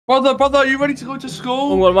Brother, are you ready to go to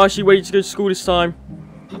school? Oh, well, I'm actually ready to go to school this time.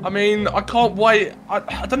 I mean, I can't wait. I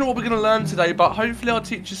don't know what we're going to learn today, but hopefully our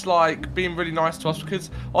teacher's, like, being really nice to us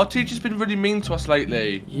because our teacher's been really mean to us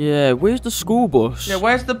lately. Yeah, where's the school bus? Yeah,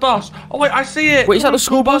 where's the bus? Oh, wait, I see it. Wait, is that the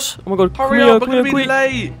school bus? Oh, my God. Hurry up, we're going to be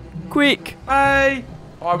late. Quick. Hey.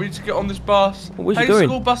 Alright, we need to get on this bus. Where's he hey, going?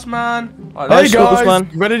 School bus man. Right, hey,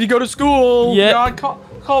 guys. Ready to go to school? Yeah. I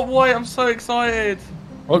can't wait. I'm so excited.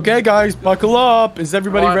 Okay, guys, buckle up. Is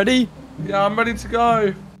everybody ready? Yeah, I'm ready to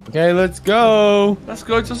go. Okay, let's go. Let's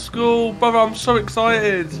go to school. Brother, I'm so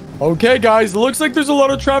excited. Okay, guys, it looks like there's a lot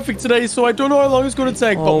of traffic today, so I don't know how long it's going to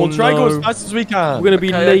take, but we'll try to go as fast as we can. We're going to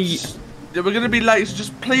be late. Yeah, we're going to be late,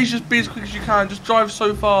 so please be as quick as you can. Just drive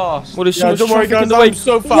so fast. Well, there's so much don't worry, traffic guys, in the way. I'm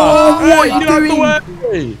so fast. Whoa, what are you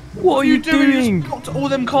doing? What are you doing? You just got to all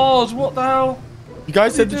them cars. What the hell? You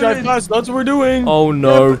guys said to drive fast. That's what we're doing. Oh,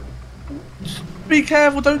 no. Yeah, be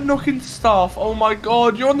careful, don't knock into stuff. Oh my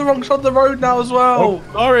god, you're on the wrong side of the road now as well.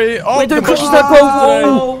 Oh, sorry. Oh, wait, don't crash that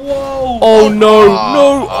whoa, whoa. Oh no,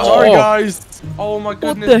 no. Sorry, guys. Oh my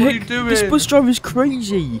goodness, what the heck? are you doing? This bus driver is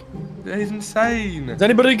crazy. Yeah, he's insane. Does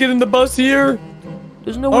anybody get in the bus here?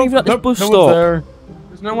 There's no one even at this bus no stop. one's there.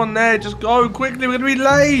 There's no one there, just go quickly, we're gonna be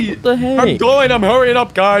late. What the heck? I'm going, I'm hurrying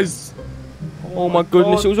up, guys. Oh my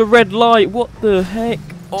goodness, it was a red light. What the heck?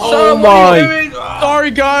 So, Oh what are you my. doing?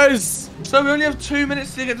 Sorry, guys. So we only have 2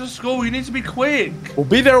 minutes to get to school. You need to be quick. We'll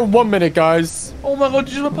be there in 1 minute, guys. Oh my god,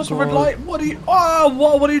 did you just pass a red light? What are you? Oh,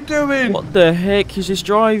 what are you doing? What the heck is this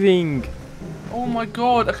driving? Oh my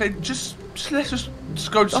god. Okay, let's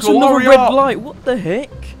just go to That's school. another Hurry red up. light. What the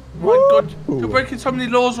heck? Oh my god, you're breaking so many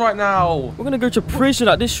laws right now. We're gonna go to prison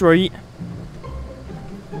at this rate.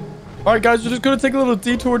 Alright, guys, we're just gonna take a little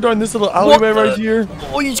detour down this little alleyway right here.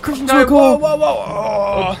 Oh, you just crashed into No, a car. whoa.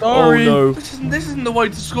 Oh, sorry. Oh no. This isn't the way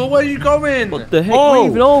to school. Where are you going? What the heck? Where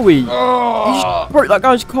even are we? You just broke that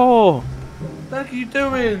guy's car. What the heck are you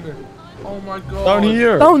doing? Oh my god. Down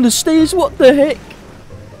here. Down the stairs. What the heck?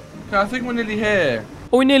 Okay, I think we're nearly here.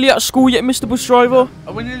 Are we nearly at school yet, Mr. Bus Driver?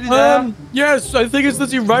 Are we nearly there? Yes, I think it's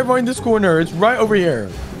literally right behind this corner. It's right over here.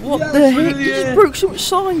 What Yes, the heck? really You just is. broke so much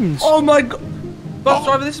signs. Oh my god. Bus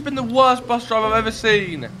driver, this has been the worst bus drive I've ever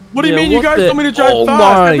seen. What do you Yeah, mean? You what guys the- told me to drive Oh fast.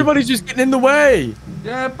 my. Everybody's just getting in the way.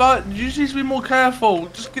 Yeah, but you just need to be more careful.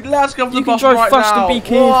 Let us get off the You can bus drive right fast now. and be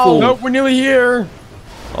careful. Nope, we're nearly here.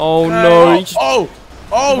 Oh Okay. no. You just Oh,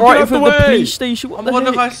 right get in out the front of the way. police station. What the Oh,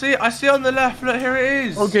 look, I heck? see it. I see it on the left. Look, here it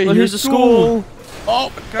is. Okay, Well, here's here's the school.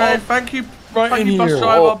 Oh, Okay, thank you. Right Thank in you, bus here.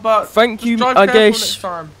 driver, Oh, but thank just you, drive I careful guess. Next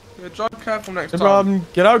time. Yeah, drive careful next No time. problem.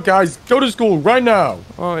 Get out, guys. Go to school right now.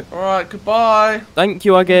 Alright. Alright, goodbye. Thank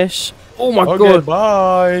you, I guess. Oh my Okay, god.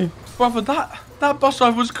 bye. Brother, that bus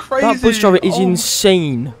driver was crazy. That bus driver is Oh,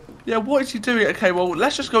 insane. Yeah, what is he doing? Okay, well,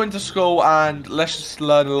 let's just go into school and let's just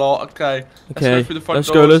learn a lot. Okay. Let's go Okay. through the front Let's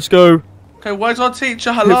doors. go. Let's go. Okay, where's our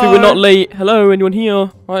teacher? Hello. Hopefully we're not late. Hello, anyone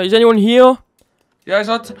here? Alright, is anyone here? Yeah, it's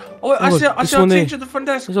our I see our this one there. teacher at the front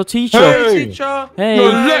desk. There's our teacher. Hey. Teacher. Hey.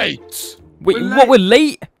 You're late. Wait, We're what? We're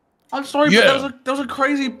late? I'm sorry, Yeah. but there was a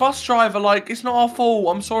crazy bus driver. Like, it's not our fault.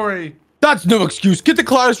 I'm sorry. That's no excuse. Get to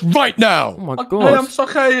class right now. Oh my Okay, god. I'm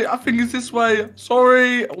okay. I think it's this way.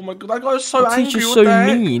 Sorry. Oh my god, that guy was so The angry. teacher's What so the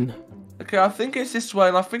heck? mean. Okay, I think it's this way,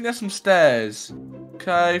 and I think there's some stairs.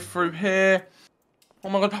 Okay, through here. Oh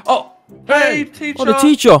my god. Oh, hey, teacher. Oh, the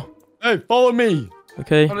teacher. Hey, follow me.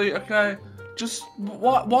 Okay. Okay. Just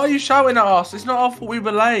why are you shouting at us? It's not our fault we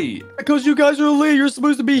were late. Because you guys are late. You're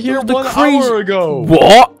supposed to be here was the 1 crazy- hour ago.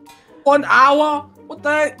 What? 1 hour? What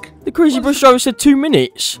the heck? The crazy bus driver said 2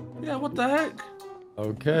 minutes. Yeah, what the heck?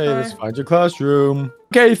 Okay, let's find your classroom.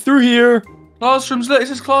 Okay, through here. Classrooms. Look, it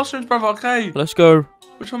says classrooms, brother. Okay. Let's go.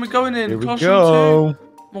 Which one are we going in? Here we Classroom go. 2.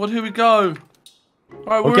 Oh, God, here we go.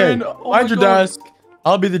 Alright, we're Okay, in. Oh my find your God. desk.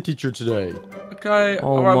 I'll be the teacher today. Okay.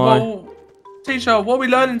 Oh Alright, my. well, teacher, what are we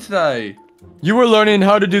learning today? You were learning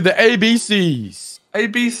how to do the ABCs.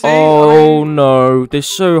 ABC? Oh no, they're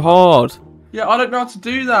so hard. Yeah, I don't know how to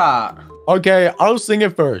do that. Okay, I'll sing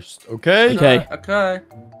it first, okay? Okay. Okay.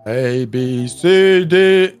 A, B, C,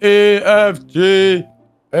 D, E, F, G,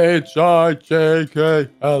 H, I, J, K,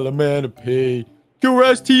 L, M, N, P, Q, R,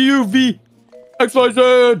 S, T, U, V, X, Y,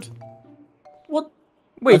 Z. What?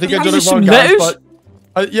 Wait, I think I these did are it some wrong, guys, letters? but...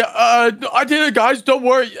 I did it, guys. Don't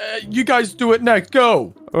worry. You guys do it next.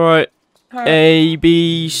 Go. Alright. Hey. A,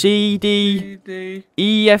 B, C, D, D.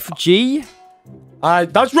 E, F, G.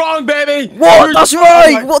 That's wrong, baby. What? That's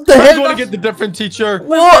right. What the I'm heck? going to get the different teacher.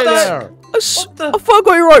 What? Stay there. I thought I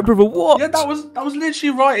got it right, brother. What? Yeah, that was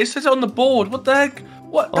literally right. It says it on the board. What the heck?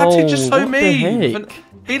 What? That Oh, teacher's so what the mean. heck?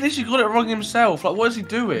 He literally got it wrong himself. Like, what is he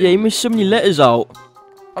doing? Yeah, he missed so many letters out.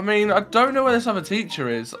 I mean, I don't know where this other teacher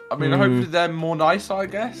is. I mean, hopefully they're more nicer, I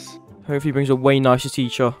guess. Hopefully he brings a way nicer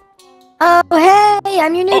teacher. Oh, hey,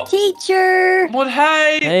 I'm your new teacher. What?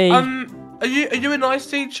 Hey. Hey. Are you a nice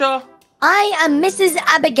teacher? I am Mrs.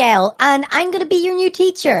 Abigail, and I'm gonna be your new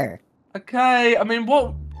teacher. Okay. I mean,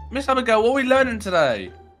 Miss Abigail? What are we learning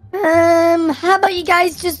today? How about you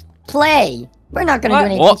guys just play? We're not gonna do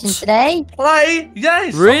any What? teaching today. Play?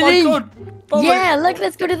 Yes. Really? Oh my God. Oh Yeah, look,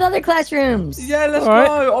 let's go to the other classrooms. Yeah, let's All right.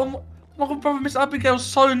 go. Oh my God, brother, Miss Abigail's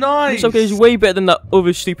so nice. It's okay, he's way better than that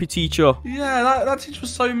other stupid teacher. Yeah, that teacher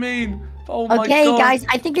was so mean. Oh my Okay, God. guys,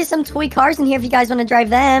 I think there's some toy cars in here if you guys want to drive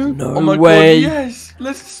them. No Oh my way. God, yes.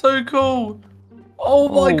 This is so cool. Oh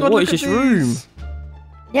my God, what look is at this room? these.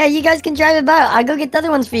 Yeah, you guys can drive about. I'll go get the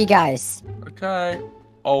other ones for you guys. Okay.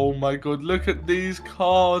 Oh my God, look at these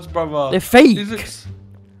cars, brother. They're fake.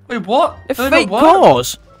 Wait, what? They're Do they fake not work?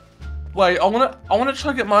 cars. Wait, I wanna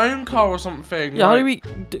try to get my own car or something. Yeah, how do like-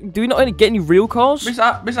 we... Do we not get any real cars? Miss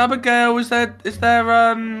Abigail,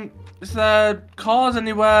 is there cars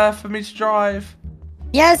anywhere for me to drive?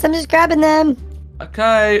 Yes, I'm just grabbing them.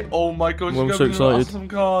 Okay. Oh my God, Well, I'm she's so gonna give us excited. some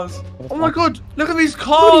cars. Oh my God, look at these What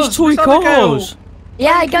cars. are these toy Miss Abigail. cars? Yeah,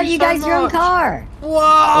 I Thank got you you so guys your own much. car.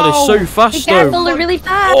 Wow. Oh, they're so Be fast careful, though. they're really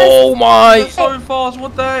fast. Oh my! They're so fast.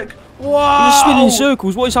 What the heck? They're Wow. just spinning in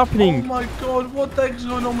circles. What is Oh happening? my God, what the heck is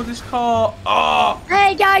going on with this car? Ah.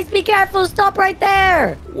 Hey, guys, be careful. Stop right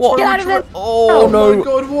there. What? Get out of it. Oh, my no!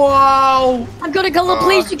 God, wow. I'm gonna call the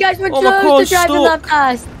police. You guys were Oh, my close car's to driving stuck. that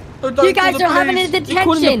fast. Don't You call guys the are having a police. You're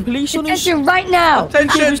calling the detention. police on us? Detention right now.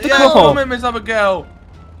 Attention, Where's the yeah, car? come here, Miss Abigail.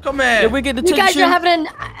 Come here. Yeah, we get You guys detention. are having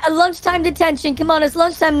a lunchtime detention. Come on, it's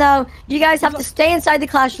lunchtime now. You guys have to stay inside the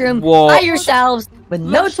classroom What? by yourselves with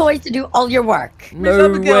no toys to do all your work. Miss No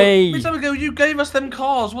Abigail, way. Miss Abigail, you gave us them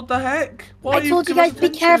cars. What the heck? Why I are told you giving guys us be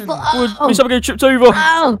attention? careful. Wood, Oh, Miss Abigail tripped over.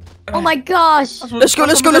 oh, oh my gosh. That's what- Let's go, that's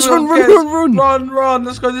let's go, what let's everyone run, gets. run. Run,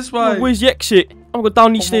 let's go this way. Where's the exit? I'm going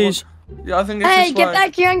down these Oh my stairs. Yeah, I think it's Hey, this get way.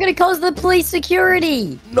 back here. I'm gonna call the police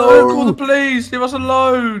security. No, call the police. Leave us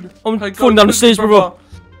alone. I'm Okay, falling go down the quickly, stairs, brother.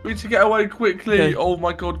 We need to get away quickly. Okay. Oh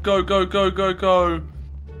my God, go, go, go, go, go.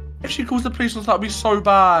 If she calls the police, that would be so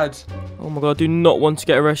bad. Oh my god, I do not want to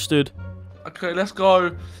get arrested. Okay, let's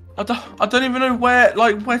go. I don't even know where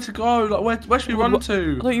to go. Like where should we run I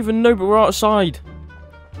to? don't even know, but we're outside.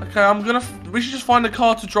 Okay, we should just find a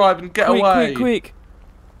car to drive and get away. Quick.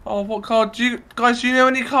 Oh, what car? Do you know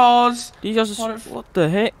any cars? These guys I are... don't- What the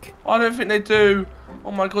heck? I don't think they do. Oh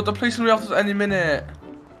my God, the police will be after us any minute.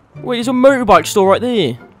 Wait, there's a motorbike store right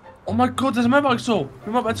there. Oh my God, there's a motorbike store.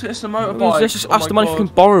 We might be able to get some motorbikes. Let's just Oh ask my the man if we God.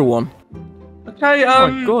 can borrow one. Okay, Oh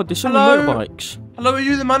my god, there's so many motorbikes. Hello, are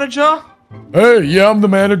you the manager? Hey, yeah, I'm the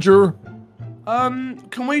manager.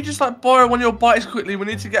 Can we just borrow one of your bikes quickly? We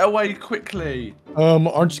need to get away quickly.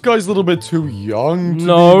 Aren't you guys a little bit too young to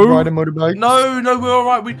No. be riding motorbikes? No, we're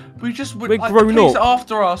alright. We're grown the police up. are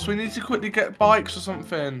after us. We need to quickly get bikes or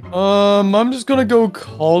something. I'm just gonna go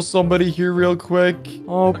call somebody here real quick.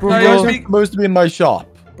 Oh, You brother. guys Hey, are supposed to be in my shop.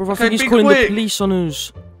 Brother, I Okay, think he's be calling the quick. police on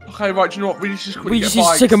us. Okay, right. Do you know what? We need to just quickly We get just need to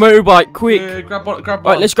bikes. take a motorbike, quick. Yeah, grab one.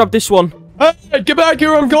 Right, let's grab this one. Hey, get back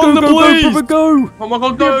here! I'm calling the Go, police. brother, go. Oh my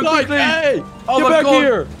God, Get go back, quickly! hey, Oh get my back God.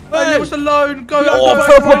 here! Hey, Hey, leave us alone. Go. Oh, go, Oh, I go,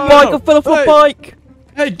 fell go, off a go. bike, I fell off a Hey. bike.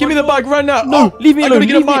 hey, give me the bike right now! No, leave me I alone, gotta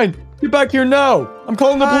get leave on me- mine. Get back here now! I'm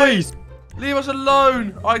calling the Hey. police. Leave us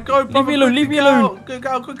alone. Alright, go, brother. me alone, leave quickly, me go. alone. Go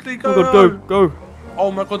out quickly. Go. Oh god, go. Oh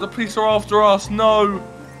my God, the police are after us. No.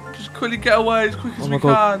 Just quickly get away as quick as Oh we my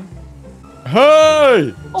God. can.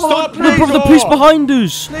 Hey! Oh, Stop! please. Brother, the police behind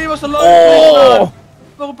us. Leave us alone. Oh!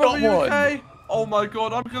 Oh, brother, Got you one. okay? Oh my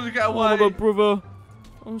God, I'm gonna get Oh away. my god, brother.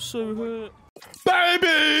 I'm so hurt.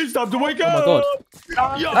 Baby, stop to wake Oh my up!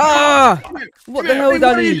 god. Yeah. Ah! What the hell, What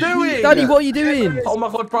are you Daddy? doing? Daddy, what are you doing? Oh my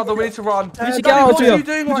God, brother, we need to run. We need to Daddy, get out of what are here. you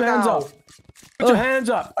doing Put right your hands now? up. Put your hands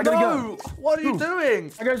up. I gotta go. No, what are you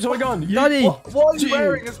doing? I got a gun. You- Daddy. What are you Gee.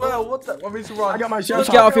 wearing as well? What the? I need to run. I got my We shirt need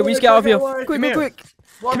to get out of here, we need to get out of here. Away. Quick, Come here. quick.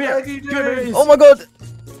 What Come the here. heck are you Come here, doing? babies. Oh my god.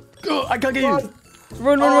 I can't get you.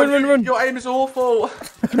 Run, Oh, run. Your aim is awful.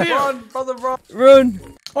 here. Run, brother, run. Run.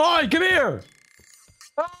 Oi, come here.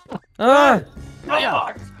 Ah. Got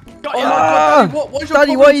ya. Got Oh ya. my God, Daddy, what's your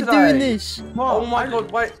Daddy, problem why are you today? doing this? Oh my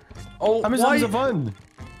God, wait. Oh, I'm just why? having some fun.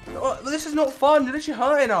 Oh, this is not fun. You're literally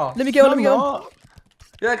hurting us. Let me get on, let me No, get I'm on. not.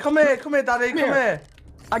 Yeah, come here, Daddy, come here. here.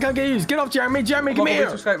 I can't get you. Get off, Jeremy. Jeremy, Oh come my God, here. we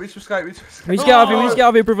need to escape. We need to escape. We need to escape. We need to get out of here, we need to get out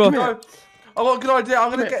of here, brother. No. I got a good idea.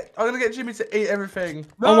 I'm here. gonna get Jimmy to eat everything.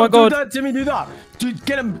 Oh my do God. that, Timmy, do that. Dude,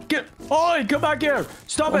 get him. Oi, come back here.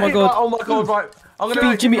 Stop Oh it. my God. Oh my God, right. I'm gonna Feed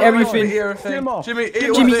make Jimmy I'm gonna make everything. Jimmy eat everything. Get him off. Jimmy, eat Get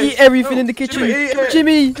all Jimmy, this. eat everything in the Jimmy, kitchen. eat it.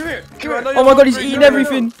 Jimmy. Come here. Come I here. know Oh you're my god, he's hungry. eating No, no, no.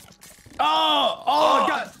 everything.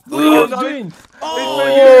 God. What are you guys doing?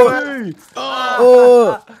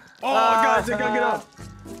 Guys, I gotta get up.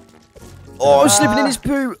 Oh, I'm slipping in his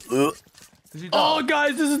poo. Oh,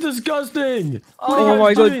 guys, this is disgusting. Oh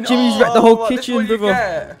my god, Jimmy's wrecked the whole kitchen,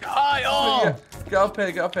 brother. Get up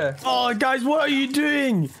here, get up here. Oh, guys, what are you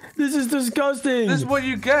doing? This is disgusting. This is what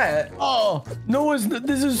you get. Oh, no one's.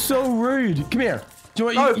 This is so rude. Come here. Do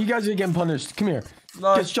you know what? You guys are getting punished. Come here.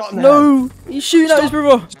 No. Get shot in the head. No, he's shooting at his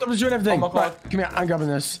brother. Stop destroying everything. Oh my God. Right, come here. I'm grabbing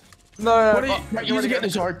this. No. What are you? Right, you need to get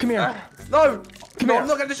this hard. Come here. No. Come here. I'm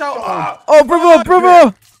not getting the shot. Oh,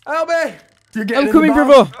 brother. Help me. You're getting I'm coming,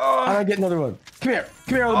 brother. And I get another one. Come here.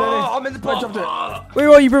 Come here, old baby. I'm in the I dropped bath. it. Where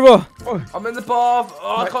are you, brother? I'm in the bath.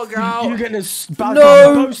 I can't get out. You're getting this bad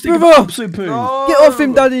No, posting of brother. absolute poo. No. Get off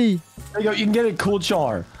him, daddy. There you go. You can get a cold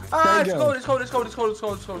shower. Ah, There you it's go. cold, it's cold, it's cold, it's cold, it's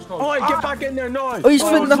cold, it's cold, it's cold. Oh, get back in there, no. Oh, he's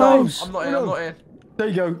flooding the no. house. I'm not in, I'm not in. There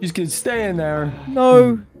you go. You just can stay in there.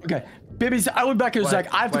 No. Okay. Babies, I will be back in a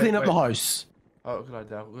sec. I have to clean up the house. Oh,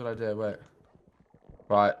 good idea, wait.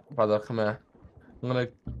 Right, brother, come here. I'm gonna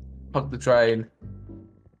plug the drain.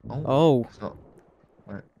 Oh. It's not.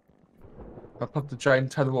 Right. I'll plug the drain,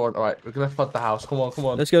 turn the water on. Alright, we're gonna flood the house. Come on, come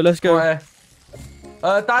on. Let's go, let's go. Right.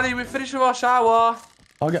 Daddy, we finished with our shower.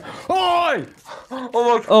 Okay. Oi!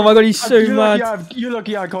 Oh my god, he's so mad. You're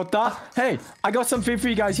lucky I caught that. Hey, I got some food for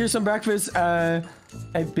you guys. Here's some breakfast. Hey,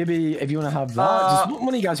 baby, if you want to have that, just one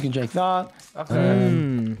of you guys can drink that.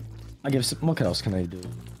 Okay. I give some. What else can I do?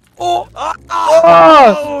 Oh,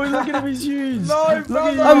 Oh, look at him, he's huge. No,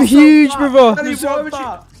 brother. I'm huge, brother. Daddy, He's why so would you?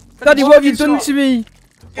 fat. Daddy, what have you done to me?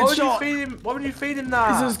 Why would you shot. feed him? Why would you feed him It's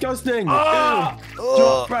that? disgusting. Ew.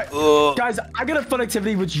 Right. Guys, I got a fun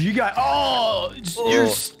activity with you guys. Oh, you're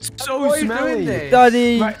so Why are you smelly. doing this?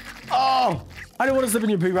 Daddy. Right. Oh, I don't want to slip in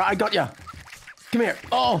your poo. Right, I got ya. Come here.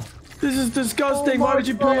 Oh, this is disgusting. Oh Why my would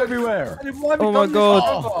you poo God. everywhere? Daddy, why have you Oh my done God.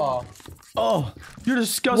 this, brother? Oh, you're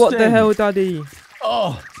disgusting. What the hell, daddy?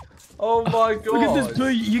 Oh, Oh my God. look at this poo.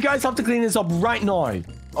 You guys have to clean this up right now.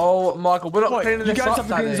 Oh, Michael, we're not What? cleaning You this guys up, have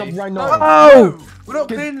to clean this Daddy. up right No, now. Oh! we're not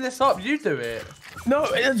cleaning this up. You do it. No,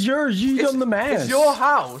 it's yours. You done the mess. It's your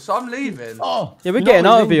house. I'm leaving. Oh, Yeah, we're you're getting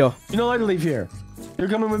not out of leaving. here. You're not allowed to leave here. You're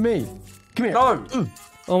coming with me. Come here. No.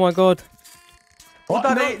 Oh my god. What?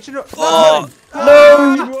 Daddy, No. do you know? Oh!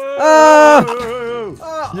 No! Whoa.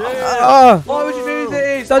 Ah! Yeah. Ah! Why would you do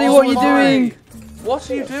this? Daddy, Oh what are you my. doing? What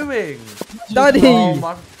are you doing? Daddy! Oh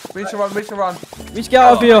my. We need to run. We need to run. We need to get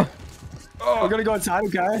out of here. We're gonna go inside,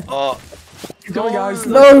 okay? Keep going, guys.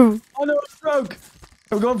 No! Oh no, it's broke.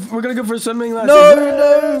 We're gonna go for a swimming lesson.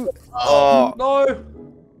 No, no! No.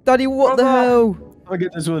 Daddy, what the Brother. hell? I'll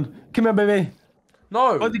get this one. Come here, baby.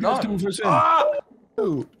 No. I think No. it's coming for a swim.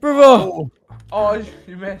 Oh. Brother! Oh,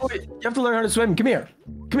 you missed. Wait, you have to learn how to swim. Come here.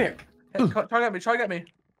 Come here. Hey, try and get me. Try and get me.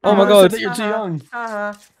 Oh my I said god. that you're too young.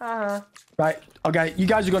 Right. Okay, you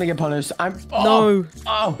guys are gonna get punished. No.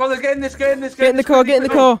 Oh. Brother, get in this. Get in this. Get in the car, get in the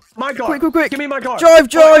car. My car. Quick, quick, quick. Give me my car. Drive,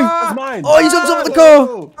 drive! That's mine. Oh, he's on top of the car!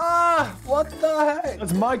 Oh, Ah! What the heck?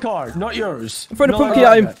 that's my car, not yours. I'm throwing a Not pumpkin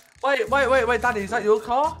like at him. that. Wait, Daddy. Is that your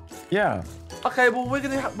car? Yeah. Okay, well we're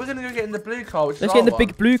gonna go get in the blue car, which Let's is get in the our big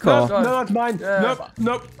one. blue car. Go. No, that's mine. Yeah. Nope.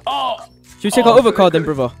 Nope. Oh. Should we take our other car then,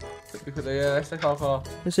 brother? Yeah, let's take our car.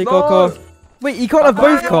 Let's take our car. Wait, you can't have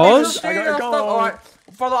both cars? I got a car. Alright,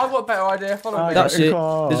 brother, I've got a better idea. Follow me. That's a it.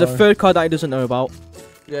 car. There's a third car that he doesn't know about.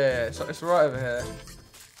 Yeah, it's right over here.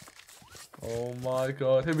 Oh my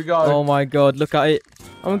god, here we go. Oh my god, look at it.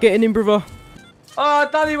 I'm getting in, brother. Ah,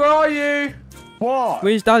 Daddy, where are you? What?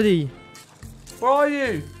 Where's daddy? Where are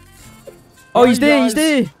you? Oh, he's you there, he's guys?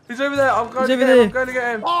 there. He's over there. I'm going He's to over get him. there. I'm going to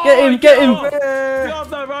get him. Oh, Get him, get him. off. Get Yeah. off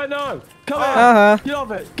there right now. Come here. Uh-huh. Get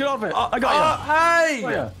off it. Get off it. I got you. Hey! Oh,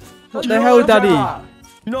 yeah. What You the know hell, what? daddy? You're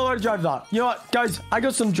not allowed to drive that. You know what, guys? I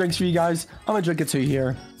got some drinks for you guys. I'm gonna drink it too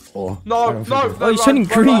here. Oh, No, no. Oh, he's run, turning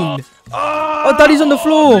run, run. green. Oh, daddy's on the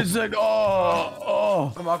floor. It's like,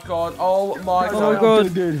 oh. Oh my god. Oh my Guys, Oh god. my God.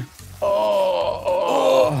 I'm feeling good.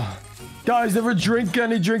 Oh. Guys, never drink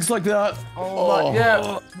any drinks like that. Oh my,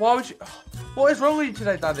 yeah. Why would you? What is wrong with you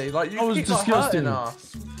today, Daddy? Like you That was keep like, disgusting. hurting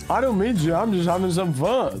us. I don't mean to. I'm just having some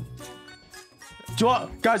fun. Do you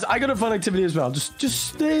want, guys? I got a fun activity as well. Just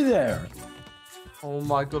stay there. Oh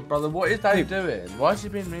my god, brother. What is Daddy doing? Why is he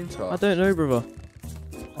being mean to I us? don't know, brother.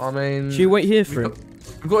 I mean, Should we wait here for him?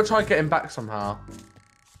 we've got to try and get him back somehow.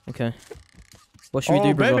 Okay. What should we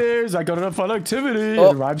do, brother? babies, I got a fun activity. Oh.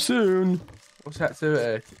 It'll arrive soon. What's the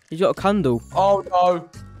activity? He's got a candle. Oh no.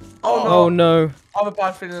 Oh no. Oh no. I have a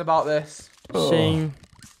bad feeling about this. Shame.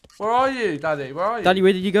 Where are you, Daddy? Where are you? Daddy,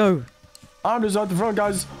 where did you go? I'm just out the front,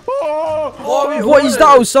 guys. Oh, What is that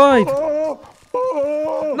outside? Oh,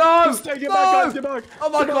 No! Just take it No! back, guys. Get back. Oh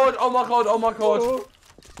my Get god! back. Oh my god! Oh my god!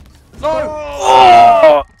 No!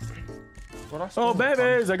 Oh! Well, that's Oh,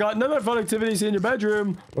 babies, I got another fun activity in your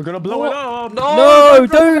bedroom. We're gonna blow it up. No,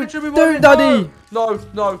 don't, Daddy. No.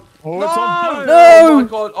 Oh, it's on fire. No. Oh my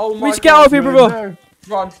god. Oh my We need god. to get out of here, brother.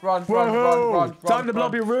 Run. Whoa. Time to blow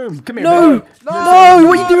up your room. Come here, No, baby. no,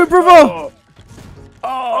 what are you doing, brother?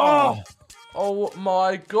 Oh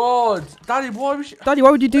my god. Daddy, why was you... Daddy,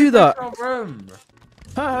 why would you do that? Our room?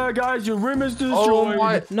 Haha, guys, your room is destroyed. Oh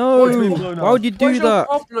my... No, What's been blown up? why would you do What's your that?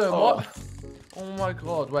 problem? What? Oh my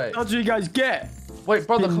god, wait. That's what you guys get. Wait,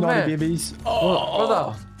 brother, Big come naughty here. babies.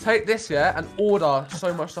 Brother, take this, yeah, and order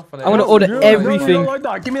so much stuff on it. I want to order No, everything. like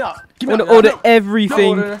that. Give me that. I want to order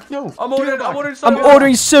everything. No, I'm ordering so I'm much.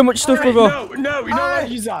 ordering so much stuff, brother. No, you're not allowed to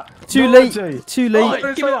use that. Too No, late. Auntie. Too Oi, late.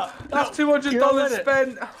 give me that. That's No, $200 you don't let it.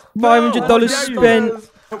 spent. $500 spent.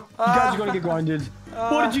 You guys are gonna get grinded.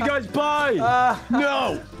 What did you guys buy?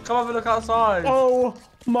 No. Come have a look outside. Oh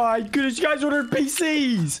my goodness, you guys ordered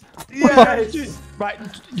PCs. Yes. Right,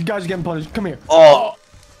 you guys are getting punished. Come here. Oh,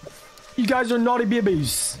 You guys are naughty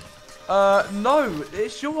babies. No,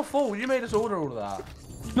 it's your fault. You made us order all of that.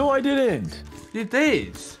 No, I didn't. You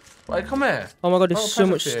did. Wait, come here. oh my god, there's Oh, so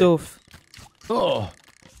much perfect. stuff. Oh.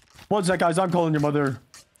 One sec, guys. I'm calling your mother.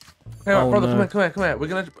 Hey, Oh, brother, no. come here.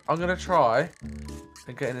 I'm gonna try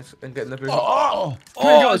and get in the room. Oh. Come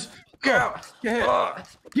here, guys. Get out. Get hit.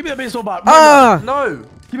 Give me that baseball bat. Ah, No.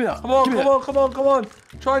 Give me that. Come on. Give me that. Come on.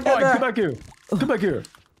 Try and get Oi, there. come back here. Come back here.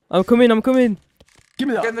 I'm coming. Give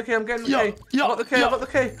me that. Getting the key. I'm getting the Yeah, key. yeah, I got the key. yeah, I got the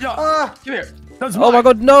key. Yeah. Ah. Come here. That's Oh my mine.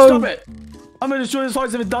 god, no. Stop it. I'm gonna destroy the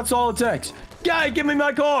slice of it. That's all it takes. Guy, give me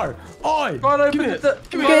my car. Oi. Try and Give open me the... it.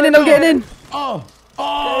 Give me I'm it. getting in. Oh.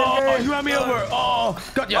 Yeah. You ran me over. Oh.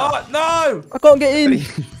 Got ya. Oh, no. I can't get in.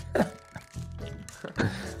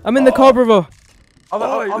 I'm in the car, brother. I'm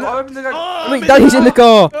opening the gate. Oh, Wait, Daddy's in the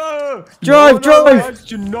car. Oh. Drive. Guys,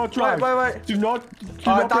 do not drive. Wait. Do not.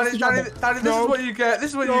 Daddy, this No. is what you get.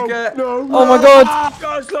 This is what No, you get. no. Oh my god. Ah,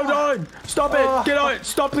 guys, slow down. Stop it. Get out.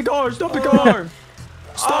 Stop the car. Stop the car.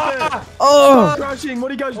 Stop it. Oh, Crashing.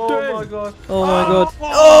 What are you guys Oh doing? my god. oh my god.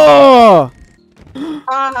 Oh,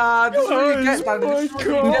 This is what you get, Daddy. This is what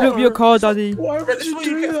you Oh my you get. blew up your car, Daddy. Why Yeah, would this is you what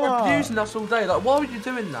you do get for that? abusing us all day. Like, why would you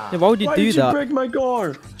doing that? Yeah, why would you Why do did you that? break my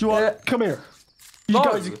car? Do you want? Yeah. Come here. You No.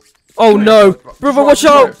 guys. Oh no, brother, watch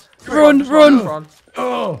out! Run.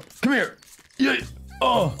 Oh, come here. Yeah.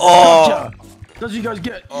 Oh. Oh. Gotcha. That's what you guys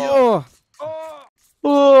get. Oh,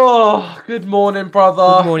 Oh, good morning,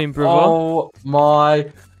 brother. Good morning, brother. Oh my.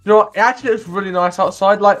 You know what? It actually looks really nice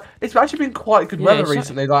outside. Like, it's actually been quite good Yeah, weather it's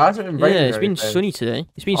recently. Like, it hasn't been yeah, raining. it's or been anything. sunny today.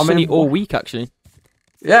 It's been I mean, sunny all what- week, actually.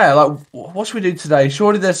 Yeah, like, what should we do today?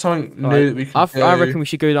 Surely there's something new that we can do. I reckon we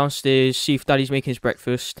should go downstairs, see if Daddy's making his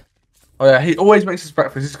breakfast Oh yeah, he always makes his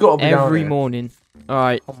breakfast. He's got to be down every here. morning. All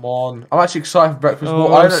right. Come on. I'm actually excited for breakfast. Oh,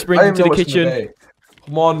 Well, I I'm don't sprinting even to know the what it's gonna kitchen. be.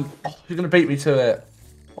 Come on. Oh, you're going to beat me to it.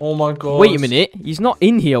 Oh my god. Wait a minute. He's not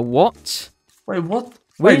in here. What? Wait, what?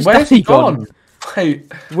 Where's Wait, where's he Daddy gone? gone?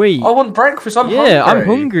 Wait, Wait. I want breakfast. I'm hungry. Yeah, I'm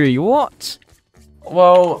hungry. What?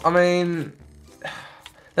 Well, I mean,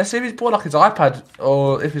 let's see if he's brought like his iPad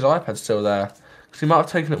or if his iPad's still there. Because he might have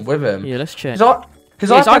taken it with him. Yeah, let's check. His Yeah, his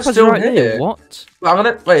iPad's iPad's still right here. there. What? I'm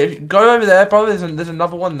gonna wait. Go over there, brother. There's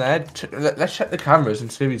another one there. Let's check the cameras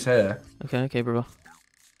and see if he's here. Okay, brother.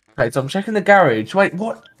 Okay, so I'm checking the garage. Wait,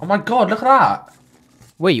 what? Oh my god, look at that.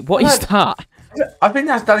 Wait, what is that? I think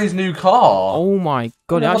that's Daddy's new car. Oh my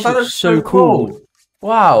god, it Oh, actually that looks so cool.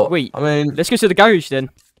 Wow. Wait. I mean, Let's go to the garage then.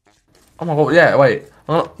 oh my god. Yeah. Wait.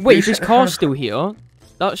 Wait, if his car's still here,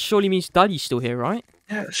 that surely means Daddy's still here, right?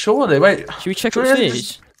 Yeah. Surely. Wait. Should we check Surely he hasn't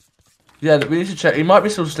upstairs? Yeah, we need to check. He might be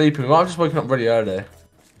still sleeping. We might have just woken up really early.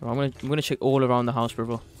 I'm gonna check all around the house,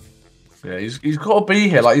 brother. Yeah, he's got to be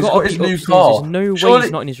here. Like he's Gotta got his be new upstairs. car. There's no way Surely-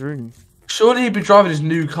 he's not in his room. Surely he'd be driving his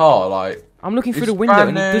new car. Like, I'm looking through It's the window brand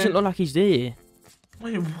and it new. doesn't look like he's there.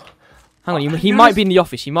 wait, Hang on, he You might just- be in the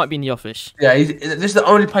office. He might be in the office. yeah, this is the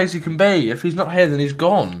only place he can be. If he's not here, then he's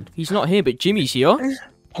gone. He's not here, but Jimmy's here. Oh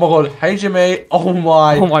my god, hey Jimmy. Oh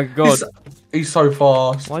my. Oh my god. He's so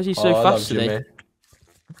fast. Why is he so I love fast today? Jimmy.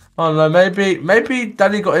 Oh no, maybe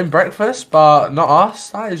Daddy got him breakfast, but not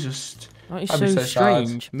us. That is just. That is That'd so be so sad.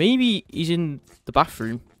 strange. Maybe he's in the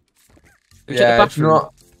bathroom. We check Yeah, the it's bathroom.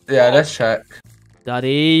 not. Yeah, let's check.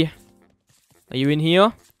 Daddy, are you in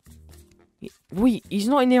here? Wait, he's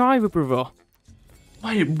not in there either, brother.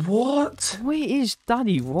 Wait, what? Where is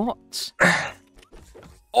Daddy? What?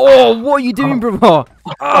 Oh, what are you doing, brother?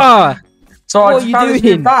 Ah! Sorry, What I are you just found this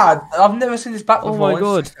doing? new bag. I've never seen this back Oh before. my It's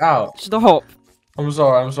God. just out. Stop. I'm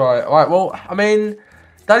sorry. Alright, well, I mean,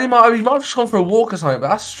 Daddy might have just gone for a walk or something, but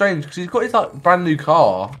that's strange because he's got his like brand new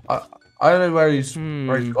car. I don't know where he's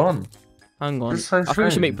Hmm. gone. Hang on. It's so I think we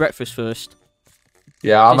should make strange. breakfast first.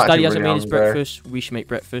 Yeah, I'm Since actually Daddy hasn't really made his hungry. breakfast, we should make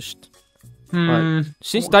breakfast. Right.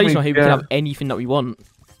 Since What Daddy's can not here, we get? can have anything that we want.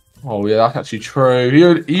 Oh yeah, that's actually true.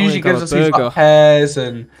 He usually grab gives a us these burger. like pears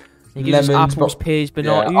and He gives us lemons. apples, But pears, yeah,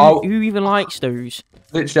 bananas. Who even likes those?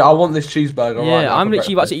 literally, I want this cheeseburger right Yeah, now. I'm for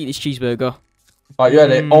literally about to breakfast. eat this cheeseburger. Right, you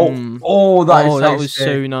ready? Oh, that is Oh, that was tasty.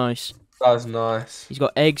 so nice. That's nice. He's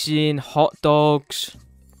got eggs in, hot dogs,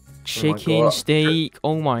 chicken, God. steak.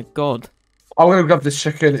 Oh my god. I'm gonna grab this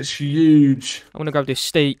chicken. It's huge. I'm gonna grab this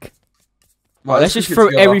steak. Right, Let's just cook it throw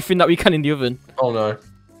together. everything that we can in the oven. Oh no.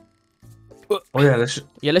 Oh yeah, let's.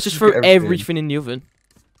 Yeah, let's just Just throw get everything. everything. In the oven.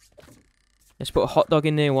 Let's put a hot dog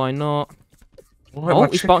in there, why not? Right, Oh, my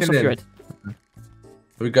it's bounced off chicken your in. head. Here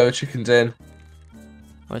we go. The chicken's in.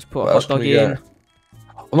 Let's put What a else hot can dog we in. get?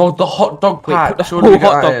 Oh no, the hot dog Wait, pack. put the Surely whole we get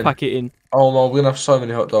hot that dog in. packet in. Oh no, we're gonna have so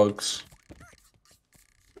many hot dogs.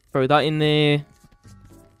 Throw that in there.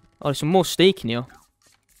 Oh, there's some more steak in here.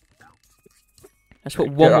 Let's put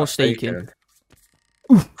Get one that more steak in.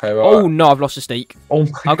 Okay, right. Oh no, I've lost a steak. Oh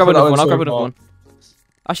my I'll grab God, another that one. I'll went grab so another far. one.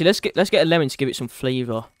 Actually, let's get a lemon to give it some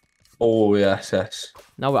flavour. Oh yes.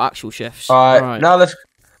 Now we're actual chefs. Alright, now let's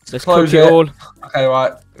cook close it it. all. Okay,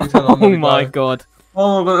 right. We turn on, there Oh we my go. god.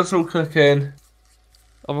 Oh my god, it's all cooking.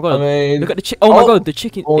 Oh my I god. mean, Look at the chicken. Oh my god, the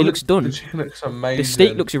chicken. oh, It look- looks done. The chicken looks amazing. The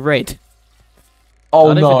steak looks red.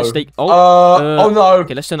 Oh I don't no. think the steak. Oh. Oh no.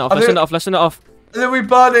 Okay, let's turn it off. I Let's think- turn it off. Let's turn it off. And then we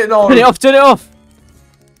burn it. No. Turn it off. Turn it off.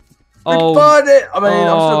 We Oh. burn it. I mean, I'm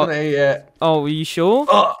Oh. still gonna eat it. Oh, are you sure?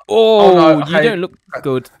 Oh, Oh, no, you okay. don't look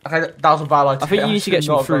good. okay, that was a bad idea. I think you need to get should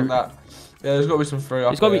some not have done fruit. that. Yeah, there's got to be some fruit.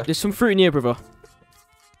 There's gotta be. There's some fruit in here, brother.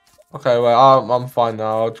 Okay, well, I'm fine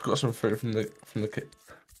now. I've got some fruit from the kit.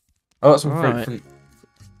 I got some Alright. fruit from.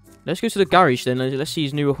 Let's go to the garage then. Let's see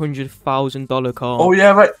his new $100,000 car. Oh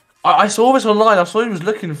yeah, right. I saw this online. I saw he was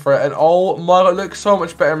looking for it, and oh my god, it looks so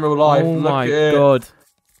much better in real life. Oh Look my at it. god.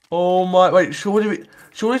 Oh my. Wait, surely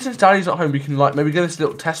since Daddy's not home, we can like maybe get this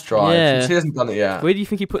little test drive. Yeah. Since he hasn't done it yet. Where do you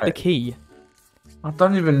think he put the key? I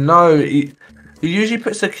don't even know. He usually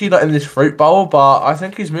puts the key like in this fruit bowl, but I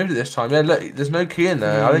think he's moved it this time. Yeah, look, there's no key in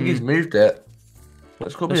there. I think he's moved it.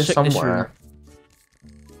 It's got to be Let's check this somewhere.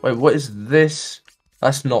 Wait, what is this?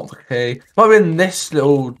 That's not the key. Might be in this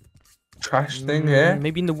little trash thing here.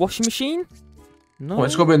 Maybe in the washing machine? No. Oh,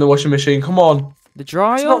 it's got to be in the washing machine. Come on. The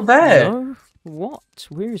dryer? not there. No. What?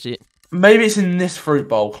 Where is it? Maybe it's in this fruit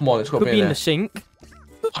bowl. Come on, it's got to Could be be in in there. the sink.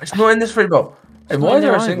 It's not in this fruit bowl. Hey, It's why not is in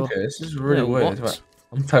there a there sink either. here? This is really Yeah, weird. what? Wait,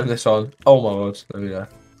 I'm turning this on. Oh my god. There we go.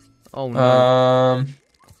 Oh no.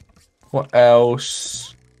 What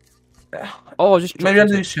else? Oh, I just dropped Maybe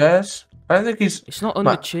under it. these chairs. I don't think he's. It's not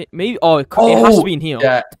under the chair. Maybe. Oh, it has to be in here.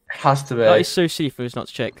 Yeah, it has to be. That is so silly for us not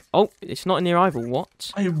to check. Oh, it's not in here either.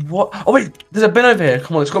 What? Hey, what? Oh wait, there's a bin over here.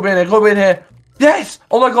 Come on, it's got to be in here. Got to be in here. Yes!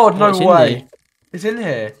 Oh my god, no it's in way. there. It's in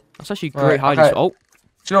here. That's actually a Right, great hiding okay. spot. Oh, Do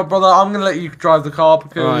you know what, brother? I'm gonna let you drive the car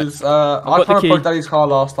because I got the tried to key. plug Daddy's car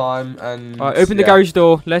last time and. alright. Open the yeah. garage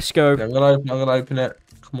door. Let's go. Yeah, I'm gonna open it.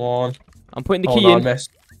 Come on. I'm putting the Oh key no, I in. missed.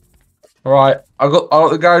 All right, I got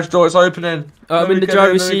the garage door. It's opening. I'm Let me in the get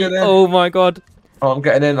driver's let me seat. get in. Oh my god. Oh, I'm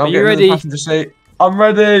getting in. I'm Are you getting in ready? the passenger seat. I'm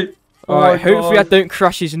ready. Oh Alright. my Hopefully I God. don't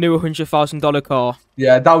crash his new $100,000 car.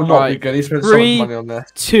 Yeah, that would not be Right. good. He spent so Three. much money on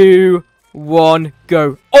this. 2, 1,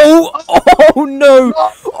 go. Oh! Oh no!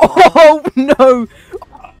 Oh no!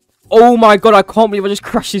 Oh my god! I can't believe I just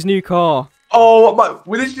crashed his new car. Oh my!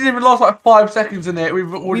 We literally didn't even last like 5 seconds in it.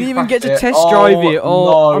 We've already We didn't even crashed get to it. test drive it. Oh,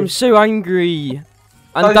 no. I'm so angry.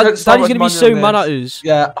 And Daddy spent so Daddy's much gonna be money so on mad at this. us.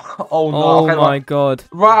 Yeah. Oh no. Oh okay, my right. god.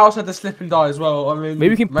 Right outside the slip and die as well. I mean, Maybe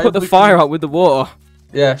we can put the we fire can- out with the water.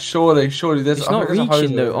 Yeah, surely. There's. It's I not think there's a hose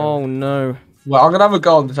reaching though. over here. Oh no. Well, I'm gonna have a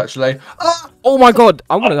go on this actually. Ah! Oh my god.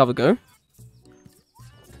 I want to have a go.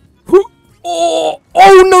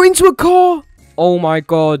 Oh no! Into a car. Oh my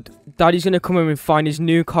god. Daddy's gonna come in and find his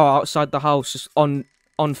new car outside the house just on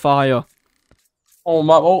fire. Oh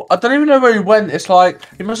my! Well, I don't even know where he went. It's like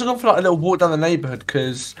he must have gone for like a little walk down the neighborhood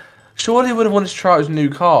because surely he would have wanted to try out his new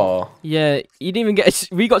car. Yeah, you didn't even get.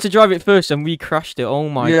 We got to drive it first and we crashed it. Oh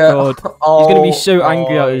my Yeah. god. Oh, He's gonna be so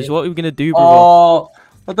angry at no. us. What are we gonna do, brother? Oh,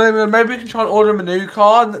 I don't even know. Maybe we can try and order him a new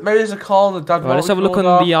car. Maybe there's a car on the dad. Right, let's have a look on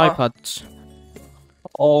the iPads.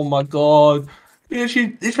 Oh my god. He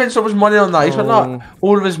spent so much money on that. He spent like Oh.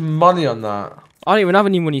 all of his money on that. I don't even have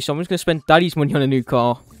any money, so I'm just gonna spend Daddy's money on a new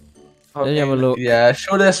car. Let me have a look. Yeah,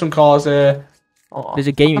 sure. There's some cars here. Oh, There's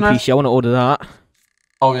a gaming I- PC. I want to order that.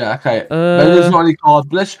 Oh yeah, okay. Maybe there's not any cars.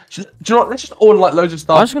 But do you know what? Let's just order like loads of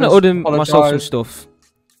stuff. I'm just gonna Let's order myself some apologise. stuff.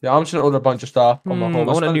 Yeah, I'm just gonna order a bunch of stuff. Oh my I god,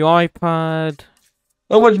 want a new iPad.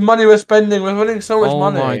 how much money we're spending? We're spending so much Oh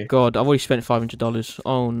money. my god, I've already spent $500.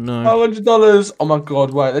 Oh no. $500. Oh my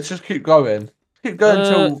god, wait. Let's just keep going. Keep going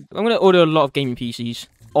until. I'm gonna order a lot of gaming PCs.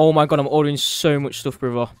 Oh my god, I'm ordering so much stuff,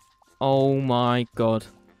 brother. Oh my god.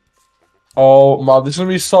 Oh my, this is gonna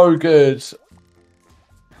be so good.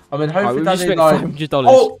 I mean, hopefully we that just spent like. $500.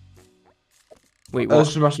 Oh, Wait, there's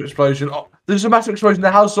what? a massive explosion. Oh, there's a massive explosion.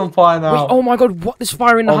 The house is on fire now. Wait, oh my god, what? There's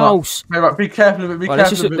fire in the Oh, no. house. Okay, right, be careful of it. Be Right,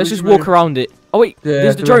 careful of it. let's we just can walk move. around it. Oh wait, Yeah,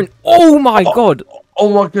 there's the do it. drone. Oh my god. Oh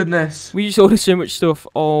my goodness. We just ordered so much stuff.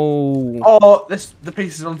 Oh. Oh, the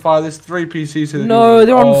piece is on fire. There's 3 PCs here. No,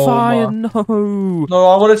 they're on Oh, fire. my. No. No,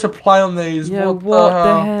 I wanted to play on these. Yeah, what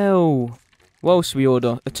the hell? What else do we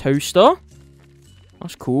order? A toaster?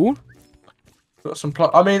 That's cool. Got some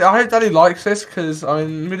I mean, I hope Daddy likes this because I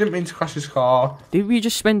mean, we didn't mean to crash his car. Did we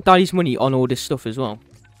just spend Daddy's money on all this stuff as well?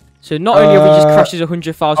 So not only have we just crashed his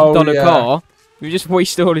 $100,000 yeah. car, we just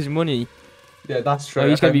wasted all his money. Yeah, that's true. Oh,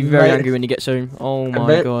 he's gonna be very angry when he gets home. Oh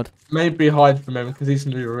my god. Maybe hide from him because he's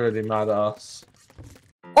gonna be really mad at us.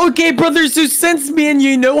 Okay, brothers, so since me and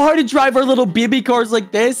you know how to drive our little baby cars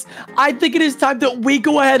like this, I think it is time that we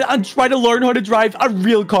go ahead and try to learn how to drive a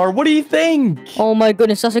real car. What do you think? Oh my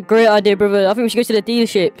goodness, that's a great idea, brother. I think we should go to the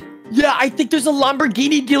dealership. Yeah, I think there's a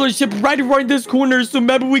Lamborghini dealership right around this corner, so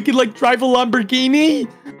maybe we could, like, drive a Lamborghini.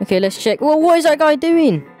 Okay, let's check. Well, what is that guy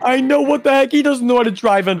doing? I know, what the heck? He doesn't know how to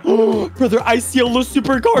drive. And, brother, I see all those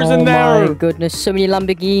supercars in Oh there. my goodness, so many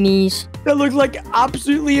Lamborghinis. That looks like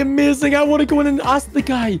absolutely amazing. I want to go in and ask the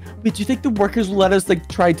guy. Wait, do you think the workers will let us, like,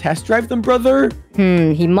 try test drive them, brother?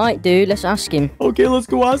 He might do. Let's ask him. Okay, let's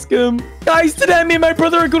go ask him. Guys, today me and my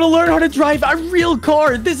brother are going to learn how to drive a real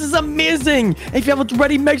car. This is amazing. If you haven't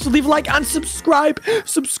already, make sure to leave a like and subscribe.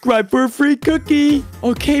 Subscribe for a free cookie.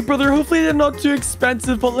 Okay, brother, hopefully they're not too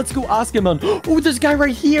expensive, but let's go ask him, man. Oh, this guy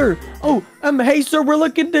right here. Oh, hey, sir, we're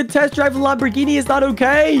looking to test drive a Lamborghini. Is that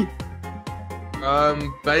okay?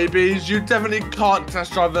 Babies, you definitely can't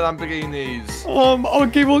test drive the Lamborghinis.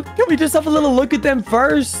 Okay, well, can we just have a little look at them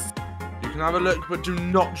first? You can have a look, but do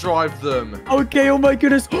not drive them. Okay, oh my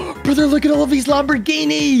goodness. Brother, look at all of these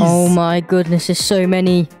Lamborghinis. Oh my goodness, there's so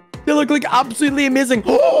many. They look like absolutely amazing.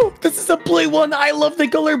 Oh, this is a blue one. I love the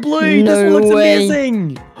color blue. No this one looks way.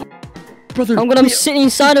 amazing. Brother, I'm gonna sit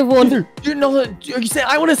inside of one. Brother, you say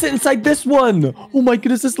I want to sit inside this one. Oh my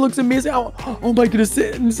goodness, this looks amazing. Oh my goodness,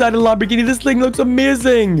 sit inside a Lamborghini. This thing looks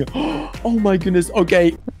amazing. Oh my goodness.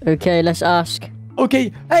 Okay. Okay, let's ask.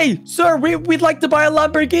 Okay. Hey, sir, we'd like to buy a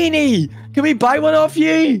Lamborghini. Can we buy one off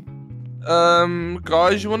you?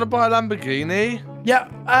 Guys, you want to buy a Lamborghini? Yeah.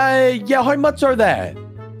 Yeah. How much are they?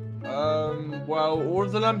 Well, all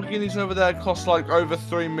of the Lamborghinis over there cost like over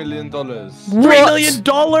 $3 million. $3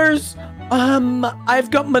 million? I've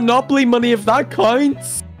got Monopoly money if that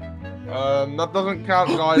counts. That doesn't count,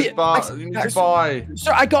 guys, Wait, but you need to buy.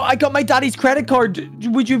 Sir, I got my daddy's credit card.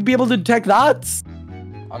 Would you be able to take that?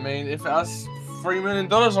 I mean, if it has $3 million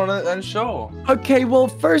on it, then sure. Okay, well,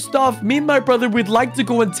 first off, me and my brother would like to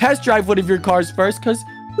go and test drive one of your cars first, because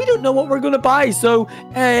we don't know what we're going to buy. So,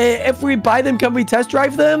 if we buy them, can we test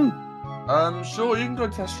drive them? Sure, you can go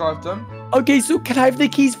test drive them. Okay, so can I have the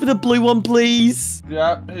keys for the blue one, please?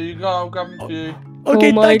 Yeah, here you go. I'll grab them for you.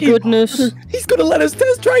 Okay, oh my thank you. goodness. He's going to let us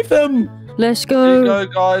test drive them. Let's Here you go.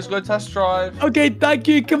 go, guys. Go test drive. Okay, thank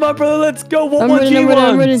you. Come on, brother, let's go. What I'm one do you want?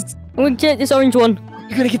 I'm running. I'm gonna get this orange one.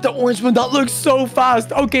 You're gonna get the orange one. That looks so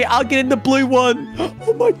fast. Okay, I'll get in the blue one.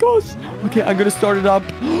 Oh my gosh. Okay, I'm gonna start it up.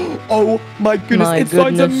 Oh my goodness. My It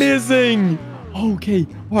sounds goodness. amazing. Okay.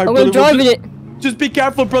 All right, I'm brother, gonna drive in it. just be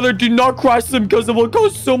careful, brother. Do not crash them because it will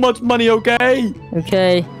cost so much money, okay?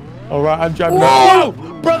 Okay. All right, I'm driving. Whoa!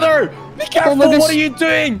 Brother! Be careful. my goodness. What are you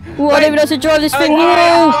doing? Oh, I don't even know how to drive this thing.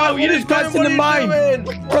 Oh, you just What are crashed into you mine.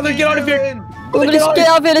 doing? Brother, get out of here. Oh, let's get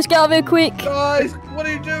out of here. Let's get out of here quick. Guys, what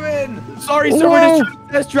are you doing? Sorry, sir. We're Whoa. just trying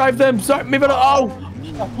to test drive them. Sorry, maybe not.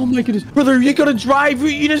 Oh my goodness. Brother, you gotta drive.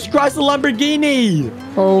 You just crashed the Lamborghini.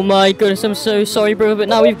 Oh my goodness, I'm so sorry, brother, but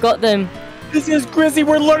now we've got them. This is crazy.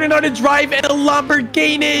 We're learning how to drive in a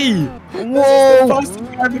Lamborghini. Whoa. Fastest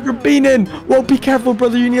car I've ever been in. Whoa, be careful,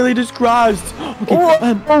 brother. You nearly just crashed. Okay,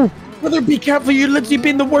 Oh. brother, be careful. You're literally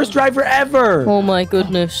been the worst driver ever. Oh my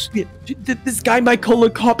goodness. This guy might call the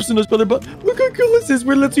cops on us, brother, but look how cool this is.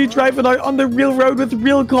 We're literally driving out on the real road with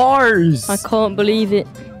real cars. I can't believe it.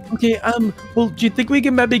 Okay, well, do you think we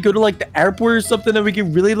can maybe go to, like, the airport or something and we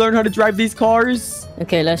can really learn how to drive these cars?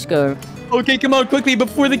 Okay, let's go. Okay, come on, quickly,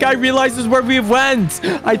 before the guy realizes where we went.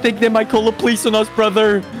 I think they might call the police on us,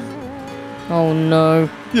 brother. Oh no.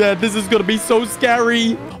 Yeah, this is gonna be so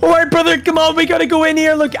scary. All right, brother, come on, we gotta go in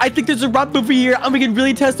here. Look, I think there's a ramp over here, and we can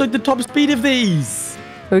really test out the top speed of these.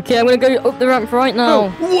 Okay, I'm gonna go up the ramp right now.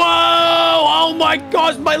 Whoa! Oh my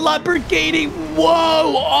gosh, my Lamborghini!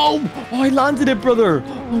 Whoa! Oh, I landed it, brother.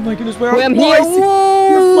 Oh my goodness, where Wait, I'm Whoa, here. I see- Whoa!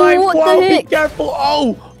 You're flying. what Whoa, the be heck? careful.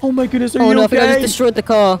 Oh my goodness, are Oh you no, I think I just okay? destroyed the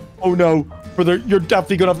car. Oh no, brother, you're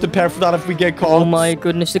definitely gonna have to pay for that if we get caught. Oh my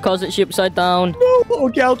goodness, the car's actually upside down. No,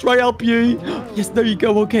 okay, I'll try help you. Yes, there you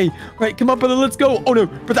go. Okay, right, come on, brother, let's go. Oh no,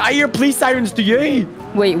 brother, I hear police sirens. Do you?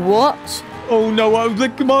 Wait, what? Oh no,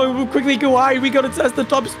 come on, we'll quickly go high. We gotta test the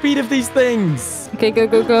top speed of these things. Okay, go,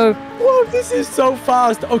 go, go. Whoa, this is so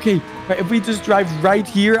fast. Okay, right, if we just drive right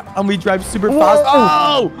here and we drive super fast.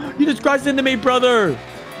 Oh, you just crashed into me, brother.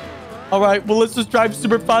 All right, well, let's just drive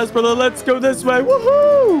super fast, brother. Let's go this way.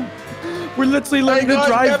 Woohoo! We're literally learning to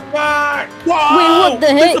drive. Get back! Whoa! Wait, what the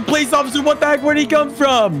There's heck? a police officer. What the heck? Where'd he come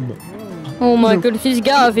from? Oh my goodness, just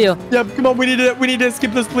get out of here. Yep, come on. We need to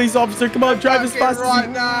skip this police officer. Come on, drive as fast right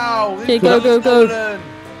as now. Okay, go, go, go. Stolen.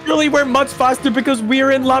 Really, we're much faster because we're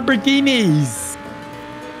in Lamborghinis.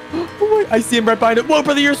 Oh, I see him right behind it. Whoa,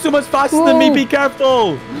 brother, you're so much faster than me. Whoa. Be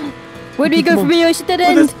careful. Where do we go Come from on. here? It's a dead Go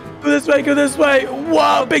end. this way. Go this way.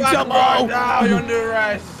 Whoa, big Back jump. right Oh, now. You're under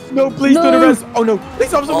arrest. no, please No. don't arrest. Oh, no.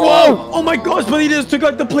 Police officer. Oh. Whoa. Oh, my gosh, but he just took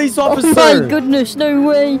out the police Oh officer. my goodness, no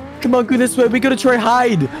way. Come on, go this way. We gotta try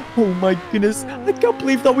hide. Oh my goodness. I can't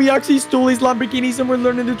believe that we actually stole these Lamborghinis and we're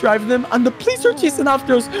learning to drive them. And the police are chasing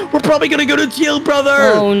after us. We're probably gonna go to jail, brother.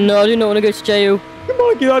 Oh no, I do not want to go to jail. Come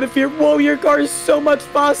on, get out of here. Whoa, your car is so much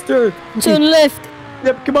faster. Okay. Turn left.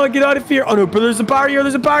 Yep, come on, get out of here. Oh no, brother, there's a barrier.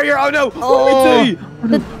 There's a barrier. Oh no. Oh. What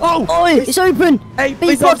do we do? Oh, Oh, it's open. hey, Be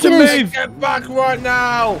police officer, blocking us. move. Get back right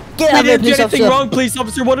now. Get We out of here, didn't do police anything officer. wrong, police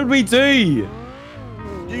officer. What did we do?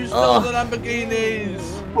 You stole the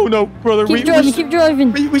Lamborghinis. Oh no, brother. Keep driving, keep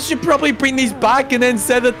driving. We should probably bring these back and then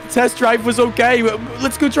say that the test drive was okay.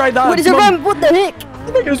 Let's go try that. What is a Come on. ramp? What the heck?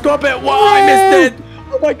 Oh my gosh, go up it. Whoa, I missed it.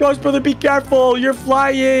 Oh my gosh, brother, be careful. You're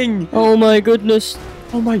flying. Oh my goodness.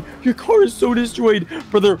 Oh my, your car is so destroyed.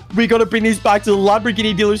 Brother, we gotta bring these back to the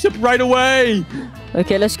Lamborghini dealership right away.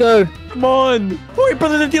 Okay, let's go. Come on. Oh, wait,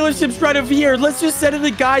 brother, the dealership's right over here. Let's just say to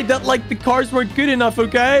the guy that, like, the cars weren't good enough,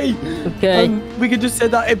 okay? Okay. We could just say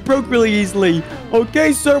that it broke really easily.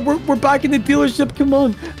 Okay, sir, we're back in the dealership. Come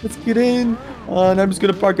on, let's get in. And I'm just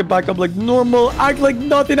gonna park it back up like normal. Act like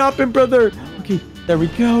nothing happened, brother. Okay, there we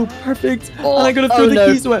go. Perfect. Oh, and I'm gonna throw oh the no.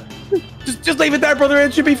 keys away. Just leave it there, brother.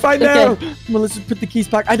 It should be fine Okay. now. Come on, let's just put the keys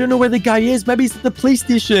back. I don't know where the guy is. Maybe he's at the police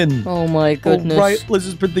station. Oh my goodness. All right, let's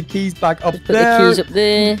just put the keys back up Put the there. keys up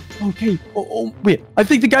there. Okay. Oh, wait. I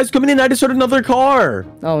think the guy's coming in. I just heard another car.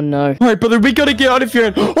 Oh no. All right, brother. We gotta get out of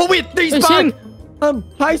here. Oh, wait. He's It's back. him.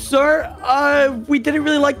 Hi, sir. We didn't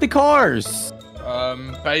really like the cars.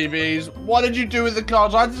 Babies, what did you do with the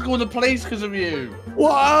cars? I had to call the police because of you.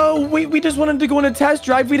 Whoa, we just wanted to go on a test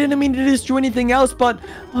drive. We didn't mean to destroy anything else, but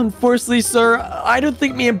unfortunately, sir, I don't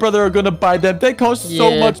think me and brother are gonna buy them. They cost so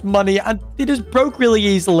Yeah. much money, and they just broke really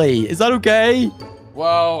easily. Is that okay?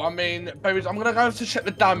 Well, I mean, babies, I'm gonna go have to check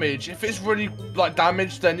the damage. If it's really like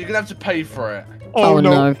damaged, then you're gonna have to pay for it. Oh, Oh,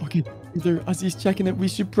 no. no. Okay, either as he's checking it, we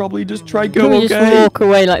should probably just try Can go, we just okay? walk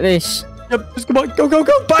away like this? Yep, just come on. Go, go,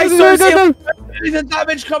 go. Bye, Go, sir. go, See go, you. go. The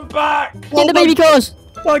damage, come back. Get the baby cars.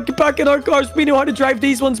 Oh, get back in our cars. We know how to drive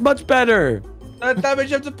these ones much better. The damage,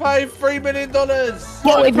 you have to pay $3 million.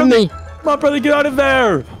 Get away from me. Come on, brother, get out of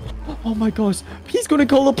there. Oh my gosh, he's gonna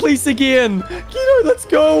call the police again. Kino, let's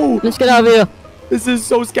go. Let's get out of here. This is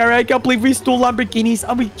so scary. I can't believe we stole Lamborghinis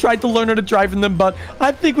and we tried to learn how to drive in them, but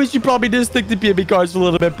I think we should probably just stick to baby cars a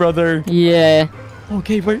little bit, brother. Yeah.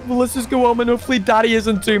 Okay, wait, well, let's just go home and hopefully daddy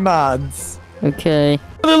isn't too mad. Okay.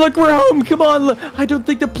 Brother, look, we're home. Come on. Look. I don't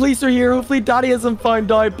think the police are here. Hopefully daddy hasn't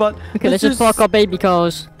found out, but... Okay, let's just park our baby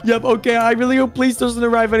cars. Yep, okay, I really hope police doesn't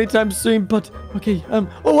arrive anytime soon, but, okay,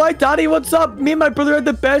 oh, hi, daddy, what's up? Me and my brother had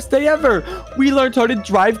the best day ever. We learned how to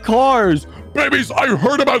drive cars. Babies, I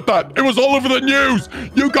heard about that. It was all over the news.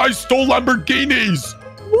 You guys stole Lamborghinis.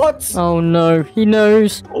 What? Oh no, he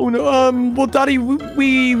knows. Oh, no, well, daddy,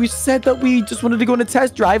 we said that we just wanted to go on a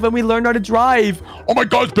test drive and we learned how to drive. Oh my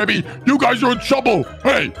gosh, baby, you guys are in trouble.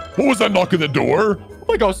 Hey, what was that knock on the door? Oh,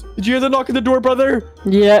 my gosh, did you hear the knock on the door, brother?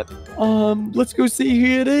 Yep. Let's go see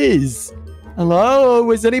who it is. Hello,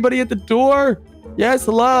 is anybody at the door? Yes,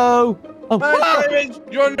 hello. Oh, Hey, babies,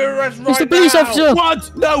 you're under arrest right It's the police now. officer.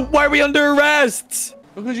 what? No, why are we under arrest?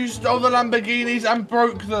 Because you stole the Lamborghinis and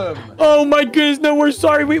broke them. Oh my goodness, no, we're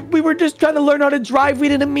sorry. We were just trying to learn how to drive. We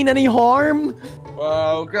didn't mean any harm.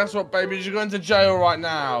 Well, guess what, babies? You're going to jail right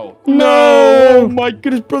now. Oh my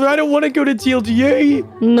goodness, brother. I don't want to go to jail, do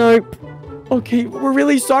you? Nope. Okay, we're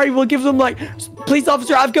really sorry. We'll give them like, police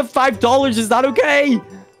officer, I've got $5. Is that okay?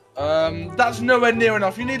 That's nowhere near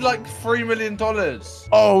enough. You need like $3 million.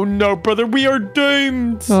 Oh no, brother. We are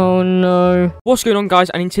doomed. Oh no. What's going on, guys?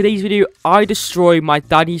 And in today's video, I destroy my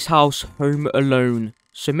daddy's house home alone.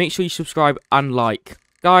 So make sure you subscribe and like.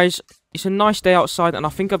 Guys, It's a nice day outside, and I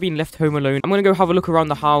think I've been left home alone. I'm gonna go have a look around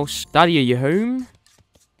the house. Daddy, are you home?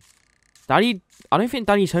 Daddy? I don't think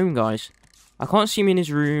Daddy's home, guys. I can't see him in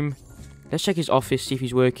his room. Let's check his office, see if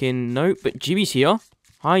he's working. Nope, but Jimmy's here.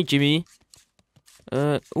 Hi, Jimmy.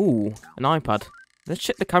 Ooh, an iPad. Let's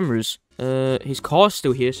check the cameras. His car's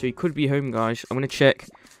still here, so he could be home, guys. I'm gonna check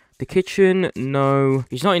the kitchen. No,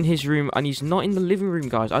 he's not in his room, and he's not in the living room,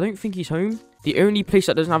 guys. I don't think he's home. The only place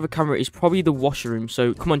that doesn't have a camera is probably the washroom.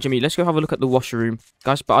 So come on, Jimmy, let's go have a look at the washroom,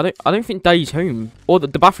 guys. But I don't think Daddy's home. Or the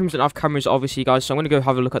bathrooms don't have cameras, obviously, guys. So I'm gonna go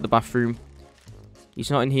have a look at the bathroom.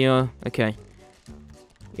 He's not in here. Okay.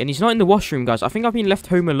 And he's not in the washroom, guys. I think I've been left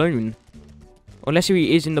home alone. Unless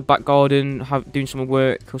he is in the back garden, doing some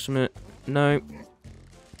work or something. No.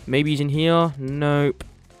 Maybe he's in here. Nope.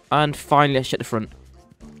 And finally, let's check the front.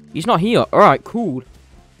 He's not here. Alright, cool.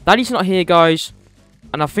 Daddy's not here, guys.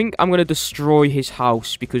 And I think I'm going to destroy his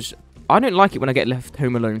house because I don't like it when I get left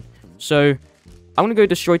home alone. So, I'm going to go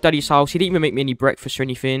destroy Daddy's house. He didn't even make me any breakfast or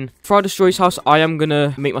anything. Before I destroy his house, I am going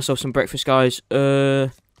to make myself some breakfast, guys.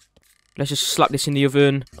 Let's just slap this in the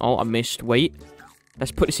oven. Oh, I missed. Wait.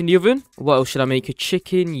 Let's put this in the oven. What else should I make? A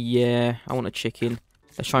chicken? Yeah, I want a chicken.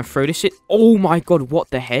 Let's try and throw this in. Oh my god, what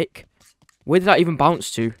the heck? Where did that even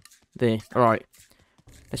bounce to? There. Alright.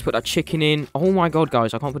 Let's put that chicken in. Oh my god,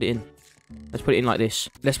 guys, I can't put it in. Let's put it in like this.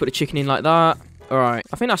 Let's put the chicken in like that. Alright,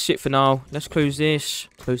 I think that's it for now. Let's close this.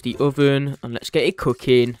 Close the oven. And let's get it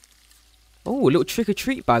cooking. Oh, a little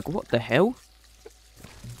trick-or-treat bag. What the hell?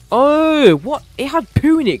 Oh, what? It had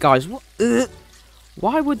poo in it, guys. What?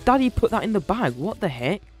 Why would Daddy put that in the bag? What the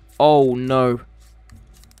heck? Oh, no.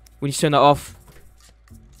 We need to turn that off.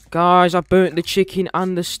 Guys, I burnt the chicken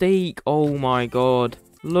and the steak. Oh, my God.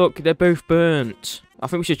 Look, they're both burnt. I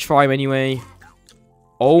think we should try them anyway.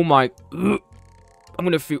 Oh, my... I'm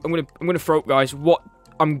gonna throw up, guys. What?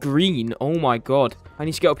 I'm green. Oh, my God. I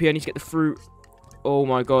need to get up here. I need to get the fruit. Oh,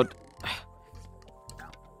 my God.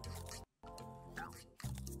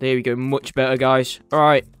 There we go. Much better, guys.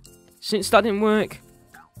 Alright. Since that didn't work,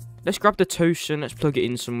 let's grab the toaster and let's plug it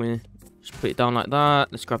in somewhere. Just put it down like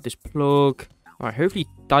that. Let's grab this plug. Alright, hopefully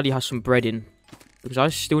Daddy has some bread in. Because I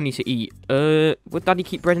still need to eat. Would Daddy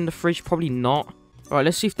keep bread in the fridge? Probably not. Alright,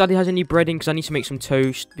 let's see if Daddy has any bread in because I need to make some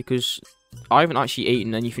toast. Because I haven't actually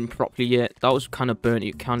eaten anything properly yet. That was kind of burnt.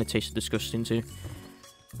 It kind of tasted disgusting too.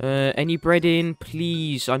 Any bread in?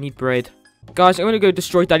 Please, I need bread. Guys, I'm going to go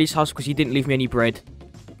destroy Daddy's house because he didn't leave me any bread.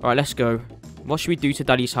 Alright, let's go. What should we do to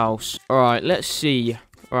Daddy's house? Alright, let's see.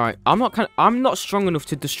 Alright, I'm not strong enough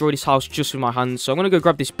to destroy this house just with my hands. So I'm gonna go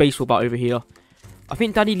grab this baseball bat over here. I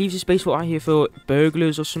think Daddy leaves his baseball out here for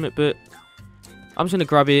burglars or something, but I'm just gonna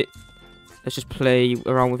grab it. Let's just play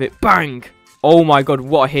around with it. Bang! Oh my god,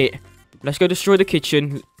 what a hit. Let's go destroy the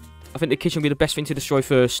kitchen. I think the kitchen will be the best thing to destroy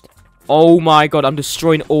first. Oh my god, I'm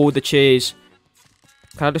destroying all the chairs.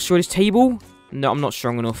 Can I destroy this table? No, I'm not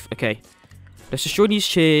strong enough. Okay. Let's destroy these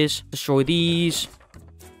chairs. Destroy these.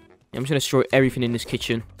 Yeah, I'm just going to destroy everything in this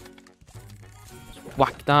kitchen.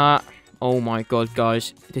 Whack that. Oh my god,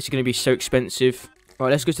 guys. This is going to be so expensive. Right,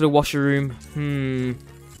 let's go to the washroom.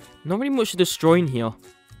 Not really much to destroy in here.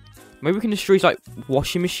 Maybe we can destroy his, like,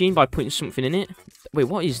 washing machine by putting something in it. Wait,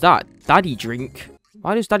 what is that? Daddy drink?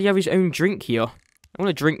 Why does Daddy have his own drink here? I want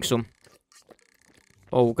to drink some.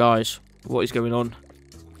 Oh, guys. What is going on?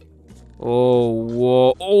 Oh,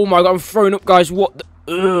 whoa. Oh my god, I'm throwing up, guys. What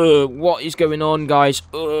the... what is going on, guys?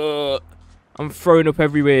 I'm throwing up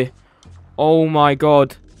everywhere. Oh my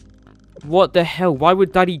god. What the hell? Why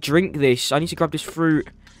would Daddy drink this? I need to grab this fruit.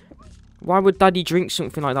 Why would Daddy drink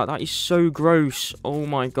something like that? That is so gross. Oh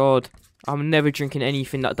my god. I'm never drinking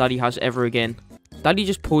anything that Daddy has ever again. Daddy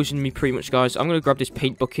just poisoned me pretty much, guys. I'm going to grab this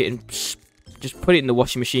paint bucket and just put it in the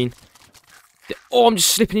washing machine. Oh, I'm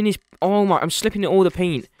just slipping in his... Oh my... I'm slipping in all the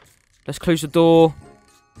paint. Let's close the door.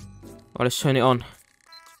 Alright, let's turn it on.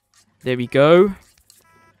 There we go.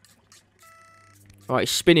 Alright,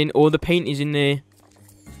 it's spinning. All the paint is in there.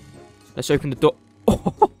 Let's open the door.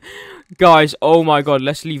 Oh, guys, oh my god.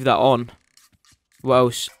 Let's leave that on. What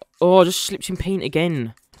else? Oh, I just slipped in paint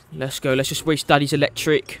again. Let's go. Let's just waste Daddy's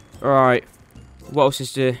electric. Alright. What else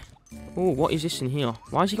is there? Oh, what is this in here?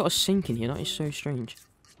 Why has he got a sink in here? That is so strange.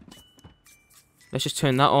 Let's just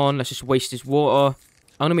turn that on. Let's just waste his water.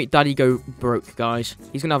 I'm going to make Daddy go broke, guys.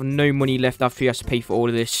 He's going to have no money left after he has to pay for all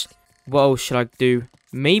of this. What else should I do?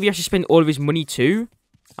 Maybe I should spend all of his money too.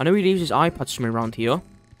 I know he leaves his iPad somewhere around here.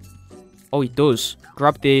 Oh, he does.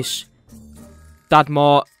 Grab this. Dad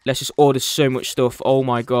Mart. Let's just order so much stuff. Oh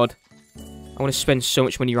my god. I want to spend so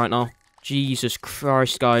much money right now. Jesus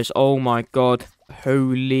Christ, guys. Oh my god.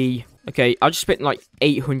 Holy. Okay, I just spent like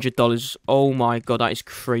 $800. Oh my god, that is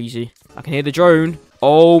crazy. I can hear the drone.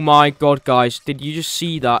 Oh my god, guys. Did you just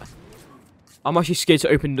see that? I'm actually scared to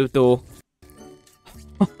open the door.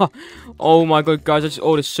 Oh my god, guys. I just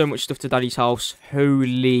ordered so much stuff to Daddy's house.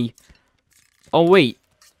 Holy. Oh, wait.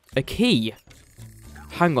 A key.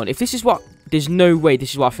 Hang on. If this is what... There's no way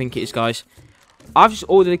this is what I think it is, guys. I've just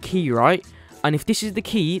ordered a key, right? And if this is the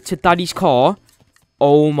key to Daddy's car...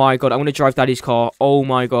 Oh my god. I'm going to drive Daddy's car. Oh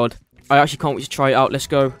my god. I actually can't wait to try it out. Let's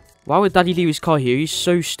go. Why would Daddy leave his car here? He's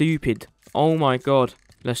so stupid. Oh my god.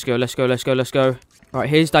 Let's go, let's go, let's go, let's go. Alright,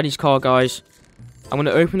 here's Daddy's car, guys. I'm going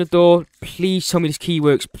to open the door. Please tell me this key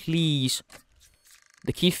works. Please.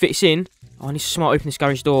 The key fits in. Oh, I need to smart open this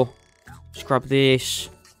garage door. Just grab this.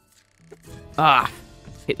 Ah.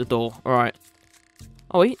 Hit the door. Alright.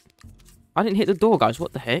 Oh, wait. I didn't hit the door, guys.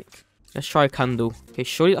 What the heck? Let's try a candle. Okay,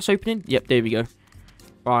 surely that's opening? Yep, there we go.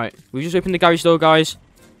 Right. We just opened the garage door, guys.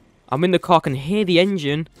 I'm in the car. I can hear the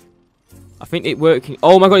engine. I think it's working.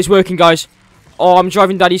 Oh, my God. It's working, guys. Oh, I'm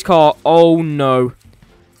driving Daddy's car. Oh, no.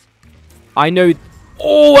 I know.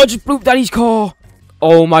 Oh, I just blew up Daddy's car.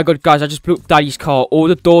 Oh, my God, guys. I just blew up Daddy's car. All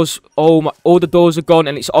the doors. Oh, my. All the doors are gone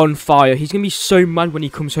and it's on fire. He's going to be so mad when he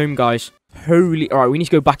comes home, guys. Holy. All right, we need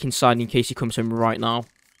to go back inside in case he comes home right now.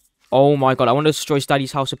 Oh, my God. I want to destroy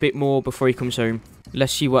Daddy's house a bit more before he comes home.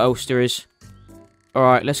 Let's see what else there is. All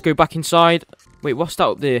right, let's go back inside. Wait, what's that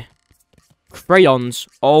up there? Crayons.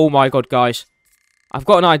 Oh, my God, guys. I've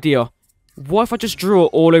got an idea. What if I just draw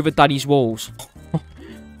it all over Daddy's walls?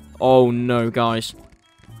 Oh, no, guys.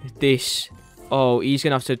 This. Oh, he's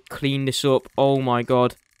going to have to clean this up. Oh, my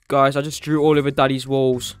God. Guys, I just drew all over Daddy's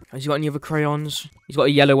walls. Has he got any other crayons? He's got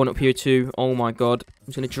a yellow one up here, too. Oh, my God. I'm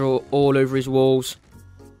just going to draw all over his walls.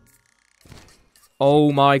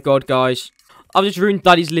 Oh, my God, guys. I've just ruined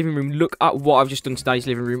Daddy's living room. Look at what I've just done to Daddy's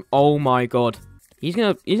living room. Oh, my God. He's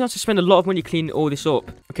gonna have to spend a lot of money cleaning all this up.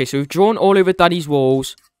 Okay, so we've drawn all over Daddy's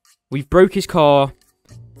walls. We've broke his car.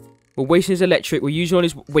 We're wasting his electric. We're using all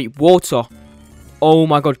his... Wait, water. Oh,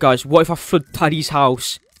 my God, guys. What if I flood Daddy's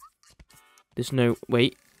house? There's no...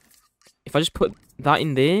 Wait. If I just put that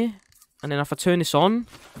in there, and then if I turn this on...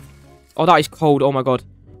 Oh, that is cold. Oh, my God.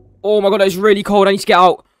 Oh, my God, that is really cold. I need to get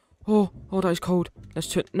out. Oh, that is cold. Let's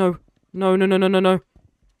turn... No. No.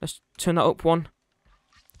 Let's turn that up one.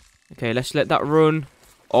 Okay, let's let that run.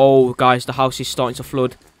 Oh, guys, the house is starting to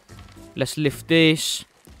flood. Let's lift this.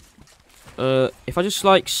 If I just,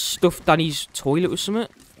 like, stuff Daddy's toilet with something.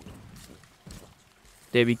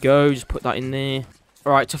 There we go. Just put that in there.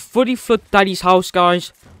 Alright, to fully flood Daddy's house,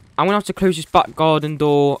 guys, I'm going to have to close this back garden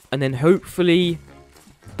door. And then, hopefully,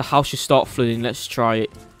 the house should start flooding. Let's try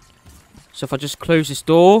it. So, if I just close this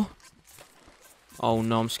door. Oh,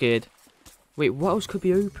 no, I'm scared. Wait, what else could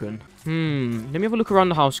be open? Let me have a look around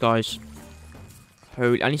the house, guys.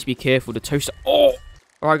 Holy, I need to be careful. The toaster... Oh!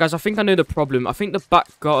 Alright, guys, I think I know the problem. I think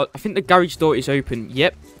the garage door is open.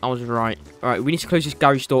 Yep, I was right. Alright, we need to close this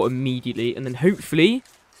garage door immediately. And then, hopefully,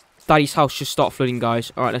 Daddy's house should start flooding,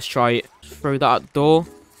 guys. Alright, let's try it. Just throw that out the door.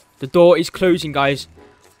 The door is closing, guys.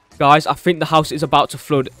 Guys, I think the house is about to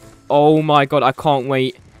flood. Oh, my God, I can't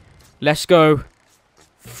wait. Let's go.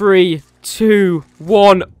 3, 2,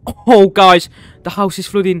 1. Oh, guys, the house is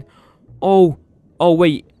flooding. Oh,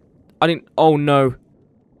 wait. I didn't... Oh, no.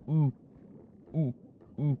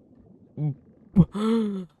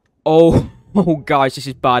 Oh, guys, this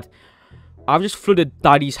is bad. I've just flooded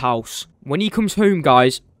Daddy's house. When he comes home,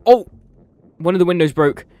 guys... Oh, one of the windows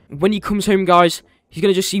broke. When he comes home, guys, he's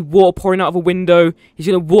going to just see water pouring out of a window. He's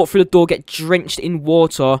going to walk through the door, get drenched in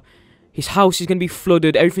water. His house is going to be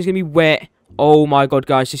flooded. Everything's going to be wet. Oh, my God,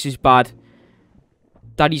 guys, this is bad.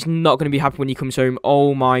 Daddy's not going to be happy when he comes home.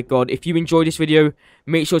 Oh, my God. If you enjoyed this video,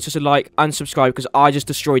 make sure to like and subscribe because I just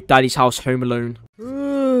destroyed Daddy's house home alone.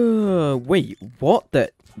 Wait, what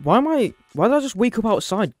the... Why did I just wake up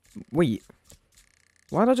outside? Wait.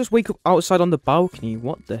 Why did I just wake up outside on the balcony?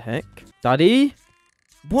 What the heck? Daddy?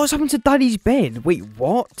 What's happened to Daddy's bed? Wait,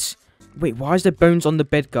 what? Wait, why is there bones on the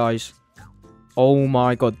bed, guys? Oh,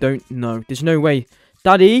 my God. No. There's no way.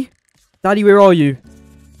 Daddy? Daddy, where are you?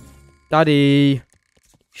 Daddy...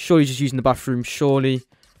 Surely he's just using the bathroom, surely.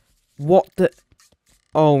 What the...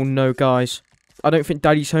 Oh, no, guys. I don't think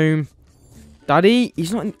Daddy's home. Daddy?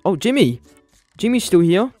 He's not in... Oh, Jimmy. Jimmy's still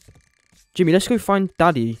here. Jimmy, let's go find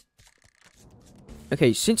Daddy.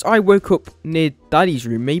 Okay, since I woke up near Daddy's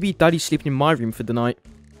room, maybe Daddy's sleeping in my room for the night.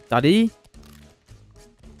 Daddy?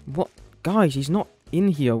 What? Guys, he's not in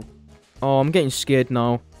here. Oh, I'm getting scared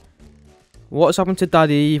now. What's happened to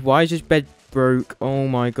Daddy? Why is his bed broke? Oh,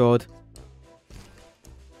 my God.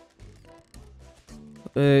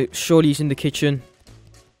 Surely he's in the kitchen.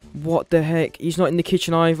 What the heck? He's not in the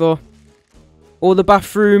kitchen either. Or the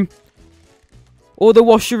bathroom. or the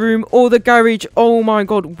washroom, or the garage. Oh my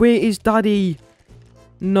god, where is Daddy?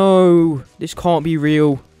 No, this can't be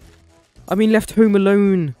real. I've been left home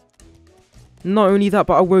alone. Not only that,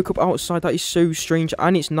 but I woke up outside. That is so strange.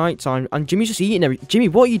 And it's nighttime. And Jimmy's just eating everything. Jimmy,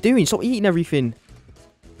 what are you doing? Stop eating everything.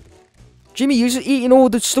 Jimmy, you're just eating all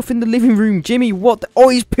the stuff in the living room. Jimmy, what? Oh,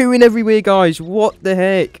 he's pooing everywhere, guys. What the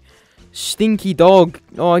heck? Stinky dog.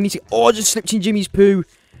 Oh, I need to... Oh, I just slipped in Jimmy's poo.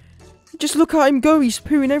 Just look at him go. He's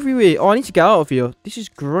pooing everywhere. Oh, I need to get out of here. This is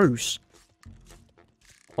gross.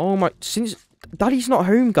 Oh, my... Since... Daddy's not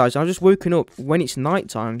home, guys. I've just woken up when it's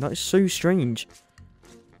nighttime. That is so strange.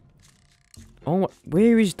 Oh,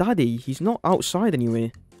 where is Daddy? He's not outside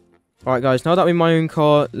anywhere. Alright, guys. Now that I'm in my own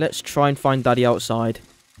car, let's try and find Daddy outside.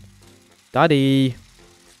 Daddy.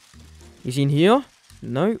 Is he in here?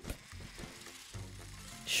 Nope.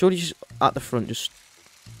 Surely just at the front, just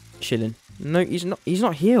chilling. No, he's not. He's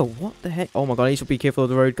not here. What the heck? Oh my god, I need to be careful of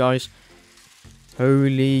the road, guys.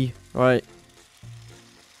 Holy. Right.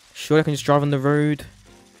 Surely I can just drive on the road.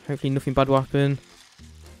 Hopefully nothing bad will happen.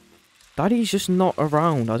 Daddy's just not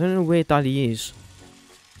around. I don't know where Daddy is.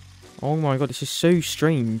 Oh my god, this is so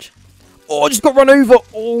strange. Oh, I just got run over.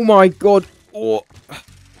 Oh my god. Oh.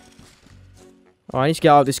 I need to get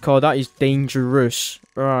out of this car. That is dangerous.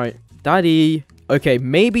 Right. Daddy. Okay,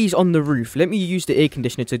 maybe he's on the roof. Let me use the air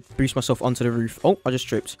conditioner to boost myself onto the roof. Oh, I just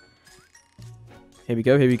tripped. Here we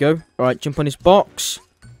go, here we go. Alright, jump on this box.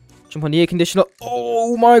 Jump on the air conditioner.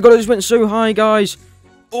 Oh my god, I just went so high, guys.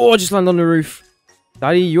 Oh, I just landed on the roof.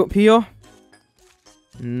 Daddy, you up here?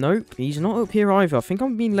 Nope, he's not up here either. I think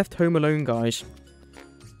I'm being left home alone, guys.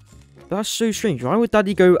 That's so strange. Why would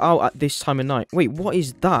Daddy go out at this time of night? Wait, what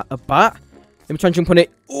is that? A bat? Let me try and jump on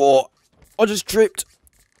it. Oh, I just tripped.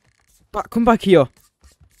 Bat, come back here.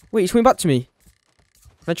 Wait, he's coming back to me.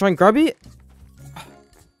 Can I try and grab it?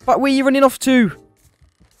 Bat, where are you running off to?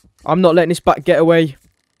 I'm not letting this bat get away.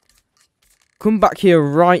 Come back here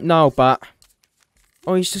right now, Bat.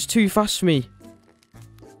 Oh, he's just too fast for me.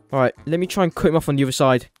 Alright, let me try and cut him off on the other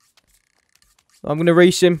side. I'm going to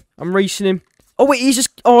race him. I'm racing him. Oh, wait, he's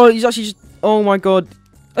just... Oh, he's actually just... Oh, my God.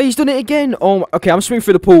 Oh, he's done it again. Oh, okay, I'm swimming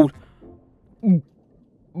through the pool.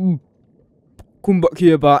 Come back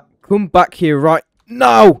here, Bat. Come back here right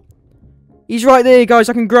now. He's right there, guys.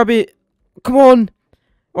 I can grab it. Come on.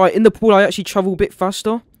 Alright, in the pool, I actually travel a bit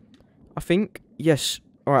faster. I think. Yes.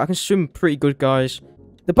 Alright, I can swim pretty good, guys.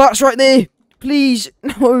 The bat's right there. Please.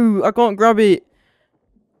 No, I can't grab it.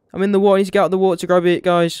 I'm in the water. I need to get out of the water to grab it,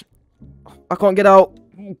 guys. I can't get out.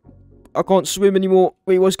 I can't swim anymore.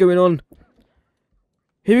 Wait, what's going on?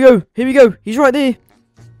 Here we go. Here we go. He's right there.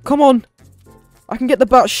 Come on. I can get the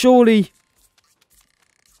bat, surely.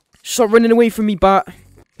 Stop running away from me, bat. Okay,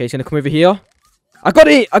 he's going to come over here. I got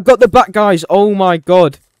it. I got the bat, guys. Oh, my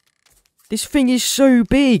God. This thing is so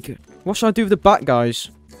big. What should I do with the bat,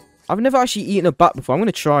 guys? I've never actually eaten a bat before. I'm going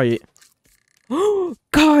to try it.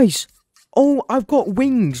 Guys. Oh, I've got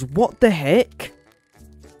wings. What the heck?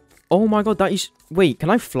 Oh, my God. That is... Wait, can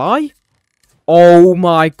I fly? Oh,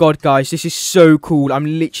 my God, guys. This is so cool. I'm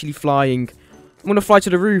literally flying. I'm going to fly to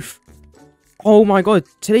the roof. Oh my god,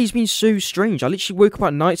 today's been so strange. I literally woke up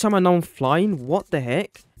at night time and now I'm flying. What the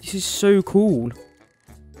heck? This is so cool.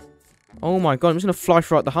 Oh my god, I'm just going to fly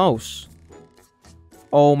throughout the house.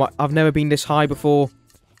 Oh my, I've never been this high before.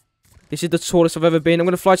 This is the tallest I've ever been. I'm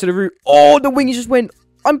going to fly to the roof. Oh, the wings just went.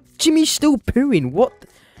 Jimmy's still pooing. What?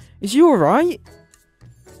 Is he alright?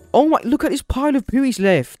 Oh my, look at this pile of poo he's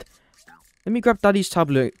left. Let me grab Daddy's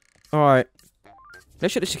tablet. Alright.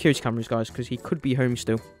 Let's check the security cameras, guys, because he could be home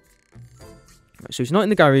still. So he's not in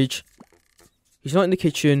the garage. He's not in the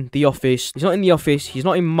kitchen, the office. He's not in the office. He's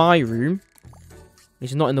not in my room.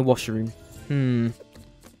 He's not in the washroom. Do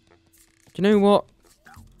you know what?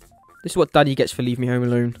 This is what Daddy gets for leaving me home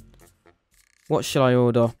alone. What shall I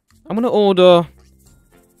order? I'm going to order...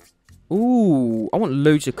 Ooh, I want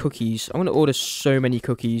loads of cookies. I'm going to order so many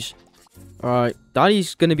cookies. Alright,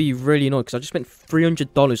 Daddy's going to be really annoyed because I just spent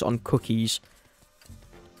 $300 on cookies.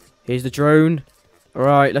 Here's the drone.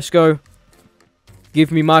 Alright, let's go. Give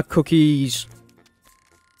me my cookies.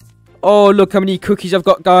 Oh, look how many cookies I've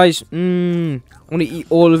got, guys. I'm going to eat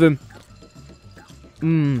all of them.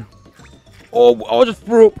 Oh, I just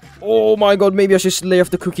threw up. Oh, my God. Maybe I should lay off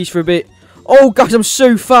the cookies for a bit. Oh, guys, I'm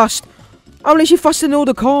so fast. I'm literally faster than all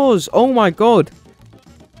the cars. Oh, my God.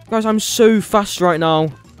 Guys, I'm so fast right now.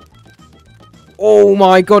 Oh,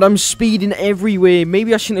 my God. I'm speeding everywhere.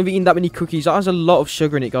 Maybe I shouldn't have eaten that many cookies. That has a lot of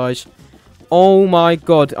sugar in it, guys. Oh, my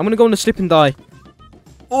God. I'm going to go on the slip and die.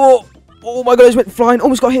 Oh my god, I just went flying.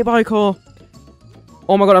 Almost got hit by a car.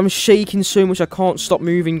 Oh my god, I'm shaking so much I can't stop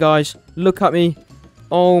moving, guys. Look at me.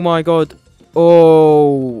 Oh my god.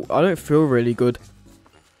 Oh, I don't feel really good.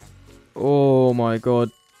 my god.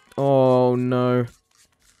 Oh no.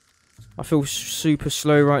 I feel super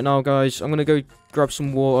slow right now, guys. I'm gonna go grab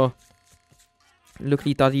some water.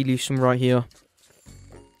 Luckily, Daddy leaves some right here.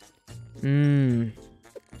 I'm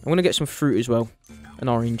gonna get some fruit as well. An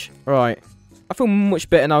orange. Alright. I feel much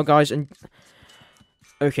better now, guys. And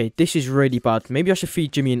okay, this is really bad. Maybe I should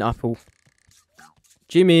feed Jimmy an apple.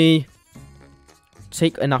 Jimmy!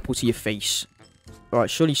 Take an apple to your face. Alright,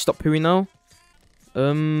 surely stop pooing now.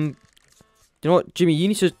 You know what, Jimmy, you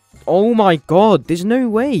need to... Oh my god, there's no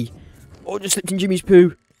way. Oh, just slipped in Jimmy's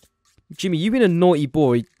poo. Jimmy, you've been a naughty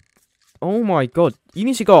boy. Oh my god, you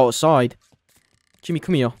need to go outside. Jimmy,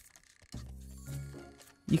 come here.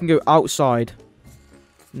 You can go outside.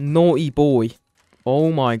 Naughty boy.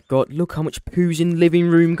 Oh my god, look how much poo's in the living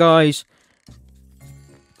room, guys.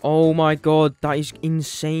 Oh my god, that is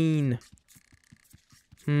insane.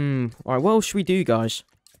 Alright, what else should we do, guys?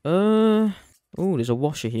 Oh, there's a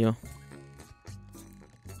washer here.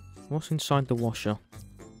 What's inside the washer?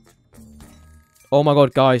 Oh my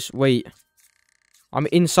god, guys, wait. I'm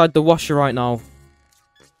inside the washer right now.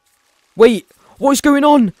 Wait, what is going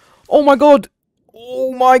on? Oh my god.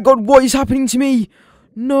 Oh my god, what is happening to me?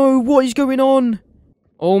 No, what is going on?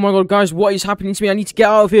 Oh my god, guys, what is happening to me? I need to get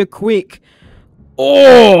out of here quick.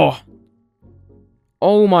 Oh!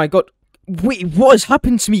 Oh my god. Wait, what has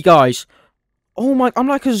happened to me, guys? Oh my, I'm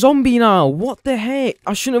like a zombie now. What the heck?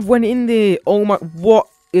 I shouldn't have went in there. Oh my, what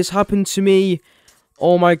has happened to me?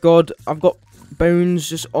 Oh my god, I've got bones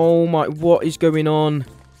just, oh my, what is going on?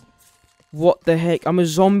 What the heck? I'm a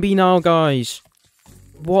zombie now, guys.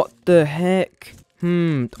 What the heck?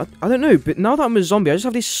 I don't know, but now that I'm a zombie, I just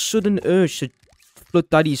have this sudden urge to flood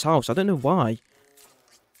Daddy's house. I don't know why.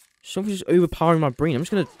 Something's just overpowering my brain. I'm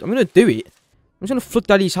gonna do it. I'm just gonna flood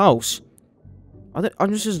Daddy's house.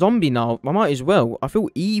 I'm just a zombie now. I might as well. I feel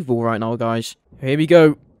evil right now, guys. Here we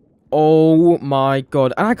go. Oh my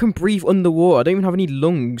god. And I can breathe underwater. I don't even have any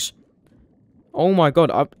lungs. Oh my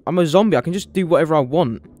god. I'm a zombie. I can just do whatever I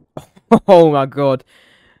want. Oh my god.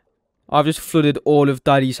 I've just flooded all of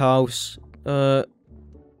Daddy's house. Oh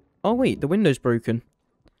wait, the window's broken.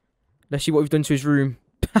 Let's see what we've done to his room.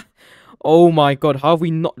 Oh my god, how have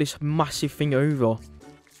we knocked this massive thing over?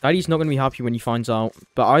 Daddy's not going to be happy when he finds out.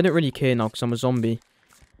 But I don't really care now because I'm a zombie.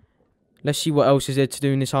 Let's see what else is there to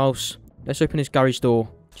do in this house. Let's open this garage door.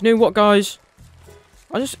 Do you know what, guys?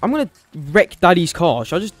 I'm going to wreck Daddy's car.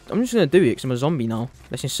 I'm just going to do it because I'm a zombie now.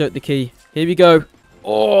 Let's insert the key. Here we go.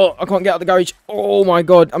 Oh, I can't get out of the garage. Oh my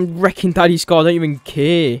god, I'm wrecking Daddy's car. I don't even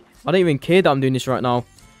care. I don't even care that I'm doing this right now.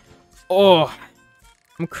 Oh,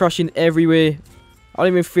 I'm crashing everywhere. I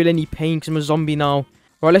don't even feel any pain because I'm a zombie now.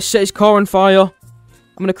 Right, let's set his car on fire.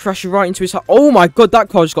 I'm going to crash right into his house. Oh my god, that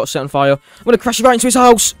car just got set on fire. I'm going to crash right into his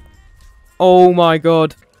house. Oh my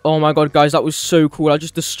god. Oh my god, guys, that was so cool. I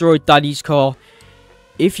just destroyed Daddy's car.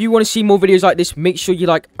 If you want to see more videos like this, make sure you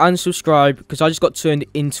like and subscribe because I just got turned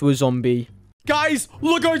into a zombie. Guys,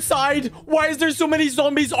 look outside. Why is there so many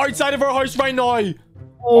zombies outside of our house right now?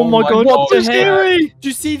 Oh my god, what the heck? Scary. Do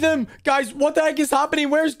you see them? Guys, what the heck is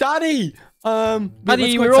happening? Where's Daddy?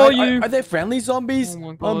 Daddy, where are you? Are they friendly zombies? Oh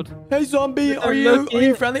my god. Hey zombie, are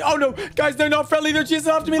you friendly? Oh no, guys, they're not friendly. They're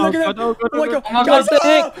chasing after me. Look at them. Oh my god, guys,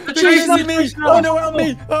 they're chasing me. Oh no, help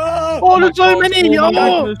me. Oh, there's so many.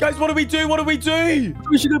 Guys, what do we do? What do we do?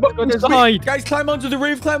 We should go back inside. Guys, climb onto the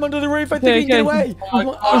roof. Climb onto the roof. I think we can get away.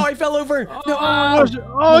 Oh, I fell over. No.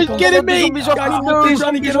 Oh, he's getting me. Guys, they're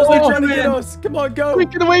trying to get us. They're trying to get us. Come on, go. Quick,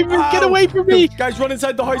 get away from me. Get away from me. Guys, run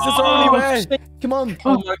inside the house. That's our only way. Come on.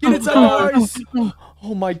 Get inside the house.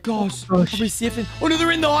 Oh my gosh. Are we safe? Oh no,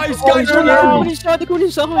 they're in the house, guys. They're going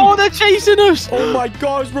inside. Oh, they're chasing us. Oh my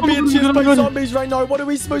gosh, we're being chased by zombies right now. What are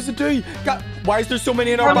we supposed to do? God, why is there so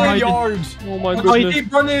many in our backyard? Oh my goodness.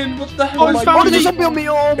 Keep running. What the hell? Oh my god. There's a zombie on me.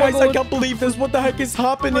 Oh my guys, god. I can't believe this. What the heck is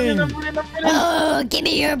happening? Oh, give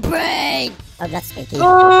me your brain. Oh, that's stinky.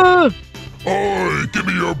 Oi, give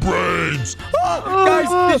me your brains!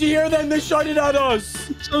 Guys, did you hear them? They shouted at us.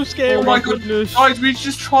 So scary. Oh my goodness. Guys, we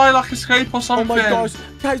just try like escape or something. Oh my gosh.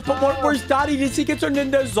 Guys, but where's Daddy? Did he get turned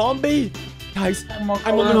into a zombie? Guys, I'm on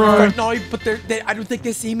the roof right now, but I don't think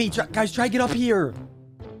they see me. Guys, try to get up here.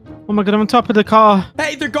 Oh my god, I'm on top of the car.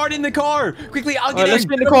 Hey, they're guarding the car. Quickly, I'll get in. Let's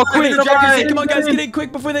get in the car quick. Come on, guys, get in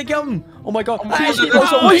quick before they come. Oh my god.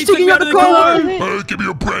 He's taking out the car. Hey, give me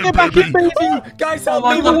your brain, Get back in, baby! baby. Guys, help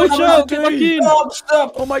me. What Watch out. Get back in.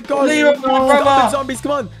 Stop. Oh my god. Leave Stop the zombies.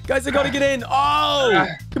 Come on. Guys, I gotta get in. Oh.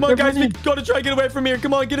 Come on, guys. We gotta try to get away from here.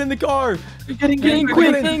 Come on, get in the car. Get in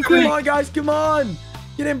quick. Come on, guys. Come on.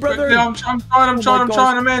 Get in, brother. Quickly, I'm trying.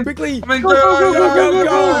 I'm in. Quickly. I'm in. Go.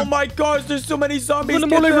 Oh my gosh, there's so many zombies. Run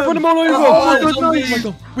them all over. Run them all over. Oh, Oh, zombies. Oh my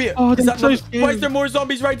god. Wait, Oh, is they're that so why scary. is there more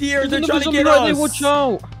zombies right here? They're There's trying to another get zombie right there, us. watch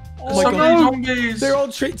out. Oh my So god. many zombies. They're all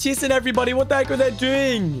chasing everybody. What the heck are they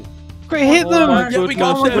doing? Quick, hit them. my Yeah, we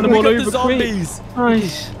got Goodness, them. run We all got the over, quick. zombies.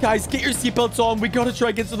 Nice. Guys, get your seatbelts on. We gotta try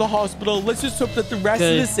and get to the hospital. Let's just hope that the rest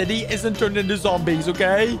Okay. of the city isn't turned into zombies,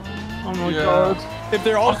 okay? Oh my Yeah. god. If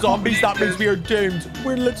they're all zombies, that means we are doomed.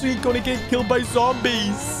 We're literally gonna get killed by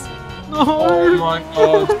zombies. Oh No. my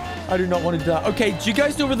god. I do not want to die. Okay, do you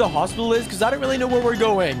guys know where the hospital is? Because I don't really know where we're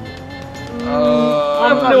going. I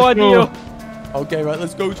have no idea. Okay, right,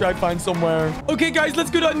 let's go try and find somewhere. Okay, guys, let's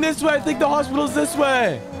go down this way. I think the hospital's this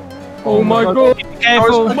way. Oh my god. Be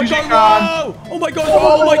careful. Oh my god, whoa! Oh my god,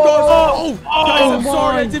 oh my god! Oh, guys, I'm my.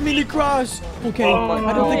 sorry, I didn't mean to crash. Okay, Oh my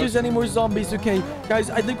I don't think God. there's any more zombies. Okay, guys,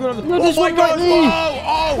 I think we're on the. No, Oh there's my one god! right there.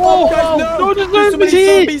 Whoa! Whoa, Guys, no! no, there's so many zombies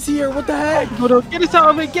here. zombies here. What the heck? Get us out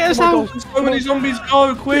of it. Get us Oh my out. gosh. So many zombies.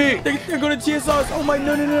 Go quick. They're gonna chase us. Oh my,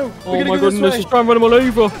 no! Oh We're gonna my go this goodness. way. Just try and run them all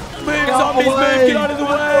over. Move, zombies, move! away. Get out of the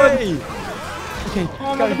way! Okay, Oh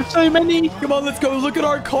my god, guys, there's so many. come on, let's go. Look at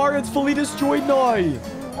our car. It's fully destroyed now.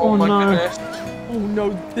 Oh my no. goodness. Oh no,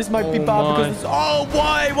 this might be Oh bad my. because it's. Oh,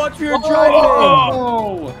 why? Watch where you're driving.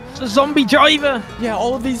 Oh. It's a zombie driver. Yeah,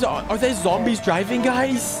 all of these are they zombies driving,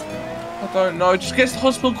 guys? I don't know. Just get to the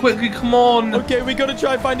hospital quickly. Come on. Okay, we gotta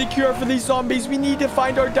try and find a cure for these zombies. We need to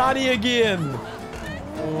find our daddy again.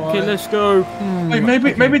 Okay, let's go. Wait,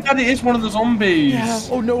 maybe Daddy is one of the zombies. Yeah.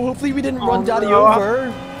 Oh no, hopefully we didn't run daddy no.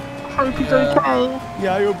 over. Hope he's okay.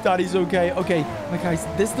 Yeah, I hope daddy's okay. Okay, my guys,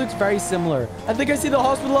 this looks very similar. I think I see the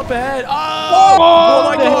hospital up ahead. Oh! Oh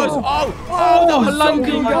my gosh! Oh, that was so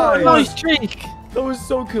cool, guys. Nice trick. That was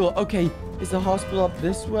so cool. Okay, is the hospital up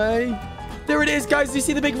this way? There it is, guys. Do you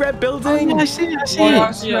see the big red building? Yeah, I see it. I see Oh, it.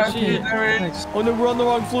 I see Yeah, I it. see it. There it is. Oh no, we're on the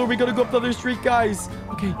wrong floor. We gotta go up the other street, guys.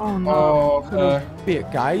 Okay. Oh no. Oh, okay.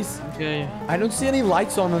 Wait, guys. Okay. I don't see any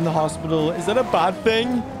lights on in the hospital. Is that a bad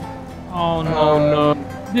thing? Oh no, no.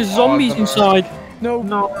 There's zombies don't know. inside. No,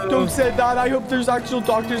 No. don't say that. I hope there's actual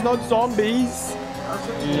doctors, not zombies.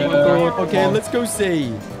 Yeah. Okay, let's go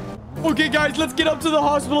see. Okay, guys, let's get up to the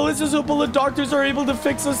hospital. Let's just hope all the doctors are able to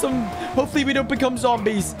fix us some. Hopefully, we don't become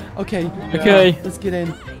zombies. Okay. Okay. Let's get in.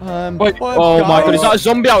 Wait, Oh my god, is that a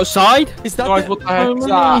zombie outside? Is that Guys, the- what the heck is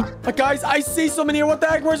that? Guys, I see someone here. What the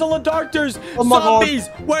heck? Where's all the doctors? Oh my God. Zombies!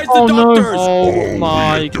 Where's Oh the no. doctors? Oh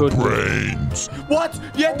my Eat the goodness. brains. What?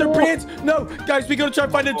 You have their brains? No, guys, we gotta try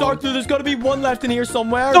and find a doctor. There's gotta be one left in here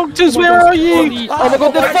somewhere. Doctors, Oh my where gosh. are you? Ah, Oh my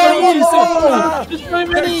god, they're oh, fighting! ah, There's so they're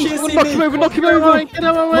many! chasing Knock me. him over, knock him Oh my over! God. Get out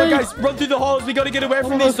of Come my on, way! guys, run through the halls. We gotta get away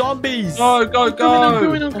from these zombies. Go, go, I'm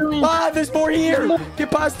go. going. Ah, there's more here.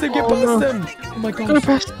 Get past them, get past them. Oh my Go gosh.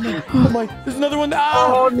 past. Oh my, there's another one.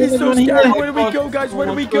 Ah, Oh, he's there's so another one scary. here. Where do we go, guys? Where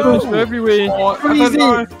do we Goodness, go? they're everywhere. Oh, I Where is don't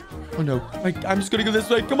know. it? Oh no, I'm just gonna go this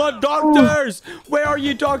way. Come on, doctors! Where are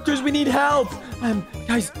you, doctors? We need help.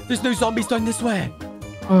 Guys, there's no zombies down this way.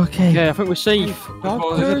 Okay. Yeah, I think we're safe.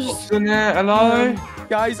 Oh, there's a Doctors? doctor in there. Hello?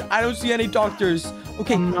 Guys, I don't see any doctors.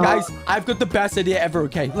 Okay, no. guys, I've got the best idea ever,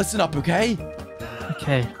 okay? Listen up, okay?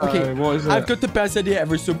 Okay. Okay, what is it? I've got the best idea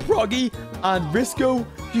ever. So, Proggy and Risco,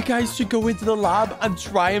 you guys should go into the lab and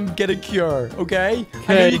try and get a cure, okay?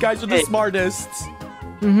 I know Okay. you guys are the Okay. smartest.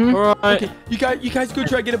 Mm-hmm. All right. Okay, you guys go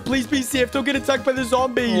try and get it. Please be safe. Don't get attacked by the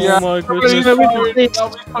zombies. Oh my Please, goodness.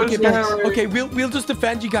 Okay, okay, we'll just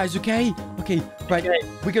defend you guys, okay? Okay, right. Okay.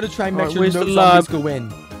 We gotta try and make Alright, sure where's no the zombies lab? go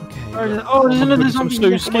in. Okay. Oh, there's my another goodness, zombie.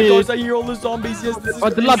 I'm So Oh my scared. gosh, I hear all the zombies. Yes, this is Oh,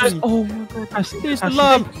 the lab is. crazy. Oh my god. There's the Hey,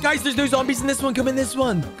 lab. guys, there's no zombies in this one. Come in this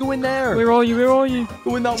one. Go in there. Where are you? Where are you?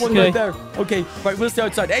 Go in that one Okay. right there. Okay, right, we'll stay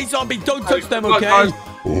outside. Hey, zombie, don't touch them, Look, okay? guys,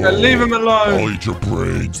 leave him I'll alone. eat your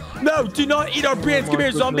brains. No, do not eat our brains. Oh Come my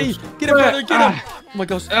here, zombie. goodness. Get him, brother. Get him. Oh my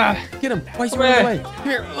gosh. Ah. Get him. Why is he Come running here. away?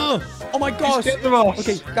 Here. Oh my gosh. get them off.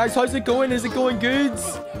 Okay, guys, how's it going? Is it going good?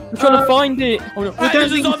 I'm trying to find it. Oh no. We're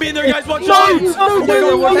There's a going- zombie in there, guys. Watch No, out. no, Oh my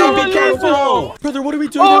no, god, no, be no, careful. no. Brother, what are we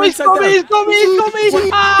doing? Oh, They're it's inside got me! there. It's got me! It's got me!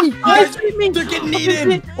 Ah! Guys, It's me! they're getting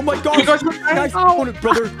eaten. Oh my gosh. You guys okay? Guys, oh no,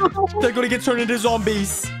 brother, they're gonna get turned into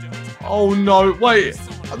zombies. Oh no! Wait,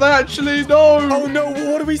 they actually no. Oh no,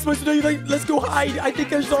 what are we supposed to do? Like, let's go hide. I think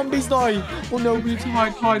there's zombies now. Oh no, we need to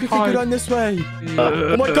Hide, hide, We can go hide. down this way.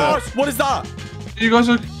 Oh my gosh, what is that? You guys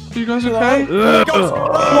are? You guys okay? Oh my gosh.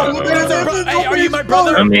 Oh, look at his bro- Hey, are you my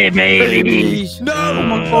brother? Come here, babies. No, Oh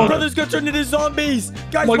my my God. brother's gonna turn into zombies.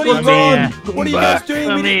 Guys, Oh my what are you God, doing? What are you guys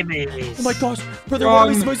doing? We need- babies. Oh my gosh, brother, what are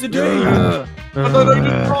we Run. supposed to do? I don't know.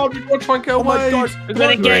 Just run. We gotta try and get Oh away. my gosh. We're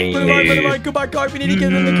gonna get Put him on, you. go back out. We need to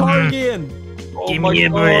get in the car again. Give me your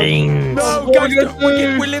brains. No, guys,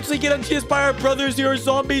 we're literally getting chased by our brothers who are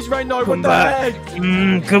zombies right now. What the heck?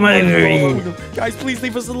 Come over here. Guys, please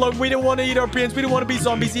leave us alone. We don't want to eat our brains. We don't want to be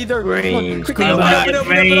zombies either. Brains. Quickly, open up.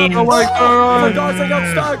 Oh my gosh, I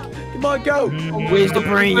got stuck. Come on, go. Where's the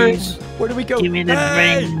brains? Where do we go? Give me the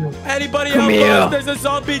brains. Anybody Come help here. us? There's a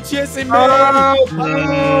zombie chasing me.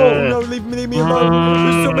 Oh, no, leave me alone.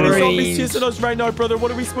 There's so many zombies chasing us right now, brother.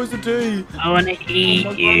 What are we supposed to do? I want to eat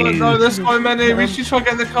you. No, there's so many. We should try to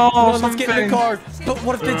get in the car or Let's something. get in the car. But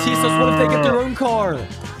what if they chase us? What if they get their own car?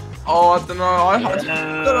 Oh, I don't know. I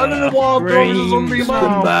don't know why I'm throwing the zombies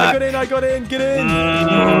now. I got in. Get in.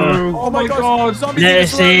 Oh my god. Zombies Let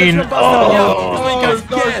us in.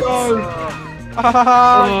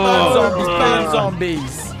 Bad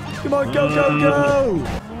zombies. Come on, go.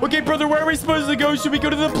 Okay, brother, where are we supposed to go? Should we go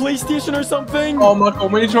to the police station or something? Oh my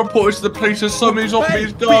god, we need to report it to the police. There's so many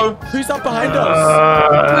zombies. Go. Wait, who's that behind us?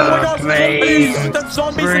 Oh my gosh, zombies! That's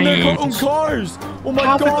zombies in their own cars. Oh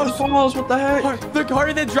my gosh. Cars, what the heck? Look, how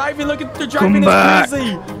are they driving? Look, they're driving us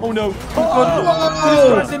crazy. Oh no.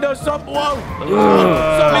 Oh, they're into some. Whoa.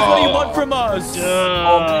 Zombies, what do you want from us?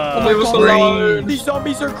 Leave us alone. These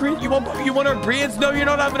zombies are crazy. You want our brains? No, you're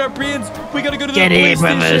not having our brains. We gotta go to the Get police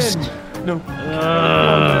here, brothers. station. No.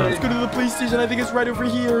 Let's go to the police station. I think it's right over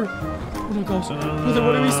here. Oh my gosh. Brother,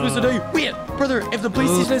 what are we supposed to do? Wait, brother, if the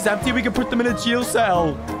police station is empty, we can put them in a jail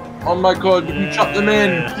cell. Oh my god, you can chuck them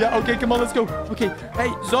in. Yeah, okay, come on, let's go. Okay,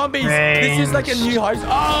 hey, zombies, this is like a new house.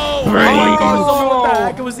 Oh my god, zombie, what the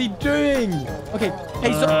heck was he doing? Okay,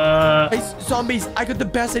 hey, zombies, I got the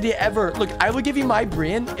best idea ever. Look, I will give you my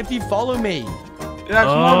brain if you follow me. Yeah,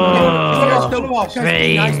 come on. Guys,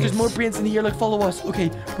 be nice. There's more brains in here. Like, follow us. Okay,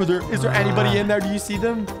 brother, is there anybody in there? Do you see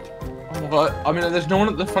them? Oh my god, I mean, there's no one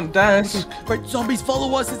at the front desk. Right, zombies,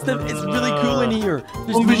 follow us. It's really cool in here.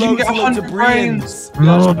 There's We can get loads of 100 brains.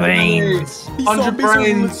 More brains. These 100 zombies are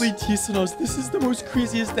brains. literally chasing us. This is the most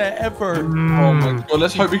craziest day ever. Oh my god,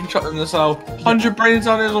 let's hope we can chuck them in the cell. 100 brains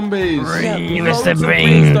down here, zombies. Give us the loads of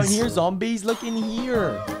brains. down here, zombies. Look in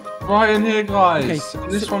here. Right in here, guys. Okay,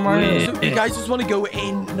 This one right here. So you guys just want to go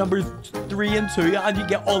in number 3 and 2, and you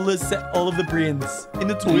get all of the brains in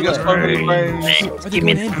the We got toilet. so many brains. Are they Give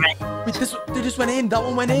me going the in? brains. Wait, they just went in. That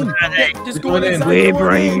one went in. Are they? Yeah, just We're go going in. inside. Where go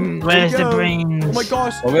on in. brains? Where's There the you go. brains? Oh my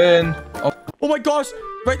gosh. Go in. Oh my gosh.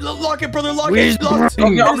 Right, lock it, brother. Lock Where's it. the Locked.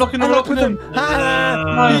 brains? I'm locking them, Unlock locking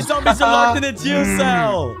them. These zombies are locked in a jail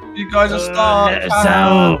cell. You guys are Let stuck. us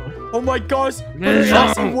out. Oh my gosh. Let us It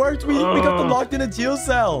actually out. worked. We got them locked in a jail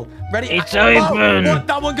cell. Ready? It's Oh, open. what?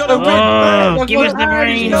 That one got open. Oh, give us the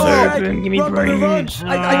brains. No, Open. Give me run, brother, run. brains.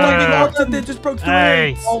 I thought we locked it. They just broke through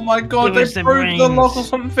Hey. it. Oh my god, Give us they the broke the lock or brains.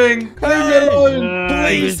 something. Leave me Hey. alone.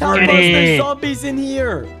 Please help us. Ready. There's zombies in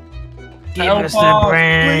here. Give Help us us. the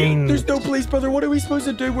Wait, brains. there's no police, brother. What are we supposed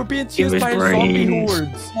to do? We're being Give chased us by zombie brains.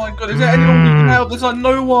 hordes. Oh my god, is there anyone who can help? There's like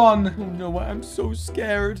no one. Oh no, I'm so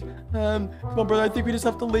scared. Come on, brother. I think we just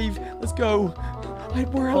have to leave. Let's go.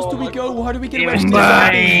 Where else do we my go? How do we get Give away us from the zombies?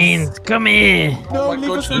 brains. Come here. No, Oh my leave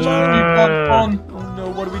god, us just alone. keep on. Oh no,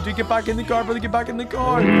 what do we do? Get back in the car, brother. Get back in the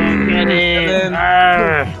car. Get in. in.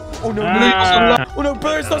 Ah. Oh no, Leave us alone. Oh no,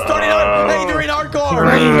 brother, it's not starting out. Hey, they're in our car.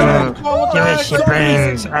 Brains. What the Give heck? us your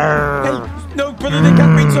brains. Ah. Hey, no, brother, they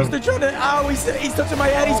can't reach us. They're trying to. Ow, he's touching my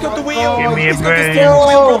head. He's got the wheel. Give me a He's got the brain. steering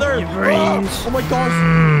wheel, brother. Your brains. Oh my gosh,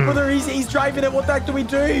 Mm. brother, he's driving it. What the heck do we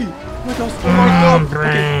do? Oh my gosh. Mm, Okay,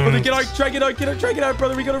 brother, brains. get out. Try get out. Try get out,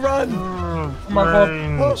 brother. We gotta run. Oh my god.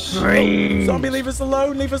 Brains. Oh, Brains. zombie, leave us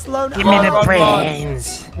alone. Leave us alone. Give me the Ah.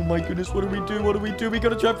 brains. Oh my goodness, what do we do? What do we do? We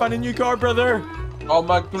gotta try and find a new car, brother. Oh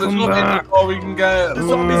my god, there's Come not back. any car we can get. The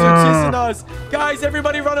zombies are chasing us. Guys,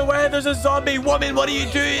 everybody run away. There's a zombie. Woman, what are you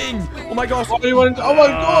doing? Oh my gosh. What do you want? Oh my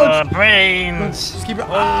god. Brains. Just keep it.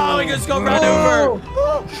 Oh, I just got ran over.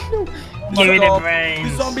 Oh, no. Give me the The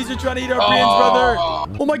brains. zombies are trying to eat our brains, brother.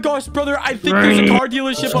 Oh my gosh, brother. I think there's a car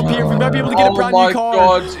dealership up here. We might be able to get a brand new car.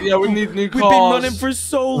 Oh my god. Yeah, we need new cars. We've been running for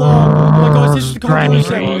so long. Oh my gosh, this is the car Brand dealership.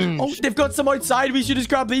 brains. Oh, they've got some outside. We should just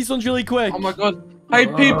grab these ones really quick. Oh my god. Hey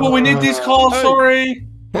people, we need these cars, Hey. sorry.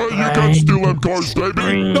 Hey, you can steal them cars,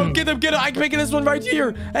 baby. No, get them. I'm picking this one right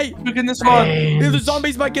here. Hey, Look in this one. the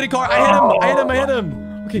zombies might get a car. I hit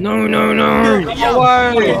him. Okay. No. Yeah.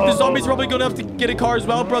 away. Okay, the zombies probably gonna have to get a car as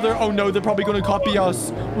well, brother. Oh no, they're probably gonna copy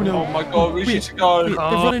us. Oh no. Oh my god, we Wait, should go. Wait, they're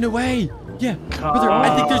running away. Yeah, brother,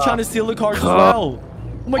 I think they're trying to steal the cars as well.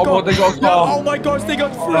 Oh my Oh, god. what, they got a No, car? oh my gosh, they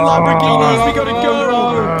got full Lamborghinis. We gotta go.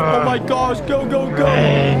 Oh my gosh, go.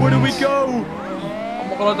 Where do we go? Oh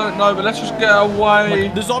my god, I don't know, but let's just get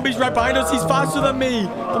away. The zombie's right behind us. He's faster than me.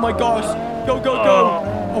 Oh my gosh. Go.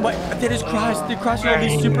 Oh my, they just crashed. They're crashing all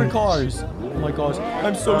these supercars. Oh my gosh,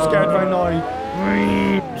 I'm so scared right now.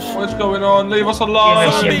 brains. What's going on? Leave us Give alone.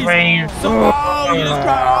 us your Zombies. brains. Oh, you just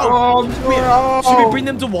cried. Oh, Wait, should we bring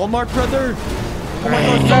them to Walmart, brother? Oh my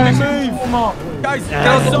god, Yes. zombies move! Guys, Get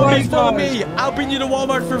zombies, the follow brains, me! I'll bring you to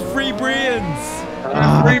Walmart for free brains!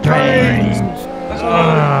 Free brains. Let's go.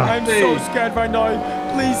 I'm so scared right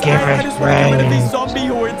now. Please, Give I us just want to get rid of these brains. zombie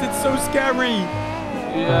hordes. It's so scary.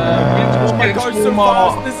 Yeah. Oh my gosh, so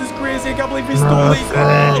fast. This is crazy. I can't believe we stole these.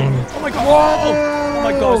 Oh my god. Oh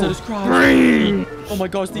my gosh, I just crashed. Oh my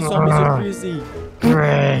gosh, these zombies are crazy.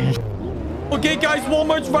 Brains. Okay, guys,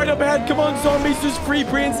 Walmart's right up ahead. Come on, zombies. There's free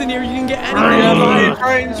brains in here. You can get anything you like.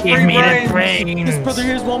 Brains. Give Free me the brains. This brother,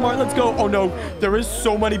 brains. here's Walmart. Let's go. Oh no, there is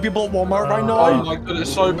so many people at Walmart right Oh now. my god,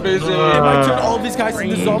 it's so busy. They might turn all of these guys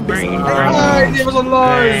into zombies. Hey, leave us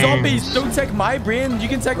alone. Zombies, don't take my brain. You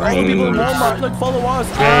can take all the people in Walmart. Look, follow us.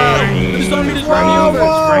 The zombie just ran me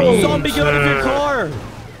over. Zombie, get out of your car.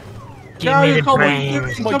 Give me the Oh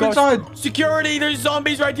brains. my Come gosh. inside. Security, there's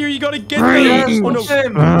zombies right here. You gotta get Brains. them. Oh no.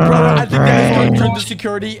 Him. Brother, I think that is going to turn the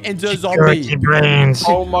security into a Security zombie. brains.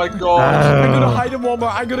 Oh my god. I'm gonna hide in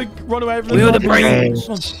Walmart. I'm gonna run away from We are the zombies. brains.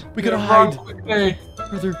 Come on, we gotta Run hide. quickly.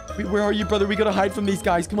 Brother, where are you, brother? We gotta hide from these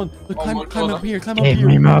guys. Come on. Look, Oh climb, my climb God. up here. Climb up Give here.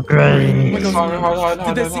 me more Oh my brains. God. Hide,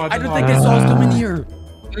 Did they see? I don't think hide. they saw us come in here.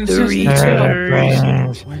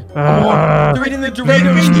 Brains. They're eating the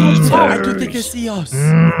Doritos. I don't think they see us.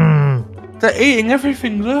 They're eating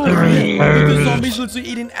everything, look. Look, the zombies literally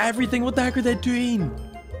eating everything. What the heck are they doing?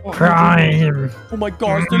 Prime. Oh my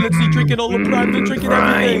gosh, they're literally drinking all the prime. They're drinking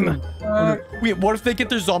everything. Wait, what if they get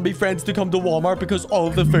their zombie friends to come to Walmart because all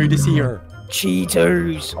of the food is here?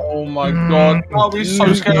 Cheetos. Oh my god. Oh, we're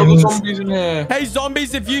so scared of the zombies in here. Hey,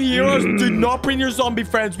 zombies, if you hear us, do not bring your zombie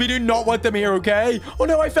friends. We do not want them here, okay? Oh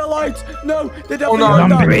no, I fell out. No, they definitely no.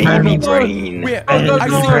 heard that. Zombie Oh, baby no. brain. Wait, no,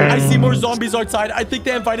 I see more zombies outside. I think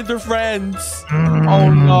they invited their friends. Oh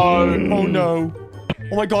no. Oh no.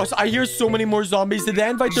 Oh my gosh, I hear so many more zombies. Did they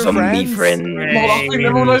invite their Zombie friends? friend. I think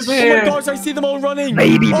they're all over Oh my here. gosh, I see them all running.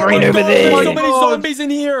 Baby Oh brain my over gosh, there. There's so many God. zombies in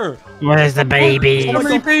here. Where's the baby? So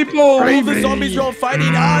many people. All of the zombies are all fighting.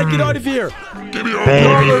 Ah, get out of here. Baby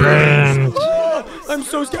brains. Ah, I'm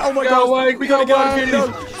so scared. Oh my Get gosh. away, We gotta get get out of here. away.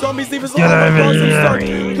 No. Zombies, leave us Get alone. Oh my over gosh, I'm stuck.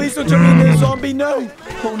 here. Please don't turn me into a zombie. No.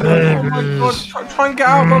 Oh no. Oh my god. Try and get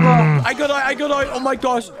out, brother. I got out. Oh my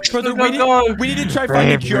gosh. Brother, Go. we need to try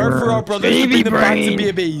find a cure for our brothers to bring them back to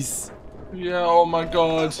babies. Yeah, oh my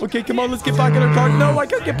god. Okay, come on, let's get back in our car. No, I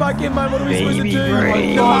can't get back in, man. What are we supposed to Baby do?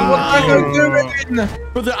 brain. No. What am I gonna do?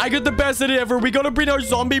 Brother, I got the best idea ever. We gotta bring our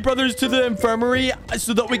zombie brothers to the infirmary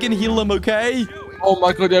so that we can heal them, okay? Oh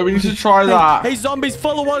my god, yeah, we need to try that. Hey, zombies,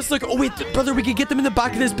 follow us. Look, oh wait, brother, we can get them in the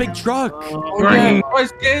back of this big truck. Oh, yeah.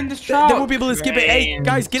 Guys, get in this truck. Then we'll be able to skip it. Hey,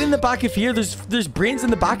 guys, get in the back of here. There's brains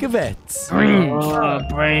in the back of it.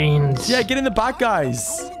 Brains. Yeah, get in the back,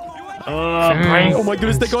 guys. Brains. Oh my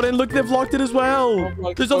goodness, they got in. Look, they've locked it as well.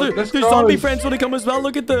 my There's God, other, let's there's go. zombie friends want to come as well.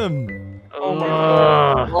 Look at them. Oh my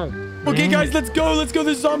god. Okay, guys, let's go. Let's go.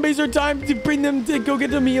 The zombies are time to bring them to go get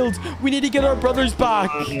them healed. We need to get our brothers back.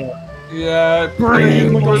 Yeah.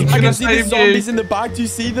 Brains. I can see the zombies in the back. Do you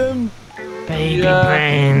see them? Baby Yeah. Oh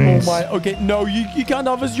brains. my. Okay, no, you can't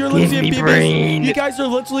have us. You're Give literally me babies. brain. You guys are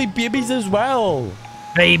literally babies as well.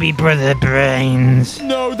 Baby brother brains.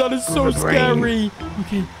 No, that is so The brain. scary.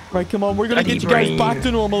 Okay, right, come on. We're gonna Daddy get you guys brain. back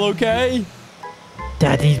to normal, okay?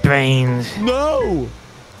 Daddy's brains. No.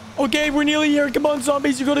 Okay, we're nearly here. Come on,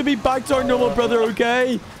 zombies. You're gonna be back to our normal brother,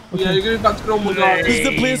 okay? Yeah, you're going back to normal, guys. This is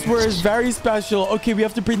the place where it's very special. Okay, we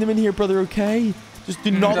have to bring them in here, brother, okay? Just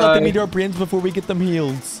do not let them eat our brains before we get them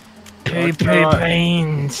healed. Poo poo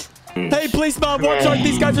brains. Hey, policeman, watch out.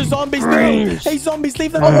 These guys are zombies. No. Brains. Hey, zombies,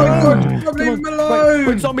 leave them Oh my alone. god, Come leave on. him Wait,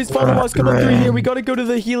 alone. zombies, follow us. Come on through here. We gotta go to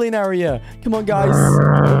the healing area. Come on, guys.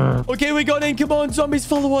 Okay, we got in. Come on, zombies,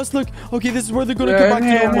 follow us. Look. Okay, this is where they're gonna come back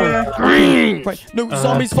to normal. Brains. Right. No,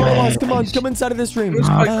 zombies, follow us. Come on, come inside of this room. This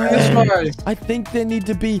way. I think they need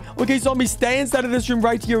to be... Okay, zombies, stay inside of this room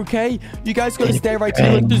right here, okay? You guys gotta stay right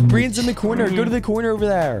here. Look, there's brains in the corner. Go to the corner over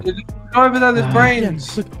there. Go over there, there's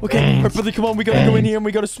brains. Look, okay, all right, brother, come on. We gotta go in here and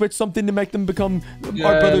we gotta switch something to make them become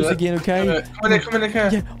our brothers again, okay? Come in here.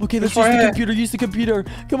 Yeah, okay, let's This use right the here. computer. Use the computer.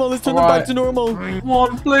 Come on, let's turn them Alright. back to normal. Come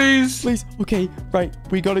on, please. Please. Okay, right.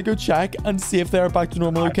 We gotta go check and see if they're back to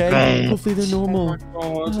normal, okay? Okay. Hopefully they're normal.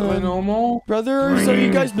 Oh, is that normal? Brothers, are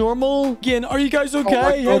you guys normal? Again, are you guys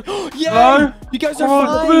okay? God. Hey, yeah! Hello? You guys are Oh,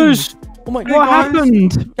 fine! goodness. Oh my What God,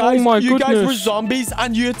 happened? Guys, oh my you goodness. guys were zombies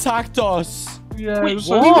and you attacked us. Yeah, Wait, it was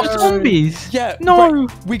so what? scary. Zombies? Yeah, No.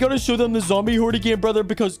 right, we gotta show them the zombie horde again, brother,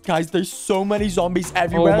 because guys, there's so many zombies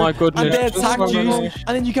everywhere. my goodness. And they There's attacked so you, many.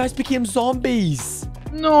 and then you guys became zombies.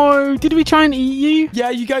 No. Did we try and eat you? Yeah,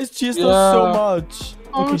 you guys chased us so Yeah. much.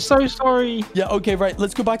 Oh, I'm so sorry. Yeah, okay, right.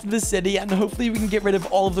 Let's go back to the city and hopefully we can get rid of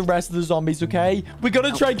all of the rest of the zombies, okay? We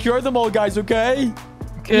gotta try and cure them all, guys, okay?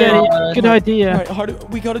 Yeah, good idea. All right,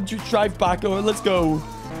 we gotta drive back. Oh, let's go.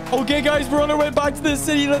 Okay, guys, we're on our way back to the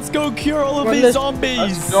city. Let's go cure all of these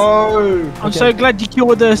zombies. No. I'm so glad you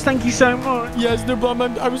cured us. Thank you so much. Yes, no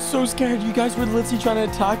problem. I was so scared. You guys were literally trying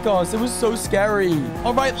to attack us. It was so scary.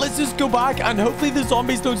 All right, let's just go back and hopefully the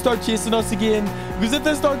zombies don't start chasing us again. Because if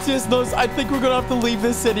they start chasing us, I think we're going to have to leave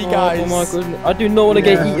this city, guys. Oh my goodness. I do not want to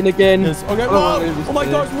get eaten again. Yes. Okay, oh my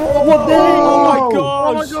gosh. Whoa. What the heck? Oh my Oh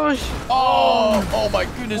gosh. my gosh. Oh my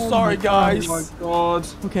goodness. Sorry, guys. Oh my god.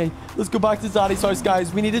 Okay, let's go back to Daddy's house,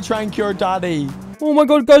 guys. We need to try and cure Daddy. Oh my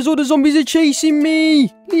god, guys, all the zombies are chasing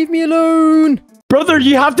me. Leave me alone. Brother,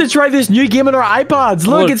 you have to try this new game on our iPads.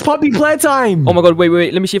 Look, it's puppy playtime. Oh my god,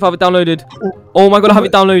 wait. Let me see if I have it downloaded. Oh my god, I have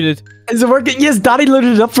it downloaded. Is it working? Yes, Daddy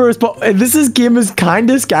loaded it up for us, but game is kind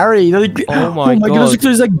of scary. Like, Oh my goodness, god.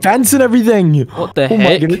 there's like vents and everything. What the Oh my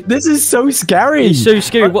heck? goodness, this is so scary. It's so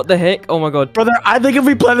scary. What the heck? Oh my god. Brother, I think if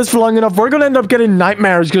we play this for long enough, we're going to end up getting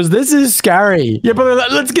nightmares because this is scary. Yeah, brother,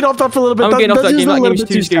 let's get off that for a little bit. I'm getting off that That's game. just a That little game's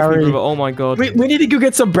bit too scary for me, brother. Oh my god. We need to go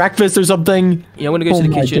get some breakfast or something. Yeah, I'm gonna go to the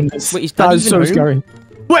my kitchen. goodness. Wait, is That Daddy is even so home? scary.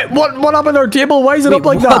 Wait, what happened to our table? Why is it Wait, up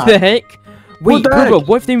like what that? the heck? Wait, the brother, heck?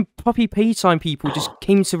 what if them puppy playtime people just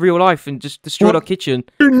came to real life and just destroyed our kitchen?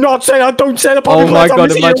 Do not say that. Don't say the puppy Oh my playtime. god,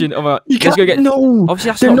 Listen, imagine. Oh my, You let's go can't- get. No, Obviously,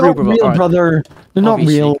 that's they're not real, brother. Alright. brother. They're not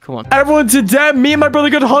Obviously, real. come on. Everyone, today, me and my brother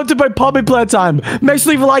got hunted by puppy playtime. Make sure to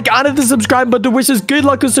leave a like and hit the subscribe button to wish us good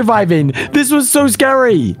luck with surviving. This was so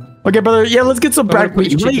scary. Okay, brother. Yeah, let's get some I'm gonna put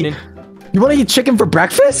breakfast. your chicken in. You want to eat chicken for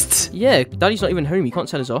breakfast? Yeah, Daddy's not even home. He can't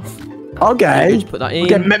tell us off. Okay. Just put that in.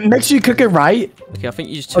 Okay, make sure you cook it right. Okay, I think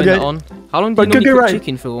you just turn Okay. that on. How long do But you normally cook it cook right.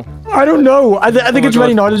 chicken for? I don't know. I think my it's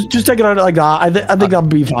ready God. now. Just take it out like that. I think that'll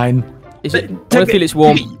be fine. Is it? Take I feel it's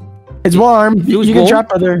warm. It's warm. Feels You can warm? try it,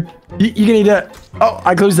 brother. You can eat it. Oh,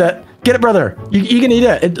 I closed it. Get it, brother. You can eat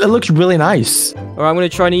it. It looks really nice. Alright, I'm gonna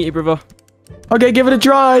try and eat it, brother. Okay, give it a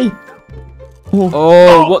try.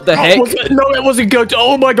 Oh, what the heck? No, it wasn't good.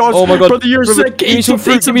 Oh my gosh. Oh my god. Brother, you're Brother, sick. Give me Eat some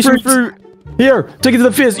fruit. Give me some fruit. Here, take it to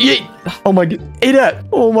the fizz. Eat. Oh my god. Eat it.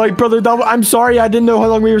 Oh my brother. I'm sorry. I didn't know how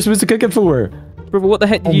long we were supposed to cook it for. Brother, what the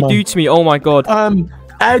heck did you my- do to me? Oh my god.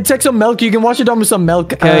 Take some milk. You can wash it down with some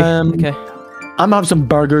milk. Okay. I'm Okay. gonna have some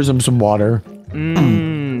burgers and some water.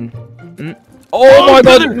 Oh my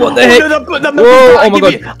brother. god. What the Oh, heck? no, the milk Whoa, is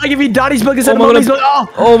bad. oh my I give you daddy's milk instead Oh of my mommy's god. milk.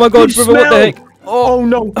 Oh my god, you brother, what the smell. heck? Oh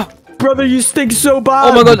no. Brother, you stink so bad.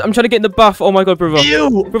 Oh my god, I'm trying to get in the bath. Oh my god, brother.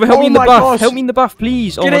 Ew. Brother, help me in the my bath. gosh. Help me in the bath,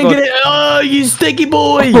 please. Oh Get my in, god. get in. Oh, you stinky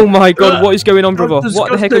boy. Oh my god, what is going on, brother? That's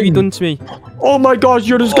What the heck have you disgusting. done to me? Oh my gosh,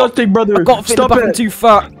 you're disgusting, brother. I can't fit in the Stop bath, I'm it. too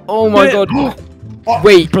fat. Oh my Get god. it. Oh,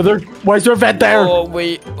 Wait. brother, why is there a vent there? Oh,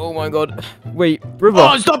 wait. Oh my god. Wait, brother.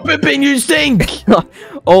 Oh, stop it, you stink.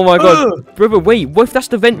 Oh my god. Ugh. Brother, wait. What if that's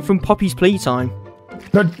the vent from Poppy's playtime?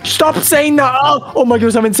 No, stop saying that. Oh my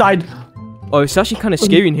goodness, I'm inside. Oh, it's actually kind of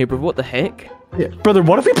scary in here, brother. What the heck? Yeah. Brother,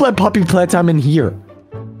 what if we play puppy playtime in here?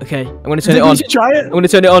 Okay, I'm gonna turn it Think we on. should try it? I'm gonna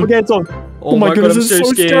turn it on. Okay, it's on. Oh my goodness, god, I'm this so is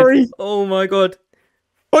so scared. scary. Oh my god.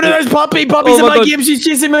 Oh no, there's Puppy. Puppy's Oh in my my God. game. She's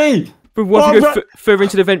chasing me. Brother, what if Oh, we go bro- further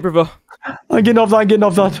into the vent, brother? I'm getting off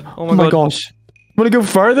that. Oh my God. gosh. Want to go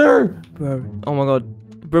further? Bro. Oh my god.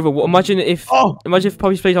 Brother, imagine if Oh.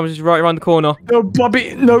 Poppy's playtime was just right around the corner. No,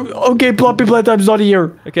 Puppy. No. Okay, Puppy playtime's not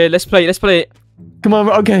here. Okay, let's play it. Come on.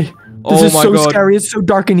 Okay. This Oh is my so God. scary. It's so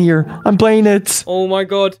dark in here. I'm playing it. Oh my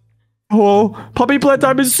god. Oh, Puppy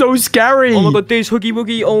playtime is so scary. Oh my god, there's Huggy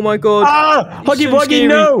Wuggy. Oh my god. Ah, He's Huggy so Wuggy, scary.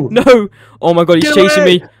 no. No. Oh my god, he's Get chasing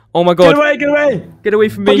away. me. Oh my Get god. away, get away. Get away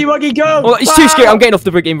from me. Huggy Wuggy, go. Oh, it's too scary. I'm getting off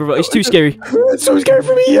the brick game, brother. It's too scary. It's so scary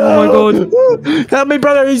for me. Oh my God. Help me,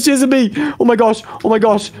 brother. He's chasing me. Oh my gosh. Oh my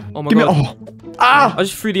gosh. Oh my Give god. me. Oh. Ah. I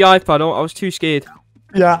just threw the iPad. I was too scared.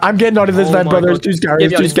 Yeah, I'm getting out of this Oh vent, my brother. God. It's too scary. Get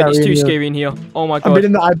me out It's of too this vent. scary. It's too in here. scary in here. Oh my I'm god.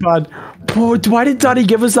 getting the iPad. Bro, why did Daddy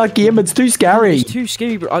give us that game? It's too scary. It's too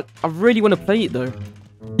scary, bro. I really want to play it though.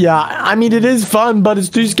 Yeah, I mean it is fun, but it's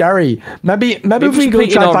too scary. Maybe if we we should go play it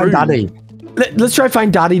in try our find room. Daddy. Let's try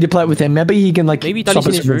find Daddy to play it with him. Maybe he can like Maybe stop Daddy's in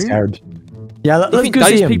us his from being room? scared. Yeah, You let's think go see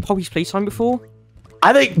Daddy's him. played Poppy's playtime before?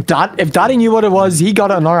 I think if Daddy knew what it was, he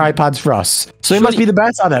got it on our iPads for us. So he must Surely- be the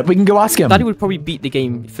best at it. We can go ask him. Daddy would probably beat the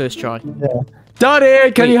game first try.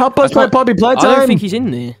 Daddy, can Wait, you help I us play can't- Puppy I Playtime? don't think he's in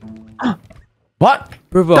there. What?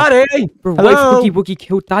 Brother. Daddy? Bro, what if Hello? Huggy Wuggy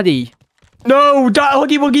killed Daddy? No,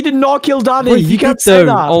 Huggy Wuggy did not kill Daddy. Wait, you he can't did say though.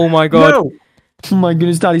 that. Oh my god. No. Oh my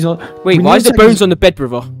goodness, Daddy's on. Wait, We why need is to the check bones his- on the bed,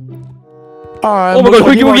 brother? Alright, Oh my God,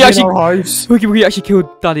 Huggy Wuggy in actually- our house. Huggy Wuggy actually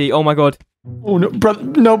killed Daddy. Oh my god. Oh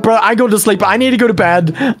no, bro, I go to sleep. I need to go to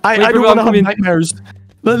bed. I don't brother, want to I'm have coming. nightmares.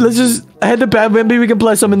 Let's just head to bed. Maybe we can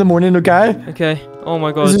play some in the morning, okay? Okay. Oh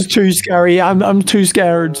my god. This is too scary. I'm too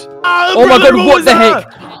scared. Oh my god, what the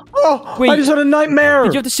heck? Oh, Wait. I just had a nightmare.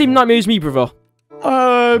 Did you have the same nightmare as me, brother?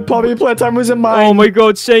 Probably playtime was in mine. Oh my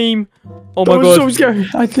god, same. Oh my That was god. so scary.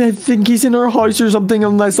 I think he's in our house or something,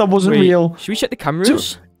 unless that wasn't Wait, real. should we check the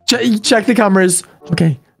cameras? Check the cameras.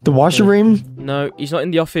 Okay, the washroom. No, he's not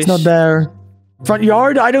in the office. It's not there. Front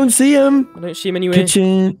yard. I don't see him. I don't see him anywhere.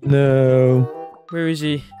 Kitchen. No. Where is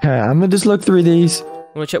he? Okay, I'm gonna just look through these.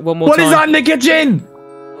 I'm gonna check one more What time. is that in the kitchen?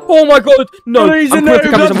 Oh my god! No! No, he's I'm in pulling there. up the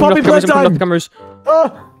cameras, I'm Puppy pulling up playtime. the cameras.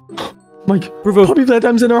 Mike, Brother. Puppy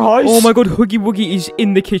playtime's in our house. Oh my god, Huggy Wuggy is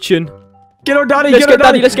in the kitchen. Get our daddy. Let's get our get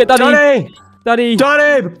daddy, let's get daddy. Daddy. Daddy!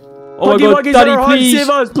 Daddy. Oh my Huggy god, Wuggy's in daddy, our house. please! Save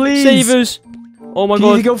us, please. Save us! Oh my You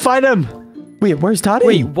need to god. go find him. Wait, where's daddy?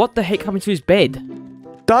 Wait, what the heck happened to his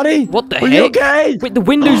bed? Daddy. What the Are you heck? okay? Wait, the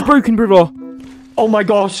window's broken, brother. Oh my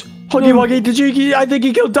gosh. Huggy No. Wuggy, did you? I think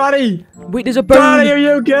he killed daddy. Wait, there's a bone. Daddy, are you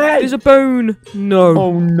okay? There's a bone. No.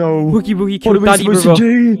 Oh no. Huggy Wuggy What are killed we daddy, supposed brother.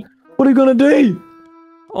 to do? What are we gonna do?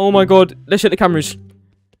 Oh my god. Let's check the cameras.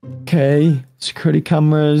 Okay, security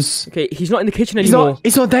cameras. Okay, he's not in the kitchen He's anymore. not.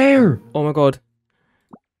 He's not there. Oh my god.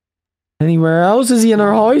 Anywhere else? Is he in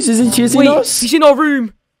our house? Is he chasing Wait, us? he's in our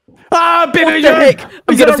room. Ah, baby, What the heck?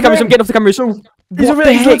 I'm getting off the cameras. I'm getting off the cameras. He's What over the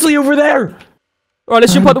there. He's heck? literally over there. Alright,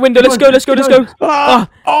 let's jump out the window. Let's go, let's go, let's go. Ah!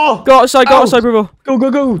 Oh! Go outside, go Ow. outside, brother. Go, go,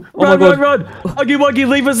 go! Oh my Run, God. run, run! Huggy Wuggy,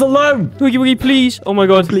 leave us alone! Huggy Wuggy, please. Oh my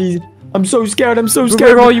god. Please. I'm so scared. I'm so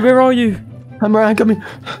scared. Where are you? Where are you? I'm around. Coming.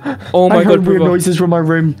 Oh my I god, heard weird brother. noises from my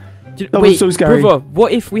room. That Wait, was so scary. brother,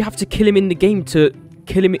 what if we have to kill him in the game to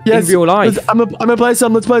kill him Yes, in real life? I'm gonna play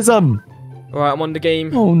some. Let's play some. Alright, I'm on the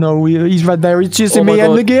game. Oh no, he's right there. He's chasing Oh my me in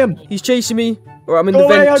God. the game. He's chasing me. Alright, I'm in Go the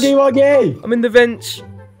away, vents. Huggy Wuggy! I'm in the vents.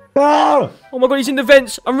 Ah! Oh my god, he's in the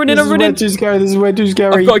vents. I'm running, This I'm is running. way too scary. This is way too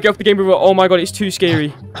scary. I've got to get off the game, brother. Oh my god, it's too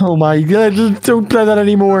scary. Oh my god! Don't play that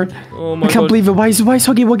anymore. Oh my I can't god. believe it. Why is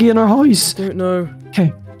Huggy Wuggy in our house? Don't know.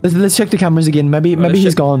 Okay, let's check the cameras again. Maybe Let's he's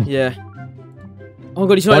check- gone. Yeah. Oh my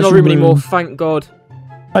god, he's not in our Washroom room anymore. room. Thank god.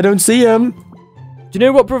 I don't see him. Do you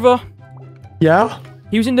know what, brother? Yeah.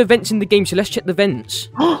 He was in the vents in the game, so let's check the vents.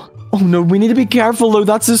 Oh no, we need to be careful though.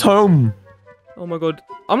 That's his home. Oh my god.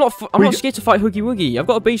 I'm not scared to fight Huggy Wuggy. I've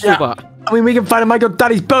got a baseball bat. I mean, we can find him. I got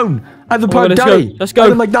Daddy's bone. I have the Oh my part God, of let's Daddy. go. Let's go.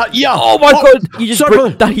 Find him like that. Yeah. Oh my god, you just sorry,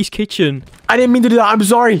 broke brother. Daddy's kitchen. I didn't mean to do that. I'm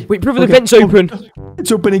sorry. Wait, brother, the Okay. vent's open.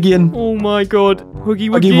 It's open again. Oh my god. Huggy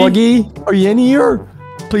Huggy Wuggy. Wuggy, are you in here?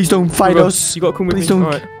 Please don't fight Brother, us. You gotta come with Please me. don't.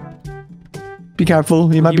 Alright. Be careful.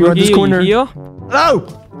 He might Huggy be around Wuggy, this are you corner. here?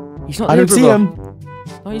 Hello. He's not I there, don't see brother. him.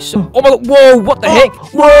 Nice. Oh my god, whoa, what the heck?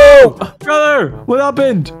 Whoa, brother. What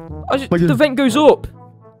happened? The vent goes up.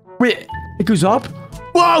 Wait, it goes up.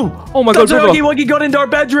 Whoa. Oh my god, That's how brother. Huggy Wuggy got into our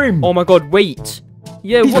bedroom. Oh my god, wait.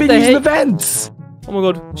 Yeah, He's what been the using heck? the vents. Oh my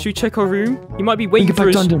god, should we check our room? He might be We waiting can for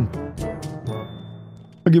back us. down to him.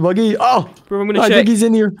 Huggy Wuggy. Oh, Bro, I'm gonna I check. think he's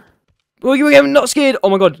in here. Huggy Wuggy, I'm not scared. Oh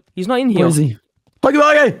my god, he's not in here. Where is he? Huggy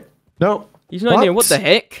Wuggy. No. He's not in here. What the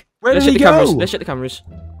heck? Where Let's did check he the cameras. go? Let's check the cameras.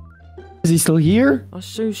 Is he still here? That's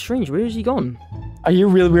so strange. Where is he gone? I hear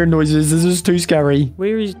real weird noises. This is too scary.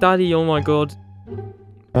 Where is Daddy? Oh my god.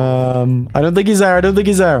 I don't think he's there. I don't think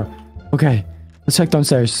he's there. Okay, let's check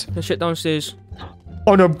downstairs. Let's check downstairs.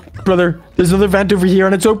 Oh no, brother. There's another vent over here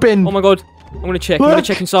and it's open. Oh my god. I'm gonna check. I'm gonna Look.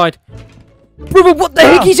 check inside. Brother, what the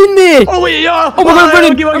heck? He's in there! Oh wait, yeah. Oh my god, I'm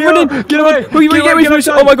running! Huggy Wuggy, I'm running! Get away. Huggy Wuggy, get away from us!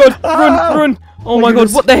 Oh my god! Ah. Run! Run! Oh My my god,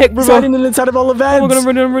 goodness. what the heck, He's brother? hiding inside of all the Oh vents. my god, I'm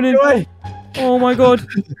running! I'm running! Get away. Oh my god!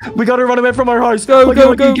 We gotta run away from our house. Go, Huggy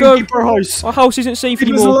go, Wuggy, go, keep- go. Keep our house. Our house isn't safe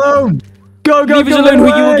Leave us anymore. alone. Go, go, Leave us go alone,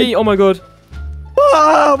 away. Huggy Wuggy! Oh my god!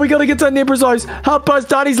 Ah, we gotta get to our neighbor's house. Help us.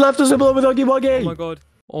 Daddy's left us alone with Huggy Oh Wuggy. my god!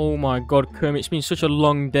 Oh my god, Kermit! It's been such a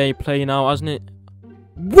long day playing out, hasn't it?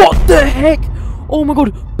 What the heck? Oh my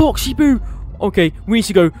god, Boxy Boo! Okay, we need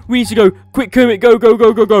to go. We need to go. Quick, Kermit, go, go,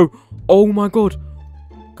 go, go, go! Oh my god,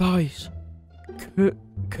 guys,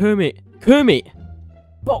 Kermit,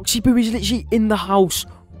 Boxy Boo is literally in the house.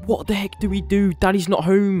 What the heck do we do? Daddy's not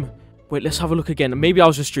home. Wait, let's have a look again. Maybe I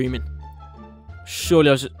was just streaming. Surely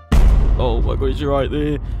I was just... Oh my god, he's right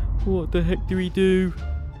there. What the heck do we do?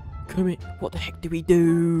 Kermit, what the heck do we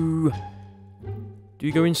do? Do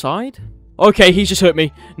we go inside? Okay, he's just hurt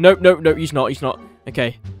me. Nope, nope, nope, he's not, he's not.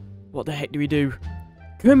 Okay, what the heck do we do?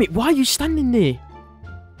 Kermit, why are you standing there?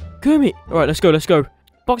 Kermit! Alright, let's go, let's go.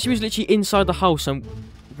 Boxy was literally inside the house and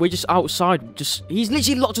we're just outside. He's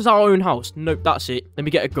literally locked us out our own house. Nope, that's it. Let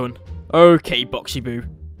me get a gun. Okay, Boxy Boo.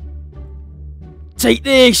 Take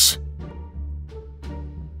this!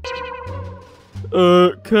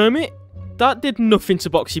 Kermit? That did nothing to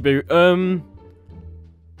Boxy Boo.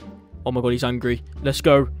 Oh my god, he's angry. Let's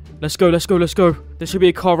go. Let's go, let's go, let's go. There should be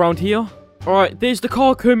a car around here. Alright, there's the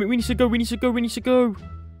car, Kermit. We need to go, we need to go, we need to go.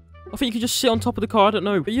 I think you can just sit on top of the car. I don't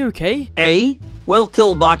know. Are you okay? Eh? Well,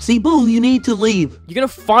 kill Boxy Boo. You need to leave. You're gonna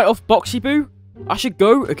fight off Boxy Boo? I should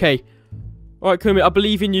go? Okay. Alright, Kermit, I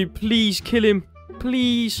believe in you. Please kill him.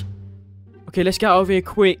 Please. Okay, let's get out of here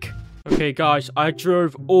quick. Okay, guys, I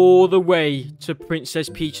drove all the way to Princess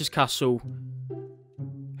Peach's castle.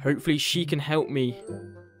 Hopefully she can help me.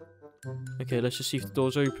 Okay, let's just see if the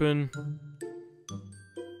door's open.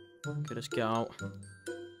 Okay, let's get out.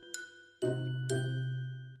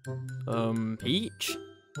 Peach?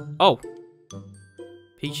 Oh.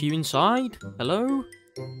 Peach, are you inside? Hello?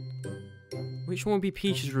 Which one would be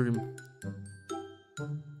Peach's room?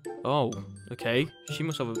 Oh, okay. She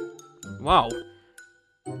must have a... Wow.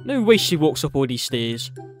 No way she walks up all these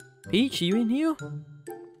stairs. Peach, are you in here?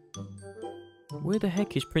 Where the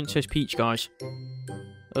heck is Princess Peach, guys?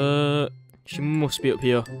 She must be up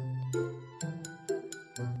here.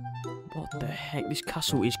 What the heck? This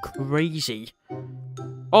castle is crazy.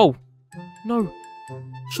 Oh! No.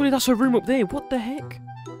 Surely that's her room up there. What the heck?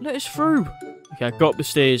 Let us through. Okay, I got up the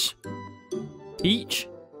stairs. Peach?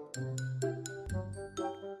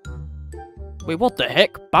 Wait, what the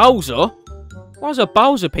heck? Bowser? Why is there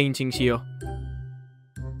Bowser paintings here?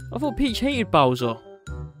 I thought Peach hated Bowser.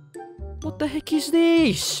 What the heck is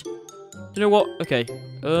this? Do you know what? Okay.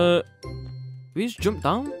 We just jump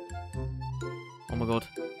down? Oh my god.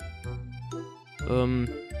 I'm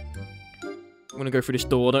gonna go through this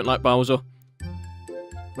door. I don't like Bowser.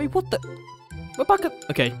 Wait, what the? We're back at...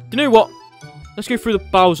 Okay. Do you know what? Let's go through the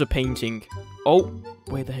Bowser painting. Oh,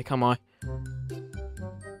 where the heck am I?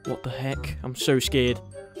 What the heck? I'm so scared.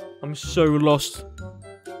 I'm so lost.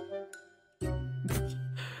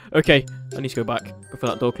 Okay, I need to go back before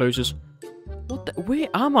that door closes. What the? Where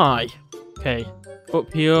am I? Okay,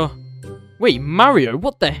 up here. Wait, Mario,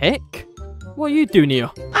 what the heck? What are you doing here?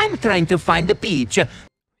 I'm trying to find the Peach.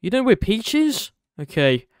 You know where Peach is?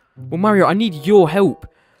 Okay. Well, Mario, I need your help.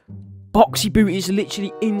 Boxy Boo is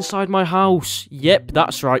literally inside my house. Yep,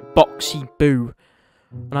 that's right, Boxy Boo.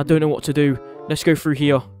 And I don't know what to do. Let's go through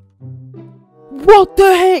here. What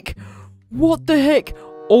the heck? What the heck?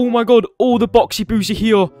 Oh my god, all the Boxy Boos are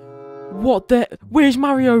here. What the... Where's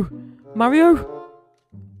Mario? Mario?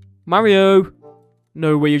 Mario?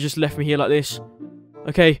 No way, you just left me here like this.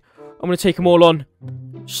 Okay, I'm going to take them all on.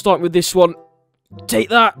 Start with this one. Take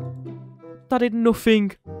that. That did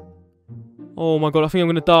nothing. Oh my god, I think I'm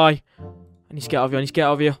going to die. I need to get out of here, I need to get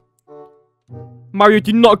out of here. Mario,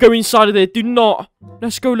 do not go inside of there. Do not.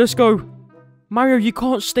 Let's go, let's go. Mario, you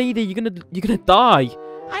can't stay there. You're gonna die.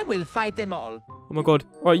 I will fight them all. Oh my god.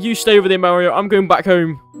 Right, you stay over there, Mario. I'm going back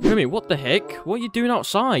home. Wait a minute, what the heck? What are you doing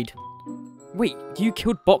outside? Wait, you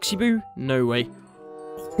killed Boxy Boo? No way.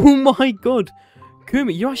 Oh my god.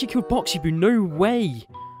 Kermit, you actually killed Boxy Boo. No way.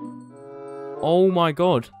 Oh my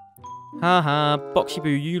god. Haha, Boxy Boo,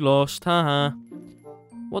 you lost. Haha.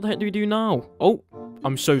 What the heck do we do now? Oh,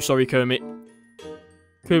 I'm so sorry, Kermit.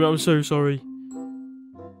 Kermit, I'm so sorry.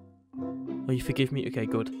 Oh, you forgive me? Okay,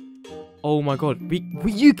 good. Oh my god.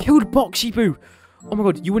 You killed Boxy Boo! Oh my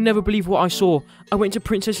god, you would never believe what I saw. I went to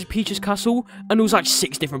Princess Peach's castle, and there was like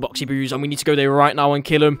 6 different Boxy Boos, and we need to go there right now and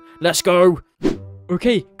kill them. Let's go!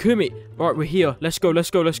 Okay, Kermit. Alright, we're here. Let's go,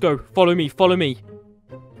 let's go, let's go. Follow me, follow me.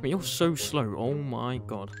 Kermit, you're so slow. Oh my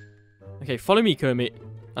god. Okay, follow me, Kermit.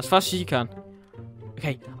 As fast as you can.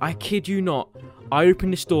 Okay, I kid you not. I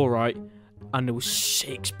opened this door, right? And there was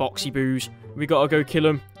 6 Boxy Boos. We gotta go kill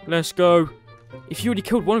them. Let's go. If you already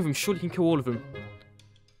killed one of them, surely you can kill all of them.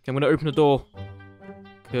 Okay, I'm gonna open the door.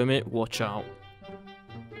 Kermit, watch out.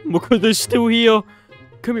 Look, they're still here.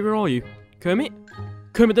 Kermit, where are you? Kermit?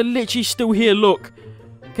 Kermit, they're literally still here, look.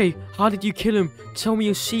 Okay, how did you kill him? Tell me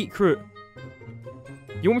your secret.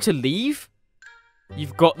 You want me to leave?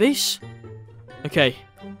 You've got this? Okay.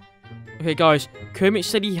 Okay, guys. Kermit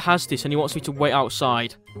said he has this and he wants me to wait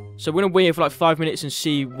outside. So we're gonna wait here for like 5 minutes and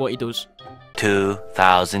see what he does.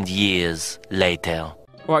 2,000 years later.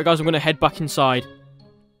 Alright, guys, I'm gonna head back inside.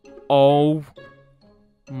 Oh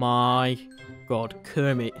my god,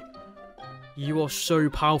 Kermit. You are so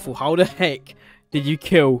powerful. How the heck did you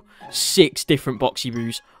kill 6 different Boxy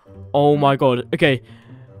Boos? Oh my god. Okay.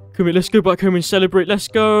 Kermit, let's go back home and celebrate. Let's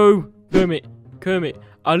go. Kermit.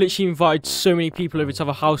 I literally invited so many people over to have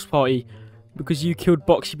a house party because you killed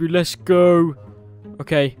Boxy Boo. Let's go.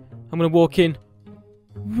 Okay. I'm gonna walk in.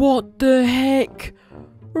 What the heck?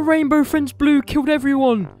 Rainbow Friends Blue killed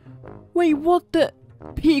everyone. Wait, what the...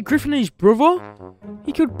 Peter Griffin and his brother?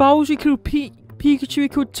 He killed Bowser, he killed Pikachu, he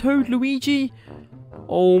killed Toad, Luigi.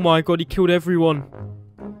 Oh my god, he killed everyone.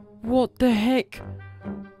 What the heck?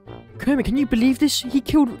 Kermit, can you believe this? He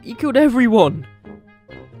killed everyone.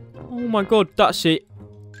 Oh my god, that's it.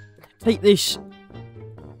 Take this.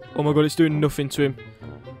 Oh my god, it's doing nothing to him.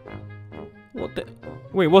 What the?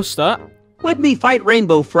 Wait, what's that? Let me fight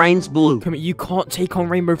Rainbow Friends Blue. Kermit, you can't take on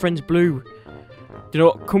Rainbow Friends Blue. Do you know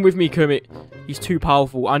what? Come with me, Kermit. He's too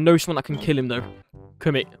powerful. I know someone that can kill him, though.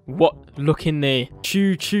 Kermit, what? Look in there.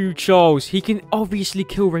 Choo Choo Charles. He can obviously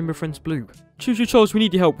kill Rainbow Friends Blue. Choo Choo Charles, we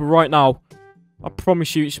need your help right now. I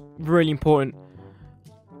promise you, it's really important.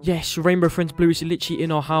 Yes, Rainbow Friends Blue is literally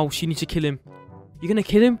in our house. You need to kill him. You're gonna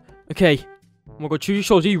kill him? Okay. Oh my god, Choo Choo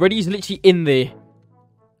Charles, are you ready? He's literally in there.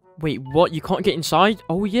 Wait, what? You can't get inside?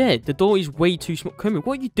 Oh yeah, the door is way too small. Kermit,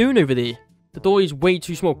 what are you doing over there? The door is way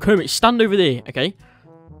too small. Kermit, stand over there. Okay.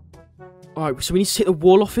 Alright, so we need to take the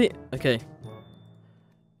wall off it. Okay.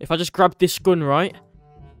 If I just grab this gun, right?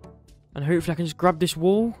 And hopefully I can just grab this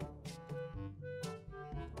wall.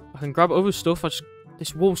 I can grab other stuff.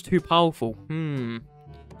 This wall's too powerful.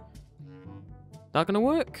 That gonna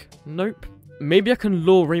work? Nope. Maybe I can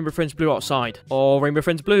lure Rainbow Friends Blue outside. Oh, Rainbow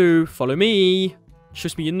Friends Blue, follow me.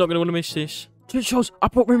 Trust me, you're not gonna want to miss this. Charles, I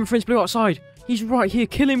brought Rainbow Friends Blue outside. He's right here.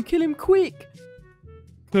 Kill him, quick.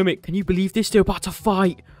 Kermit, can you believe this? They're about to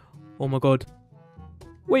fight. Oh my god.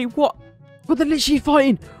 Wait, what? But they're literally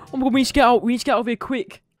fighting. Oh my god, we need to get out. We need to get out of here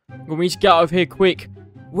quick. We need to get out of here quick.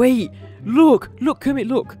 Wait, look, Kermit,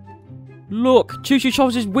 look. Look, Choo Choo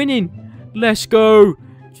Charles is winning. Let's go.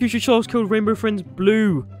 Choo Choo Charles killed Rainbow Friends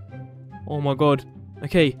Blue. Oh my god.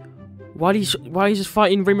 Okay. Why is he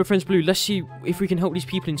fighting Rainbow Friends Blue? Let's see if we can help these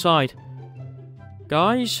people inside.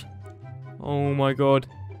 Guys? Oh my god.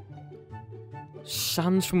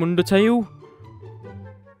 Sans from Undertale?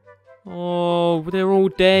 Oh, they're all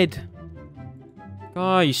dead.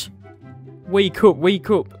 Guys. Wake up, wake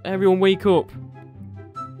up. Everyone wake up.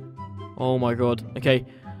 Oh my god. Okay.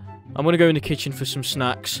 I'm gonna go in the kitchen for some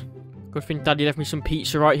snacks. Good thing Daddy left me some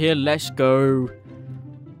pizza right here. Let's go.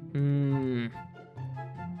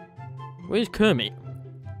 Where's Kermit?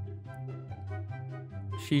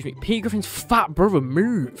 Excuse me. Peter Griffin's fat brother,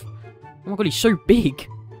 move. Oh my god, he's so big.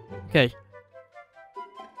 Okay.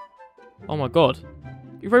 Oh my god.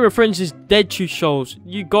 Your Rainbow Friends is dead, Choo Charles.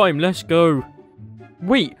 You got him, let's go.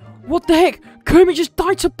 Wait, what the heck? Kermit just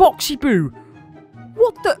died to Boxy Boo.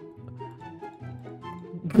 What the?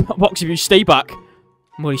 Boxy Boo, stay back.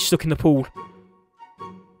 Oh, he's stuck in the pool.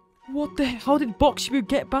 What the heck? How did Boxy Boo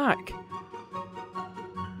get back?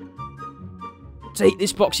 Take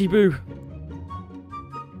this, Boxy Boo.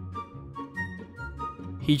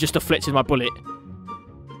 He just deflected my bullet.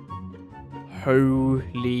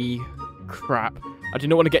 Holy crap. I did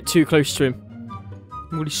not want to get too close to him.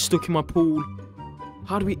 I'm already stuck in my pool.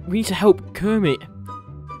 How do we need to help Kermit.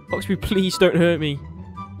 Boxy Boo, please don't hurt me.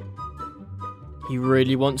 He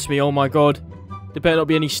really wants me. Oh my god. There better not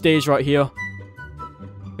be any stairs right here.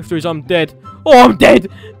 If there is, I'm dead. Oh, I'm dead!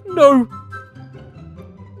 No!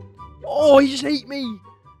 Oh, he just ate me!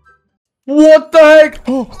 What the heck?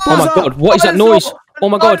 Oh my god, what is that noise? Oh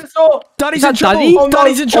my god. Daddy's in trouble! Daddy?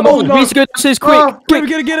 Daddy's in Oh my trouble! god, we need to go downstairs quick! Quick, we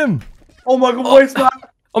gotta get him! Oh my god, what is that?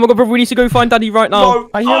 Oh my god, brother, we need to go find Daddy right now. No.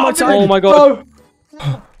 I hear him outside. Oh my god.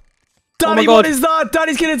 No. Daddy, god. what is that?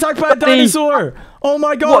 Daddy's getting attacked by a Daddy. dinosaur! Oh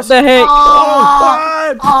my god! What the heck?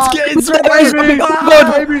 It's getting Baby,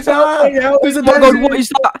 babies, help me, help There's a Oh my god, dinosaur. what is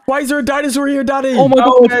that? Why is there a dinosaur here, Daddy? Oh my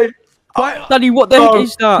Help god. me. Why, Daddy, what the heck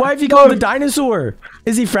is that? why have you got the dinosaur?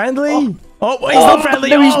 Is he friendly? Oh, he's not friendly.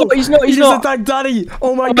 no, he's Oh, not, he's not, he's He just not. attacked Daddy.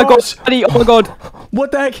 Oh my Oh my gosh. god, Daddy, oh my god.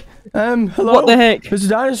 What the heck? Hello? What the heck? There's a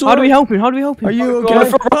dinosaur. How do we help him? How do we help him? Are you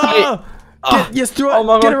God. okay? God. Yes, throw it. Oh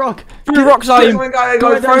my Get God. a rock. Throw rocks at him. Something at it, Go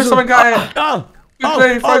go ahead, throw dinosaur. something at it.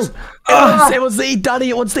 Quickly, throw It wants to eat Daddy.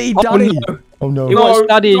 It wants to eat Oh, Daddy. no. Oh no. He wants No,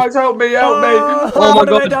 Daddy. guys, help me, help me. Oh my Run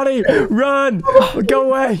away, God. Daddy. Run. Go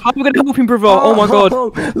away. How are we gonna help him, brother? Oh my god.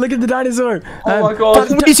 Look at the dinosaur. Oh my God.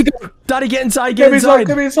 We need to go. Daddy, get inside. Get Get me inside, inside.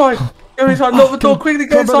 get me inside. Get me inside, lock the door, quickly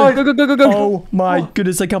get Come on, inside. Go, go, go, go, go. Oh my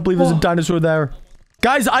goodness, I can't believe there's a dinosaur there.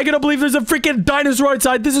 Guys, I cannot believe there's a freaking dinosaur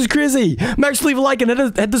outside. This is crazy. Make sure to leave a like and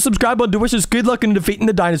hit the subscribe button to wish us good luck in defeating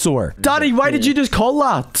the dinosaur. Daddy, why did you just call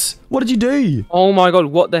that? What did you do? Oh my god,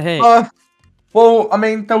 what the heck? Well, I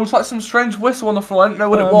mean, there was like some strange whistle on the floor. I didn't know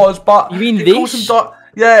what it was, but You mean it caused this? some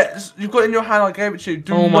yeah, you've got it in your hand. I gave it to you.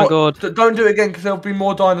 Do Oh my God. Don't do it again because there'll be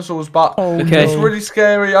more dinosaurs. But Okay. it's really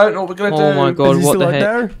scary. I don't know what we're gonna do. Oh my god, Is he what still the out heck?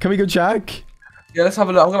 there? Can we go check? Yeah, let's have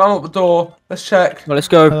a look. I'm gonna unlock the door. Let's check. Well, let's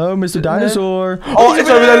go. Hello, Mr. Dinosaur. Oh, it's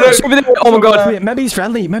over there. Look. It's over there. Oh my god. Wait, maybe he's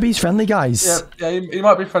friendly. Maybe he's friendly, guys. Yeah, he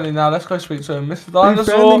might be friendly now. Let's go speak to him. Mr. Are you Dinosaur.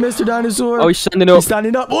 friendly, Mr. Dinosaur? Oh, he's standing up. He's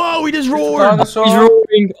standing up. Whoa, he just roared. Dinosaur. He's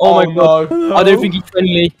roaring. Oh my god. Hello? I don't think he's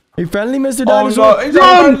friendly. Are you friendly, Mr. Oh, Dinosaur? no, he's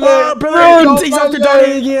Run! unfriendly. Oh, brother, Run, he's after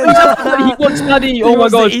Daddy. Daddy again. He wants Daddy. He Oh my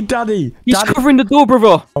wants to god. eat Daddy. He's Daddy. covering the door,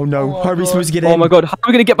 brother. Oh no, Oh, how are we God. supposed to get in? Oh my god. How are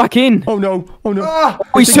we gonna get back in? Oh no, oh no. Ah,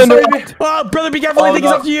 Oh, he's I turned think around. so. Oh, brother, be careful, I Oh, think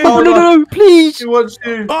he's no. after you. Oh, Oh, no, please. He wants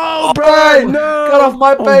you. Oh, brother, Hey, no. Get off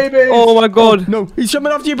my baby. Oh my god. No, he's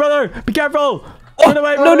coming after you, brother. Be careful. Run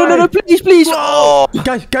away, No, run no, no, away. no, please, please. Oh.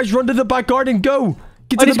 Guys, run to the back garden, go.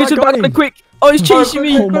 Get I to need the to back get to the back garden. quick. Oh, he's chasing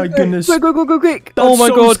me. Oh my goodness. Go, go, go, go, quick. That's Oh my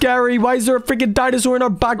so god. scary. Why is there a freaking dinosaur in our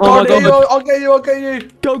back Oh my garden? God. I'll get you.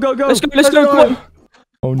 Go, go, go. Let's go, come on.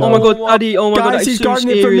 Oh no. Oh my god, Daddy. Oh my god, Guys, that is he's so guarding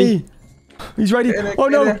it from scary. me. He's ready. Get in it, Oh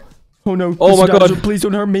get in no. it. Oh no. Oh Mr. my God. Dinosaur, please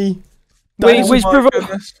don't hurt me. Wait, Dinosaur- where's Oh my brother?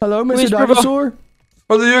 goodness. Hello, Mr. Where's brother? Dinosaur?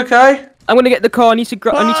 Brother, you okay? I'm gonna get the car. I need to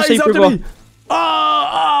He's save after brother. me.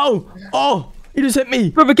 Oh, he just hit me.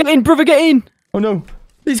 Brother, get in. Brother, get in. Oh no.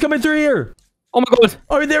 He's coming through here. Oh my god.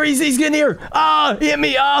 Oh, there he's getting here. He hit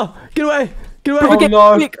me. Get away. Get away. Brother, get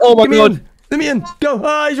no. quick. Oh my Let me god. in. Let me in. Go.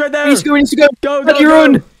 He's right there. He's going to go. Go, Daddy, go.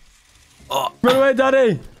 run. Run away,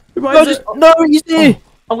 Daddy. Why No, is just, it? no, he's there.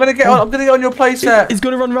 I'm gonna get on your playset. He's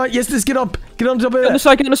gonna run right. Yes, let's get up. Get on top of Get on the it.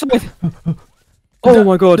 side, get on the side. Oh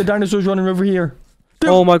my The god. dinosaur's running over here.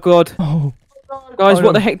 Oh my god. Oh, Guys, Oh, what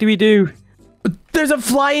no. the heck do we do? there's a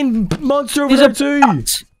flying monster over There's there a too.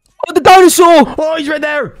 Oh, the dinosaur. Oh, he's right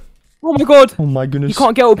there. Oh my god. Oh my goodness. You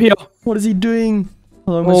can't get up here. What is he doing?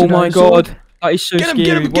 Hello, Oh Mr. my Dinosaur. god. That is so Get him, scary.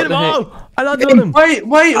 get him, What get him. the heck? Oh, I landed on him. Wait,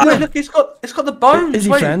 look, it's got the bones. Is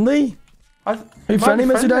he Wait. friendly? Are Are you friendly,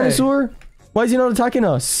 Mr. friendly. Dinosaur? Why is he not attacking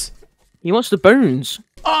us? He wants the bones.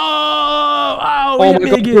 Oh, Oh he my hit me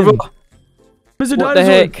god, again. brother. Mr. What the Dinosaur.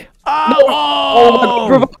 heck? Oh, Oh my god,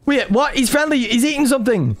 brother. Wait, what? He's friendly. He's eating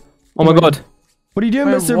something. Oh my god. What are you doing,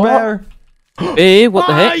 Wait, Mr. what? Bear? Hey, what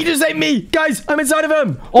the Ah, heck? he just ate me. Guys, I'm inside of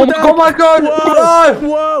him. Oh What my the god. Oh my god! Whoa! No!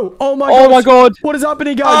 Whoa! Oh my Oh god! my god. What is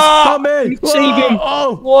happening, guys? Ah! Help me! Save him.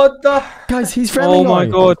 Oh, What the? guys, he's friendly Oh my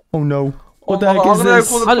now. god. Oh no! What Oh the my heck God, is I'm gonna this?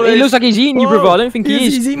 call the It looks like he's eating you, brother. I don't think he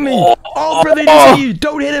is. He's eating me. Oh, brother, he just hit you.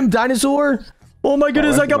 Don't hit him, dinosaur. Oh my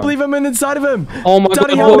goodness, I can't believe I'm inside of him. Oh my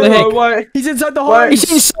Daddy, god, help what the me. heck? No way. He's inside the Wait. He's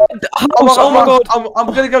house. inside the house. Oh my god. I'm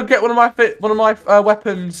gonna go get one of my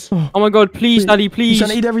weapons. Oh my god, please, Daddy, He's please.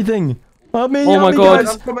 trying to eat everything. Help me, Oh help my me, God.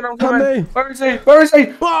 guys. I'm coming. Help me. Where is he? Where is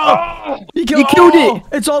he? Oh, he You killed it.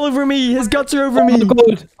 It's all over me. His guts are over Oh me. my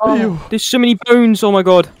god. Ew. There's so many bones. Oh my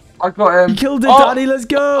god. I got him. He killed it, Oh, Daddy. Let's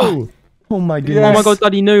go. Oh my goodness. Oh my god,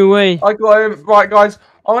 Daddy, no way. I got him. Right, guys.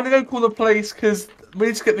 I'm gonna go call the police because we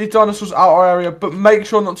need to get these dinosaurs out of our area. But make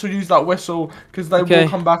sure not to use that whistle because they Okay. will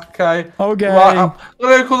come back. Okay. Okay. Right, I'm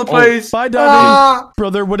gonna go call the police. Bye, Daddy. Ah!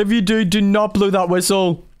 Brother, whatever you do, do not blow that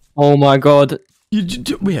whistle. Oh my god.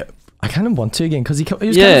 Wait, I kind of want to again because he was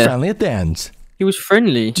kind Yeah. of friendly at the end. He was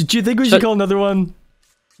friendly. Do you think we So- should call another one?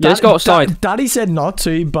 Yeah, let's go outside. Daddy said not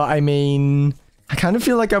to, but I mean, I kind of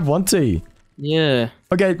feel like I want to. Yeah.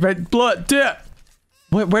 Okay, right, blow it. Do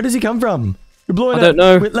it. Where does he come from? You're blowing I it. don't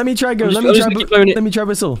know. Wait, let me try go. I'm Let just me gonna try. keep blowing it. Let me try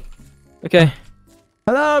whistle. Okay.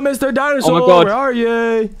 Hello, Mr. Dinosaur. God. Where are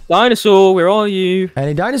you? Dinosaur, where are you?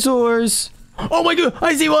 Any dinosaurs? Oh my god,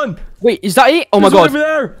 I see one. Wait, is that it? Oh my There's one god. over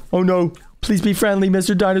there. Oh no. Please be friendly,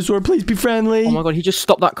 Mr. Dinosaur. Please be friendly. Oh my god, he just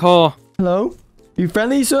stopped that car. Hello? You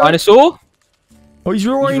friendly, sir? Dinosaur? Oh, he's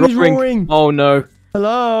roaring. He's roaring. Oh no.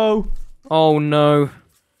 Hello? Oh no.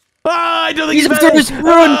 Ah, I don't think He's he's after friendly. us.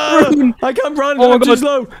 Run, Ah, run. I can't run. Oh my I'm too God.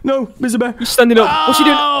 slow. No, Mr. Bear. He's standing up. What's he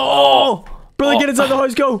doing? Oh, brother, Oh. get inside the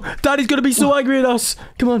house. Go. Daddy's gonna be so angry at us.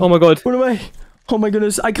 Come on. Oh my god. Run away. Oh my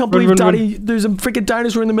goodness. I can't Run, believe run, Daddy. There's a freaking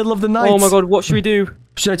dinosaur in the middle of the night. Oh my god, what should we do?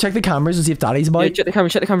 Should I check the cameras and see if Daddy's about? Yeah, check the camera,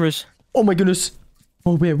 check the cameras. Oh my goodness.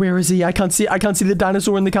 Oh, where is he? I can't see the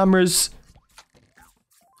dinosaur in the cameras.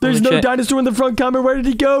 There's gonna no check. dinosaur in the front camera. Where did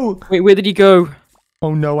he go? Wait, where did he go?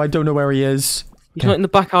 Oh no, I don't know where he is. He's not in the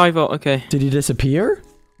back either. Okay. Did he disappear?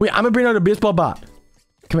 Wait, I'm gonna bring out a baseball bat.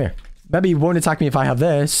 Come here. Maybe he won't attack me if I have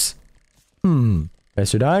this.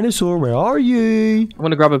 Mr. Dinosaur, where are you? I'm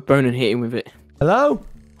gonna grab a bone and hit him with it. Hello?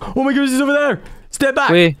 Oh my goodness, he's over there. Step back.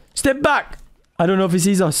 Where? Step back. I don't know if he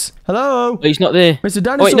sees us. Hello? Oh, he's not there. Mr.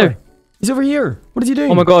 Dinosaur. wait, no. He's over here. What is he doing?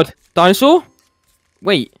 Oh my god. Dinosaur?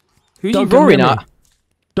 Wait. Who's Don't he come roaring near me. at?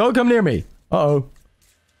 Don't come near me. Uh-oh.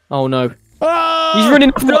 Oh no. Ah! He's running.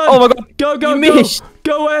 Run! Oh my god. Go, go, You go. missed.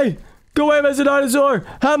 Go away. Go away, Mr. Dinosaur.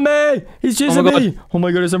 Help me. He's chasing my me. Oh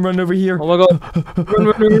my goodness, I'm running over here. Oh my god. Run,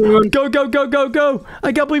 run, run, run, run. Go, go, go, go, go.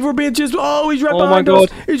 I can't believe we're being chased. Oh, he's right Oh my behind us.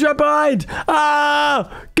 God. He's right behind.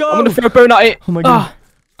 Ah, go. I'm gonna throw a bone at it. Oh my god.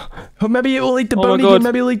 Ah. Oh, maybe it will eat the Oh my bone God. again.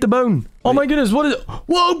 Maybe it'll eat the bone. Oh my goodness, what is it?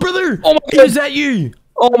 Whoa, brother! Oh my God. Is that you?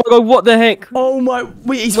 Oh my god, what the heck? Oh my,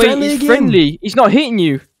 wait, he's Wait, friendly he's again. friendly. He's not hitting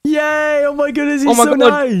you. Yay! Oh my goodness, he's Oh my so God.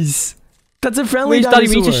 nice. That's a friendly Where's dinosaur.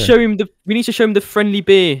 Daddy? We need to show him the. We need to show him the friendly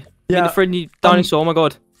bear. Yeah. The friendly dinosaur. Oh my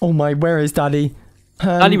god. Oh my, where is Daddy?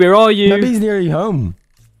 Daddy, where are you? Maybe he's nearly home.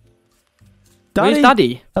 Daddy? Where's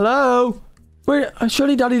Daddy? Hello? Where?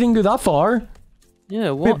 Surely Daddy didn't go that far.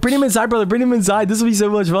 Yeah, what? Wait, bring him inside, brother. Bring him inside. This will be so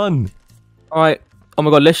much fun. Alright. Oh my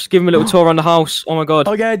god, let's give him a little tour around the house. Oh my god.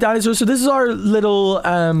 Okay, dinosaur. So this is our little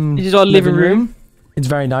This is our living room. It's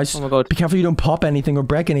very nice. Oh my god. Be careful you don't pop anything or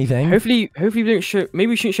break anything. Hopefully we don't show. Maybe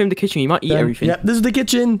we shouldn't show him the kitchen. He might eat everything. Yeah, this is the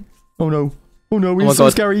kitchen. Oh no. Oh no, my he's so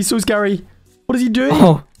God. scary. He's so scary. What is he doing?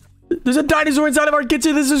 Oh. There's a dinosaur inside of our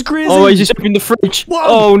kitchen. This is crazy. Oh, he's just opening the fridge. Whoa.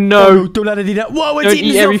 Oh no. Don't let it eat it. Whoa, it's Don't eating eat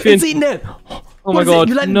itself. everything. It's eating it. Oh my What is it? god.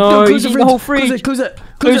 You let- No, close he's eating the whole Close fridge. it, close it.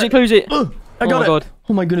 Close it. I Oh got my it. god.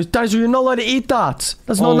 Oh my goodness, dinosaur, you're not allowed to eat that.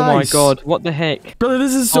 That's not Oh my nice. god. What the heck? Brother,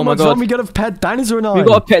 this is so Oh my much God. fun. We got a pet dinosaur now. We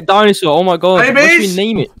got a pet dinosaur. Oh my god. What should Babies? we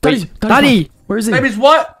name it? Daddy, Wait, Daddy. Where is he? Babies,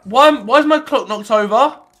 why's my clock knocked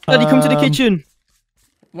over? Daddy, come to the Um, kitchen.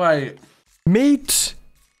 Wait. Meat.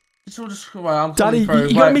 It's all just wait, I'm Daddy, coming through.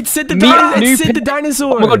 you got Wait. me to sit the Meat dinosaur. new Sit the pet-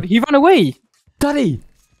 dinosaur. Oh my god, he ran away. Daddy.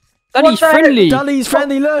 Daddy's the heck? friendly. Daddy's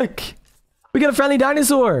friendly, look. We got a friendly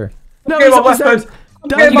dinosaur. No, Okay, he's my upstairs. weapon.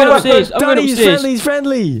 Daddy, Okay, my I'm weapon. upstairs. I'm going Daddy, he's upstairs. friendly, he's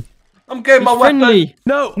friendly. I'm getting my He's weapon. friendly.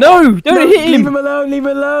 No. No, don't No, hit leave him. him alone, leave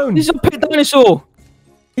him alone. This is a pet dinosaur.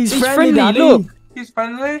 He's he's friendly, friendly, Daddy. look. He's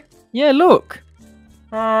friendly. Yeah, look.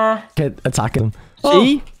 Okay, attack him.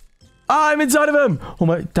 See? I'm inside of him. Oh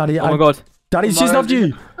my, Daddy. Oh my god. Daddy's chasing after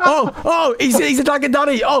you. Oh, he's attacking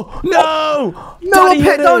Daddy. Oh, no. No, Daddy a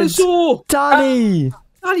pet hit us. dinosaur. Daddy.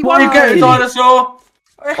 Daddy, Why are you getting dinosaur?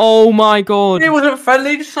 Oh my god. He wasn't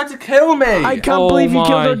friendly. He just tried to kill me. I can't Oh believe you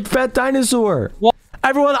killed our my. pet dinosaur. What?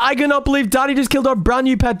 Everyone, I cannot believe Daddy just killed our brand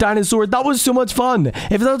new pet dinosaur. That was so much fun.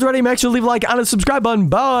 If that's already, make sure to leave a like and a subscribe button.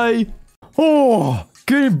 Bye. Oh,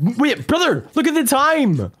 good. Wait, brother, look at the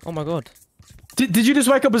time. Oh my god. Did you just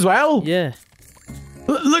wake up as well? Yeah.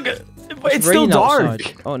 Look, it's still raining dark.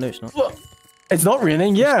 outside. Oh no, it's not. It's not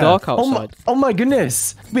raining. Yeah. dark Oh outside. my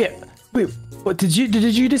goodness. Wait. What did you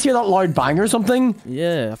just hear that loud bang or something?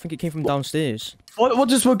 Yeah, I think it came from downstairs. What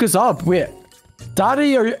just woke us up? Wait,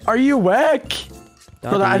 Daddy, are you awake?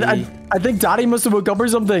 Brother, Daddy. I think Daddy must have woke up or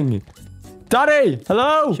something. Daddy,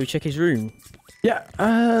 hello. Should we check his room? Yeah.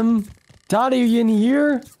 Daddy, are you in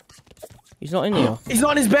here? He's not in here. He's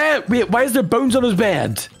not in his bed. Wait, why is there bones on his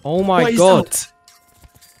bed? Oh my Why is god.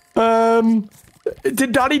 that?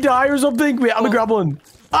 Did Daddy die or something? Wait, I'm gonna grab one.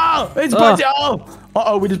 Oh, it's bugged.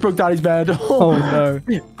 Oh, we just broke Daddy's bed. Oh no.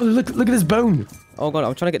 Wait, look at this bone. Oh god,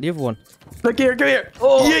 I'm trying to get the other one. Look here, come here.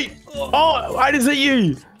 Oh. Yeet. Oh, I didn't see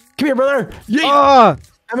you. Come here, brother. Yeet. Ah!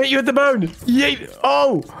 I hit you with the bone. Yeet.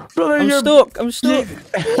 Oh, brother, I'm you're stuck. I'm stuck.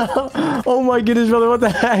 Oh my goodness, brother, what the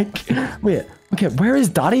heck? Wait, okay, where is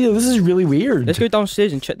Daddy though? This is really weird. Let's go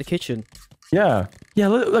downstairs and check the kitchen. Yeah. Yeah,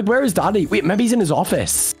 look, where is Daddy? Wait, maybe he's in his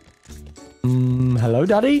office. Hello,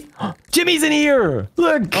 Daddy? Jimmy's in here!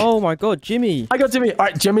 Look! Oh my god, Jimmy. I got Jimmy.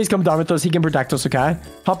 Alright, Jimmy's come down with us. He can protect us, okay?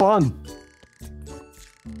 Hop on.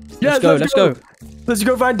 Yes, Let's go. Let's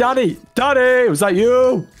go find Daddy. Daddy, was that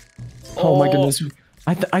you? Oh my goodness.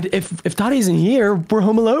 If Daddy's in here, we're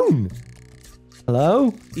home alone.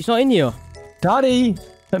 Hello? He's not in here. Daddy?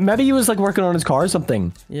 Maybe he was like working on his car or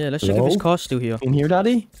something. Yeah, let's check if his Hello? car's still here. In here,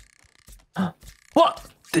 Daddy? What?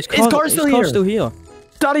 His car's still His here. car's still here.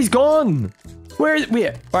 Daddy's gone. Where is...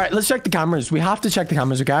 Wait. Alright, let's check the cameras. We have to check the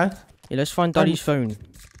cameras, okay? Yeah, let's find Daddy's phone.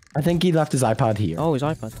 I think he left his iPad here. Oh, his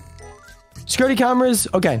iPad. Security cameras.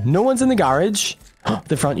 Okay, no one's in the garage.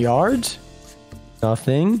 The front yard.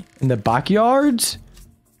 Nothing. In the backyard.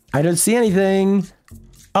 I don't see anything.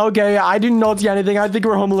 Okay, I do not see anything. I think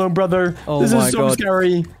we're home alone, brother. Oh this my is so God.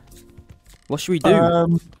 scary. What should we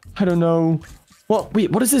do? I don't know. What?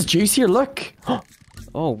 Wait, what is this juice here? Look.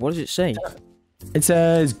 Oh, what does it say? It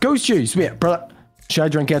says ghost juice. Wait, brother. Should I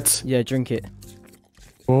drink it? Yeah, drink it.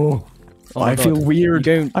 Oh. Oh my I feel God. weird.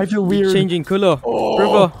 You're going- I feel you're weird. changing colour. Oh.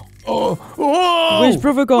 Brother. Oh. Where's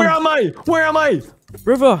brother gone? Where am I? Where am I?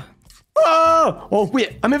 Brother. Oh,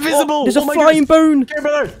 wait, I'm invisible. There's a my flying goodness. bone. Here,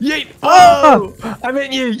 brother. Yeet. Oh, I'm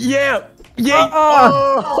in you. Yeah. Yeet.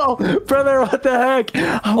 Oh, brother, what the heck?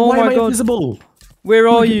 Oh Why my am I God. invisible? Where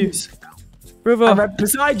Oh are my you? goodness. I'm Brother. right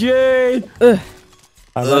beside you. Ugh.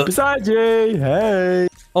 I'm right beside you. Hey.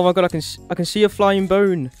 Oh my god, I can see a flying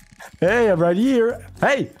bone. Hey, I'm right here.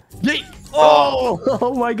 Hey. Yeet. Oh,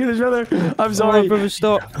 oh my goodness, brother. I'm Oh, sorry. brother,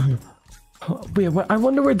 stop. Wait, I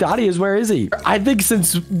wonder where Daddy is. Where is he? I think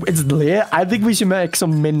since it's late, I think we should make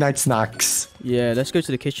some midnight snacks. Yeah, let's go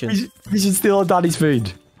to the kitchen. We should steal Daddy's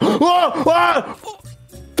food.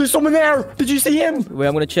 There's someone there. Did you see him? Wait,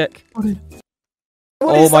 I'm gonna check. What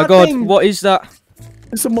Oh is my that god, thing? what is that?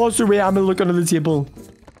 It's a monster. Wait, I'm gonna look under the table.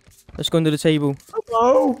 Let's go under the table.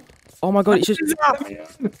 Hello? Oh my god, it's just.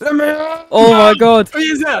 Let me in. Oh my god, Who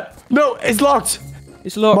is that? No, it's locked.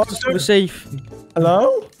 it's locked. Monster. We're safe.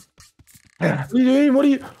 Hello? What are you doing? What are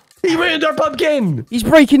you? He ruined our pumpkin. He's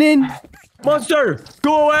breaking in. Monster,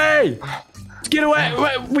 go away. Get away.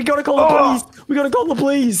 Wait, we gotta call the police. We gotta call the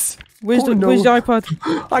police. Where's Oh, the no. Where's the iPad?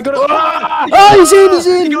 I gotta. Oh, he's in. He's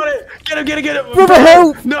He in. got it. Get him. Brother,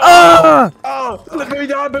 help! No. Ah! Oh, put me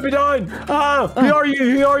down.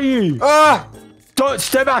 Who are you? Ah! Don't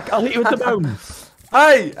stay back. I'll hit you with the bone.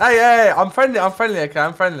 Hey! I'm friendly. Okay,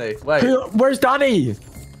 I'm friendly. Wait. Where's Danny?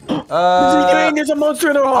 What's he doing? There's a monster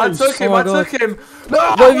in our I house. took him. Oh my I God. took him.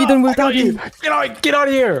 What have you done with I got Daddy? you. Get out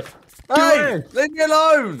of here. Hey, leave me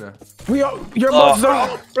alone. You're a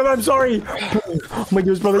monster. Brother, I'm sorry. Oh my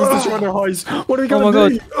goodness, brother, he's destroying our house. What are we Oh gonna my god,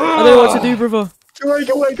 do? I don't know what to do, brother. Go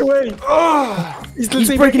away. He's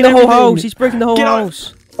literally breaking the whole everything. house. He's breaking the whole Get out.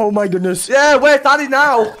 house. Oh my goodness. Yeah, where's Daddy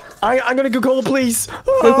now? I'm gonna go call the police.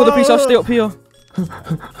 Go call the police. I'll stay up here.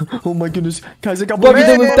 Oh my goodness. Guys, I got What have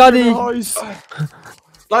you done with monster in Daddy? our house.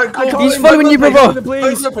 Don't call He's him. following you, Don't brother. call the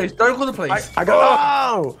police. Don't call the police. I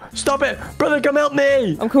got. Oh! Stop it, brother! Come help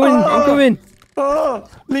me! I'm coming. I'm coming. Oh!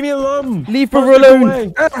 Leave me alone! Leave brother Monster, go alone.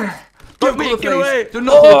 away. Don't me, call the get away. police. Do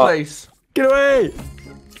not call the police. Get away!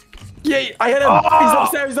 Yeah, I hit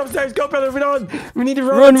him! He's upstairs! Go, brother! We need to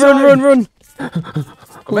Run. Run!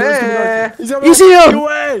 Come here. He's here.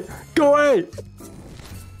 Go away!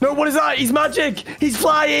 No, what is that? He's magic! He's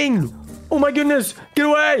flying! Oh my goodness! Get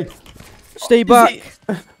away! Stay back.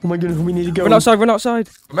 Oh my goodness, we need to go. Run outside.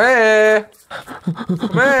 Come here.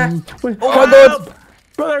 Come here. Wait, Oh my god.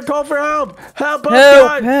 Brother, call for help! Help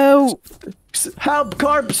us! Help. Help,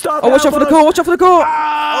 Carp! Stop! Oh, watch out for the car. Watch out for the car.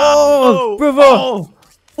 Oh, brother. Oh,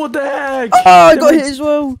 what the heck? Oh, I got hit as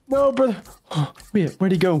well. No, brother. Wait,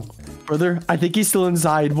 where'd he go? Brother, I think he's still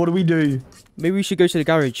inside. What do we do? Maybe we should go to the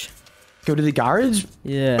garage. Go to the garage?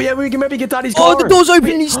 Yeah. Oh, yeah, we can maybe get Daddy's car. Oh, the door's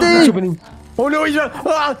open. He's It's there. opening. Oh no, he's not.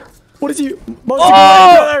 Ah! What is he? Monster,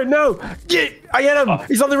 Oh! brother, no! Get! I hit him!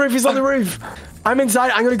 He's on the roof! I'm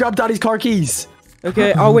inside. I'm gonna grab Daddy's car keys.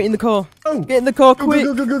 Okay, I'll wait in the car. Oh. Get in the car, quick.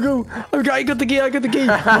 Go. I got the key.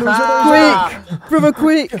 Quick. Brother,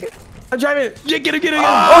 quick. I'm driving. Yeah, get him.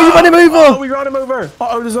 Oh, you ran him Oh, over. we ran him over.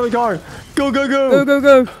 Oh, there's another car. Go.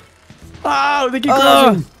 Go. Oh, they keep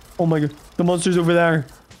crashing. Oh my god. The monster's over there.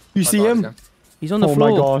 You see him? He's on the Oh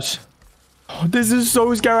floor. my gosh. Oh, this is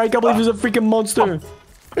so scary. I can't believe there's a freaking monster.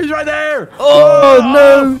 He's right there. Oh,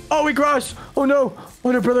 no. Oh, we crashed. Oh no,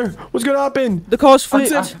 brother. What's gonna happen? The car's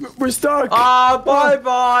That's flipped. it. We're stuck.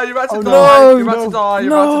 Bye. You're about to Oh, die. no. You're about to die.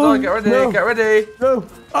 You're about to die. Get ready. No.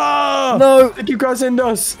 Ah. No. They keep crashing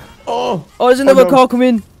us. Oh. Oh, there's another no. car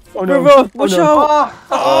coming. Oh no. Brother, Oh, watch no. out.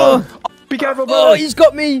 Oh. Be careful, Oh, brother. he's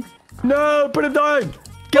got me. No, put him down.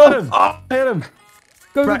 Get him. Hit him.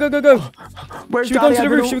 Go. Where's Should we go Daddy? to the I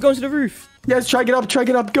roof? don't Should we know. go to the roof? Yes, try get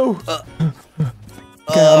up. Go.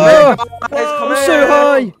 Oh, Come I'm here. so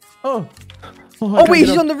high. Oh. Oh, wait,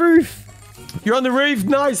 he's on the roof. You're on the roof.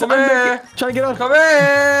 Nice. Come I'm here. trying to get up. Come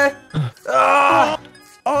here.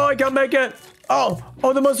 Oh, I can't make it. Oh,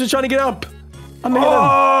 the monster's trying to get up. I'm hitting him.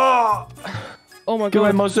 Oh. Oh my Get away,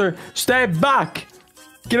 god. monster. Stay back.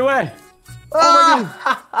 Get away. Oh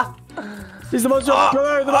my god. He's the monster.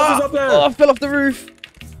 Brother, the monster's up there. Oh, I fell off the roof.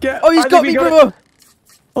 Oh, He's got me, brother.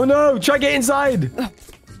 Oh no, try get inside.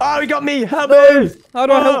 Oh, he got me. Help me. How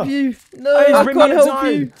do I help you? No, Please I bring me can't help inside.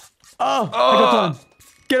 you. Oh, I got time.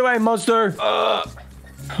 Get away, monster.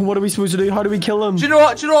 What are we supposed to do? How do we kill him? Do you know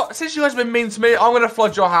what? Since you guys have been mean to me, I'm gonna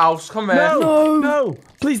flood your house. Come here. No.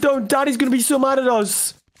 Please don't. Daddy's gonna be so mad at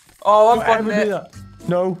us. Oh, I'm Don't ever flooding do it. that.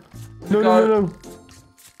 No.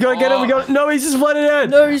 Gotta get him. We got. No, he's just flooded in.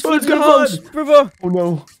 No, he's it's flooding the gonna house, flood. brother. Oh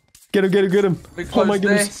no. Get him. We Oh my close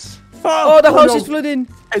goodness. this. Oh, the house no. is flooding.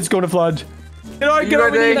 It's gonna flood. Get out, Are you get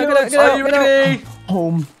out, we ready? need to Get out, Are you get out. ready?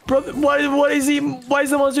 home. Brother, what is he? Why is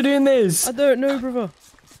the monster doing this? I don't know, brother.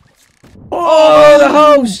 Oh, the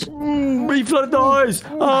house. We flooded the house.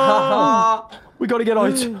 Oh, we gotta get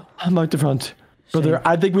out. I'm out the front. Brother,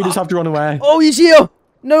 I think we just have to run away. Oh, he's here.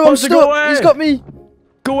 No, I'm Monster, go stuck. away. He's got me.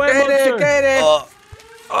 Go away, Get monster. it. Get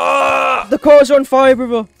it. The car's on fire,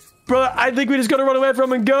 brother. Brother, I think we just gotta run away from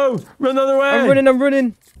him and go. Run the other way. I'm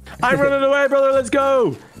running. I'm running away, brother. Let's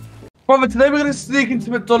go. Brother, today we're gonna sneak into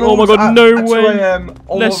McDonald's. Oh my God, at no 2 way. a.m.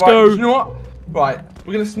 Oh, Let's right, go. Do you know what? Right.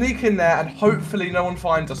 We're gonna sneak in there and hopefully no one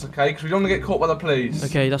finds us, okay? Because we don't want to get caught by the police.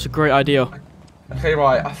 Okay, that's a great idea. Okay,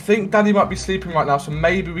 right. I think Daddy might be sleeping right now, so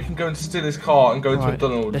maybe we can go and steal his car and go to Right.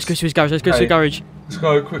 McDonald's. Let's go to his garage. Let's go to the garage. Let's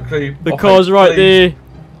go quickly. The Okay, car's right please. there.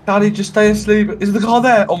 Daddy, just stay asleep. Is the car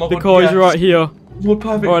there? Oh my god. The car is right here. Well,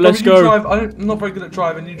 perfect. Alright, let's Brother, you go. drive. I'm not very good at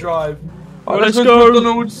driving. You drive. Alright, let's let's go. go. To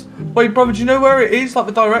McDonald's. Wait, brother, do you know where it is? Like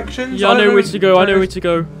the directions? Yeah, I know where to go. I know where to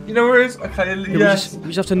go. You know where it is? Okay, Yeah, yes. we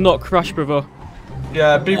just have to not crash, brother.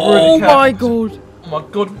 Yeah, be really Oh careful. my god. Oh my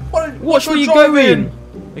god. Watch where you're you're driving? going.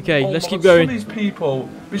 Okay, Oh let's my keep God, some of going. these people.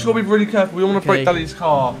 We just gotta be really careful. We don't want to Okay. break Daddy's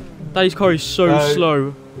car. Daddy's car is so No.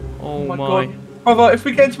 slow. Oh my. God. Brother, if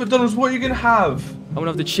we get into McDonald's, what are you gonna have? I'm gonna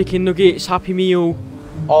have the chicken nuggets, Happy Meal.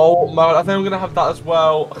 Oh man, I think I'm gonna have that as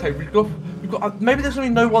well. Okay, we've got. Maybe there's only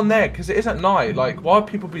no one there because it is at night. Like, why would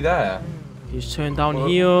people be there? Just turn down Well,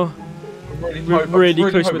 here. Really We're hope- really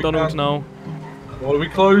hope close to we McDonald's can. now. Oh, are we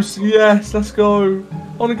close? Yes, let's go.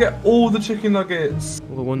 I want to get all the chicken nuggets.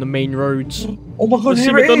 We're on the main roads. Oh my god, Let's see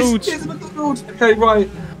here it McDonald's. is. Here's McDonald's. Okay, right.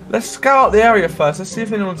 Let's scout out the area first. Let's see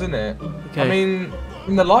if anyone's in it. Okay. I mean,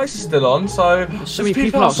 the lights are still on, so There's so there's many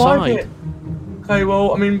people outside. it. Okay,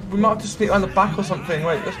 well, I mean, we might have to sneak around the back or something.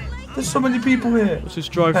 Wait, there's so many people here. Let's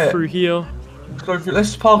just drive Hey. through here. Let's go through.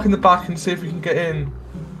 Let's park in the back and see if we can get in.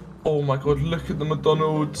 Oh my god, look at the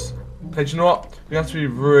McDonald's. Okay, do you know what? We have to be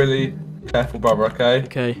really careful, brother, okay?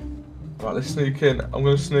 Okay. Right, let's sneak in. I'm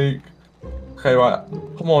gonna sneak. Okay, right.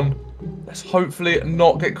 Come on. Let's hopefully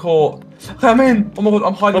not get caught. Okay, I'm in. Oh my god,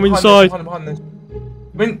 I'm hiding I'm behind inside. this. I'm hiding behind this.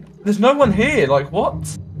 I mean, there's no one here. Like,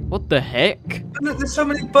 what? What the heck? Look, there's so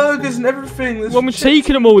many burgers and everything. There's Well, I'm chips.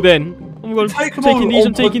 taking them all then. Oh my god, Take I'm them taking all. these, Oh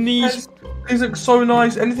I'm taking my these. goodness. These look so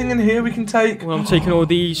nice. Anything in here we can take. Well, I'm taking all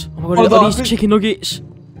these. Oh my god, Hold are on, these I think- chicken nuggets?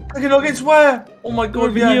 Chicken nuggets where? Oh my god,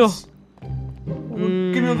 Over yes. Give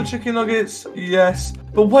me all the chicken nuggets. Yes.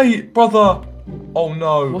 But wait, brother. Oh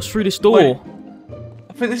no. What's through this door? Wait.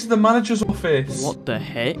 I think this is the manager's office. What the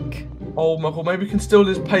heck? Oh my god, maybe we can steal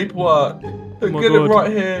his paperwork. my Get it God.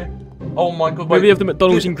 right here. Oh my god, Maybe wait. they have the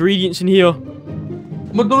McDonald's This- ingredients in here.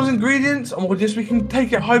 McDonald's ingredients? Oh my god, yes, we can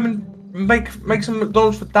take it home and make some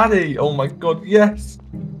McDonald's for Daddy. Oh my god, yes.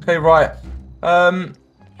 Okay, right.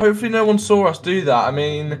 Hopefully no one saw us do that. I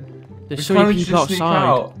mean, There's so we many can't people just sneak outside.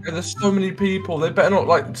 out. Yeah, there's so many people. They better not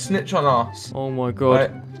like snitch on us. Oh my god.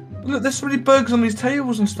 Right. Look, there's so many burgers on these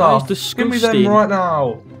tables and stuff. is Give me disgusting. them right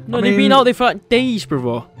now. No, I they've mean, been out there for like days,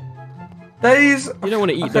 brother. days. You don't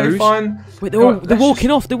want to eat Okay, those. fine. Wait, they're Right, they're let's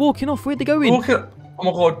walking off. They're walking off. Where'd they going? Walking. Oh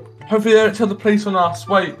my god. Hopefully they don't tell the police on us.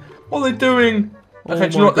 Wait, what are they doing? Oh Okay,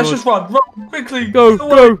 do you my know what? Let's God. just run. Run quickly. Go, Get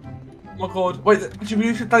away. go. Oh my god. Wait, should we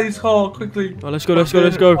use Daddy's car quickly? Oh, let's go, let's go,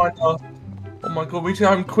 let's go. Oh my god, we need to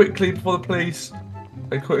get home quickly before the police.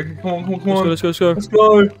 Okay, quickly. Come on, come on, come on. Let's go, let's go, let's Let's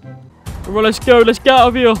go. go. Right, let's go. Let's get out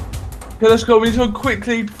of here. Okay, let's go. We need to go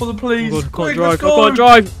quickly before the police. Oh god, Quick, can't drive. let's I go. can't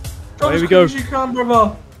drive. Drive Here as we quick go. as you can,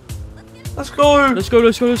 brother. Let's go. Let's go,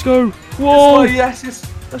 let's go, let's go. This Whoa. way, yes.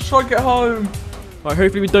 Let's try and get home. Right,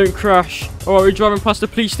 hopefully we don't crash. Alright, we're driving past the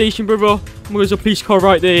police station, brother. Oh my god, there's a police car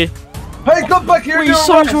right there. Hey, come back here. Wait, and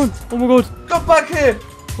sorry, get arrested. John. Oh my god. Come back here.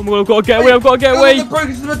 Oh my god, I've got to get away, I've got to get Go away. on, the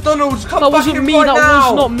burgers to McDonald's. Come That back wasn't here me, right that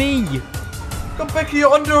now. was not me. Come back here.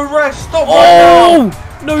 You're under arrest. Stop right now.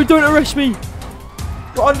 Oh! No, don't arrest me.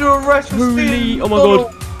 You're under arrest for Holy, stealing oh my god.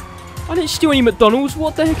 McDonald's. I didn't steal any McDonald's.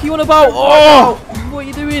 What the heck are you on about? Get Oh! out. What are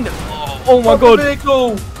you doing? Oh my Stop the god.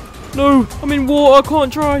 vehicle. No, I'm in water. I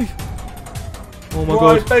can't drive. Oh my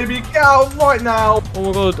Right, god. baby, get out right now. Oh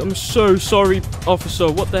my god. I'm so sorry,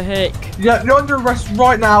 officer. What the heck? Yeah, you're under arrest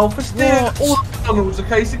right now for stealing What? all the McDonald's,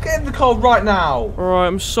 okay? So get in the car right now. Alright,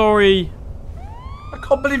 I'm sorry. I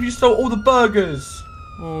can't believe you stole all the burgers.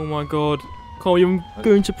 Oh my god. Carl, I'm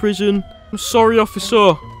going to prison. I'm sorry,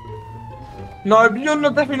 officer. No, you're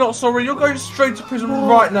not, definitely not sorry. You're going straight to prison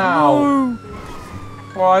right now. No.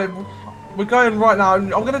 Right, we're going right now. I'm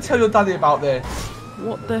going to tell your daddy about this.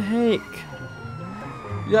 What the heck?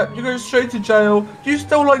 Yeah, you're going straight to jail. You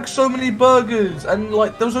stole like so many burgers, and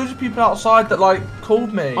like there was loads of people outside that like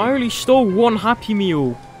called me. I only stole one Happy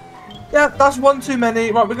Meal. Yeah, that's one too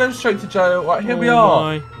many. Right, we're going straight to jail. Right, here we Oh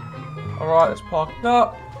are. my. All right, let's park it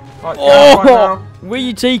up. Right, get out right now. Where are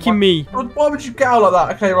you taking me? Why would you get out like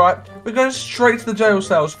that? Okay, right. We're going straight to the jail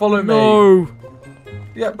cells. Follow me. No.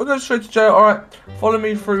 Yeah, we're going straight to jail. All right. Follow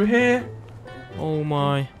me through here. Oh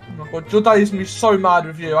my. Oh my god, your daddy's gonna be so mad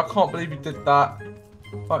with you. I can't believe you did that.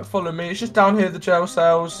 Right, follow me. It's just down here, the jail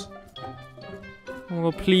cells.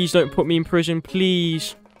 Oh, please don't put me in prison,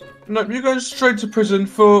 please. No, you're going straight to prison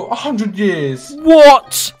for 100 years.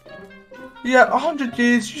 What? Yeah, 100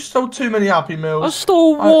 years. You stole too many Happy I Meals.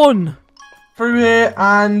 stole one. Through here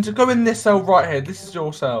and go in this cell right here. This is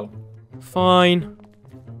your cell. Fine.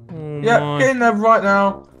 Yeah, my. get in there right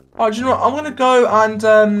now. Alright, do you know what? I'm gonna go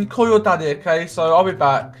and call your daddy, okay? So I'll be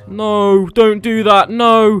back. No, don't do that.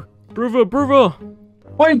 No. Brother.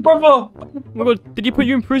 Wait, brother! Oh my god, did he put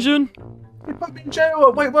you in prison? You put me in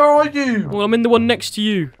jail. Wait, where are you? Well, I'm in the one next to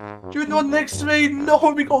you. You're the one next to me. No,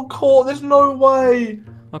 we got caught. There's no way.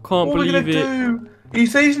 I can't What are we believe gonna it. do? He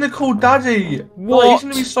says he's gonna call daddy. What? Like, he's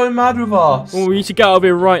gonna be so mad with us. Oh, we need to get out of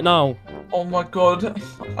here right now. Oh my god.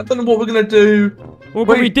 I don't know what we're gonna do. Oh,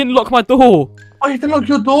 but he Wait. didn't lock my door. Oh, you didn't lock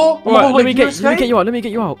your door? Oh my Right, god, let me can you get you out. Let me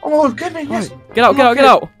get you out. Oh my god, get me, yes. Right, get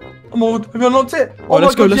out. Oh my god, have you unlocked it? Oh Right,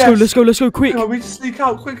 my god, yes. let's go, quick. Oh, we need to sneak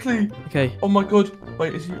out quickly. Okay, Oh my god.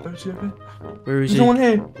 Wait, is he okay? where is There's he? no one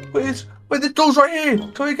here. Wait, the door's right here.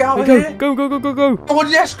 Can we get out of Go. here? Go. Oh my god,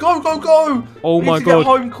 yes, go. Oh We my need to god. get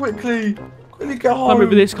home quickly. Quickly get home. Climb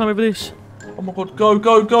over this. Oh my god, go.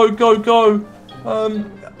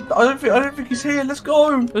 I don't think he's here. Let's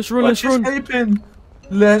go. Let's run. Escaping.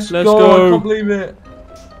 Let's Let's go. go. I can't believe it.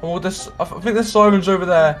 Oh, I think there's sirens over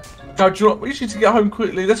there. God, we just need to get home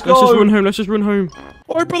quickly. Let's go. Let's just run home.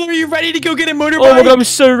 Alright, brother, are you ready to go get a motorbike? Oh my god, I'm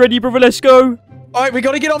so ready, brother. Let's go. Alright, we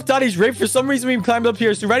gotta get off Daddy's roof. For some reason, we've climbed up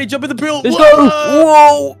here. So ready, jump in the pool. Let's Whoa! go.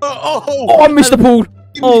 Whoa. Oh, I missed the pool.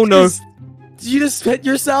 Oh no. Did you just hit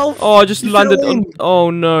yourself? Oh, I just You landed fell on. in. Oh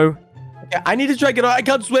no. Okay, I need to try to get out. I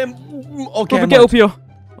can't swim. Okay, Brother, I'm get out. up here.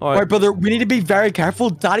 Alright, Alright, brother, we need to be very careful.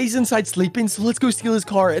 Daddy's inside sleeping, so let's go steal his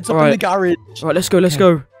car. It's up in Alright. the garage. alright, let's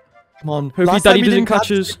go. Come on. Hopefully Last time Daddy we doesn't didn't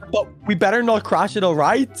catch us. it, but we better not crash it,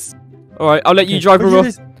 alright? Alright, I'll let you drive, Here brother.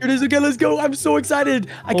 it is. Okay, let's go. I'm so excited.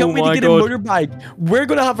 I Oh can't wait to my get God. a motorbike. We're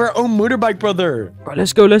gonna have our own motorbike, brother. Alright,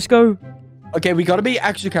 let's go. Okay, we gotta be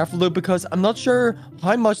extra careful though, because I'm not sure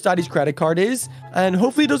how much Daddy's credit card is, and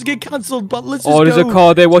hopefully it doesn't get cancelled. But let's just Oh, there's go a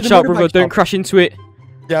car there. to Watch the out, brother. motorbike Don't shop. crash into it.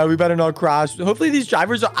 Yeah, we better not crash. Hopefully these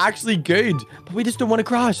drivers are actually good, but we just don't want to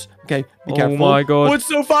crash. Okay, be Oh careful. my God. Oh, it's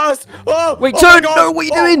so fast. Oh, Wait, oh my turn. God. No,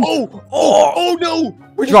 what are you doing? Oh, no.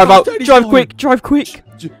 We just Drive passed out. Daddy's Drive car. quick.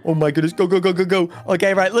 Oh my goodness, go.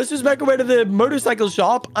 Okay, right, let's just make our way to the motorcycle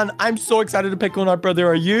shop, and I'm so excited to pick one up, brother.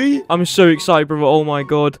 Are you? I'm so excited, brother. Oh my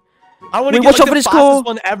god. I want to Wait, get watch like, out for the this fastest car.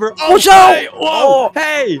 one ever. Watch out. Hey, whoa. Oh.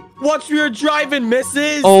 Hey, watch where you're driving,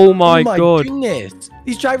 missus. Oh my God. Goodness.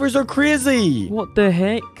 These drivers are crazy. What the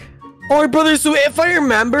heck? All right, brother, so if I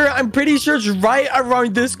remember, I'm pretty sure it's right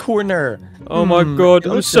around this corner. Oh my god. it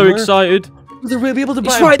I'm looks so similar. excited. Brother, we'll be able to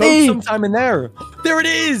buy It's a right boat there. sometime in there. There it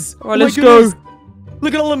is. All right, my let's goodness. go.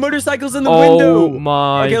 Look at all the motorcycles in the Oh window.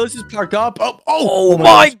 my. Okay, let's just park up. Oh Oh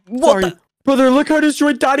my. gosh. What Sorry. the? Brother, look how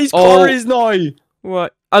destroyed Daddy's Oh. car is now.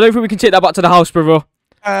 What? I don't think we can take that back to the house, brother.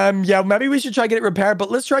 Yeah, maybe we should try get it repaired, but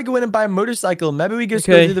let's try go in and buy a motorcycle. Maybe we just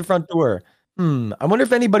go Okay. through the front door. I wonder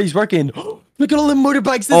if anybody's working. Look at all the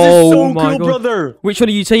motorbikes. This Oh is so my cool, God. brother. Which one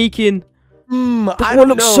are you taking? I That don't one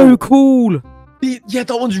looks know. so cool. Yeah,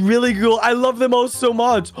 that one's really cool. I love them all so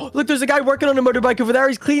much. Look, there's a guy working on a motorbike over there.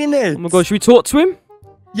 He's cleaning it. Oh my god, should we talk to him?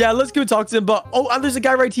 Yeah, let's go talk to him. But and there's a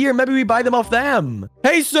guy right here. Maybe we buy them off them.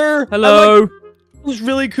 Hey, sir. Hello. It's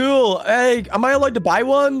really cool. Hey, am I allowed to buy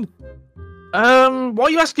one? Why are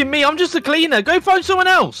you asking me? I'm just a cleaner. Go find someone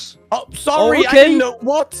else. Oh, sorry. I okay. didn't know.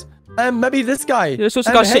 What? Maybe this guy. Yeah, there's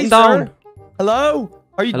also a guy hey, sitting sir. down. Hello?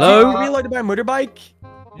 Hello? Are we allowed to buy a motorbike?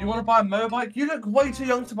 You want to buy a motorbike? You look way too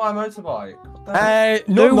young to buy a motorbike. What the heck?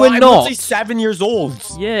 No, we're I'm not. only 7 years old.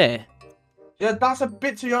 Yeah. Yeah, that's a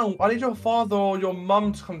bit too young. I need your father or your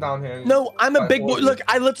mum to come down here. No, I'm a big boy. Look,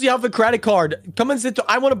 I literally have a credit card. Come and sit.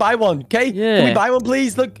 I want to buy one. Okay? Yeah. Can we buy one,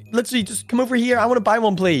 please? Look, literally, just come over here. I want to buy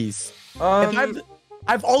one, please. If I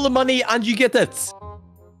have all the money and you get it.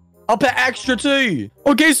 I'll pay extra too.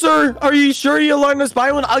 Okay, sir. Are you sure you're allowing us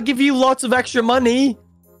buy one? I'll give you lots of extra money.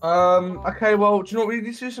 Okay, well, do you know what? We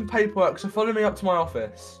need to do some paperwork, so follow me up to my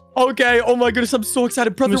office. Okay. Oh my goodness, I'm so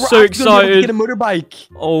excited, brother. I'm We're so actually gonna be able to excited. get a motorbike.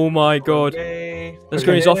 Oh my god. Okay. Let's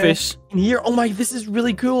go in his office. In here. Oh my, this is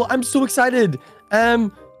really cool. I'm so excited.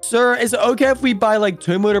 Sir, is it okay if we buy like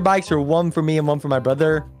 2 motorbikes or one for me and one for my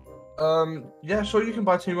brother? Yeah, sure, you can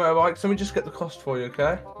buy 2 motorbikes. Let me just get the cost for you,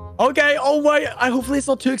 okay? Okay. Oh wait, hopefully it's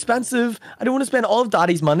not too expensive. I don't want to spend all of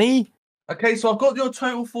Daddy's money. Okay, so I've got your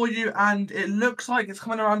total for you, and it looks like it's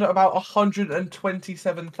coming around at about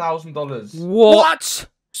 $127,000. What?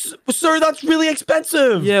 Sir, that's really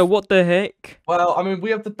expensive. Yeah, what the heck? Well, I mean,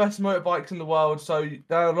 we have the best motorbikes in the world, so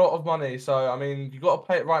they're a lot of money. So, I mean, you got to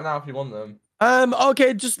pay it right now if you want them.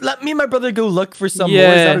 Okay, just let me and my brother go look for some more.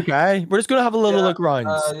 Yeah. Is that okay? We're just gonna have a little look around.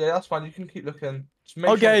 Yeah, that's fine. You can keep looking. Just make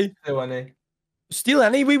sure Okay. you don't steal any. Steal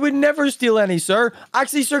any? We would never steal any, sir.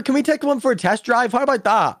 Actually, sir, can we take one for a test drive? How about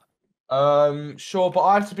that? Sure, but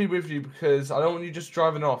I have to be with you because I don't want you just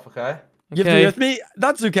driving off, okay? You have to be with me?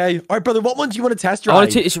 That's okay. All right, brother, what one do you want to test I drive? want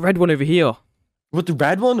to take this red one over here. What, the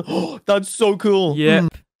red one? Oh, that's so cool.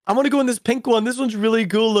 Yep. I want to go in this pink one. This one's really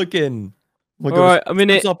cool looking. Oh my All gosh. right, I'm in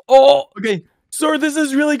it. Up. Oh, Okay. Sir, this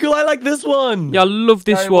is really cool. I like this one. yeah, I love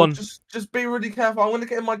this Okay, well, one. just be really careful. I'm gonna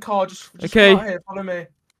get in my car. Just Okay. Right here, follow me.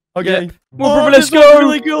 Okay. Yep. Well, brother, let's this one's go.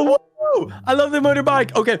 really cool. Whoa. I love the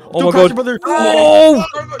motorbike. Okay. Oh Don't my crash God. your brother. Oh.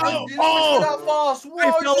 That fast. Whoa,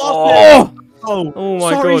 I fell just- off. Oh. Oh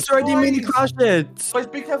my Sorry, God. sir. I didn't mean to crash it. Guys,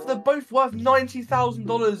 be careful. They're both worth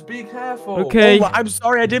 $90,000. Be careful. Okay. Oh, I'm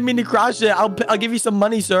sorry. I didn't mean to crash it. I'll give you some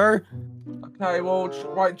money, sir. Okay, well,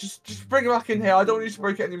 right, just bring it back in here. I don't want you to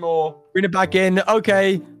break it anymore. Bring it back in.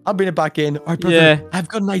 Okay. I'll bring it back in. All right, brother. Yeah. I've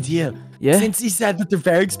got an idea. Yeah. Since he said that they're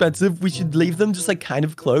very expensive, we should leave them just like kind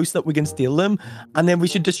of close that we can steal them. And then we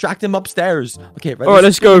should distract them upstairs. Okay, right. All right,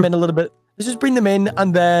 let's just bring go. them in a little bit. Let's just bring them in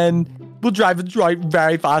and then we'll drive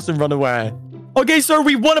very fast and run away. Okay, sir,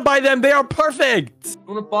 we want to buy them. They are perfect.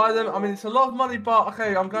 You want to buy them? I mean, it's a lot of money, but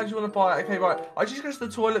okay, I'm glad you want to buy it. Okay, right. I just go to the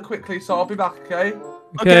toilet quickly, so I'll be back, okay?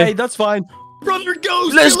 Okay, that's fine. Brother, go!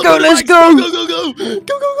 Let's steal go, the let's motorbikes.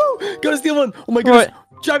 go. Go! Gotta steal one. Oh my goodness.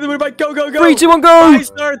 Drive the motorbike. Go! 3, 2, 1, go. Bye,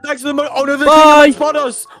 sir. Thanks for the motor. Oh no, they're Bye. taking spot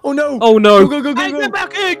us. Oh no. Oh no. Go. Hey, get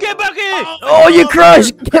back here! Get back here! Oh, you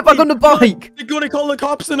crashed. Get back on the bike. They're gonna call the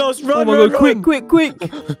cops on us. Run, Oh my run, God. run. Quick.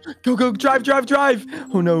 Go. Drive.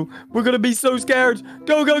 Oh no. We're gonna be so scared.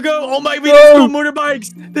 Go. Oh my, we Go. just stole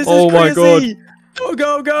motorbikes. This Oh is my crazy.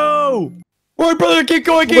 Go. All right, brother, keep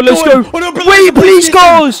going. Well, let's go. Oh, no, brother, Wait, police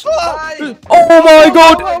cars. Hey! Oh my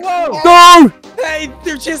God. Go. Hey,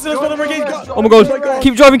 they're chasing us, brother. We're getting caught. Oh my God.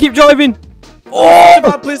 Keep driving. It's a Oh.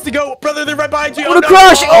 bad place to go. Brother, they're right behind you. I'm gonna no.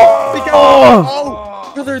 crash. Be careful. Oh.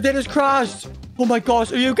 Oh, brother, they just crashed. Oh my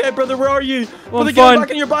gosh. Are you okay, brother? Where are you? I'm Brother, fine. get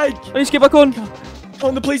back on your bike. I need to get back on. Oh,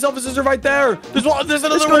 and the police officers are right there. There's another Let's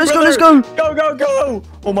go, one, let's brother. go. Go.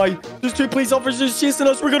 Oh my, there's 2 police officers chasing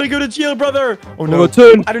us. We're gonna go to jail, brother. Oh my no. God,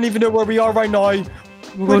 turn. I don't even know where we are right now. Oh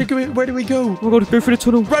my God. Where do we go? Oh my God. Go through the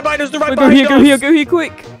tunnel. Right behind us. They're right Go behind here. us. Go here.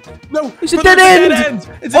 Quick. No, It's a brother, dead end.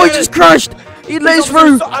 It's a Oh, he dead just end. crashed. He let us Police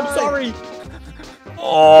through. officers, I'm sorry.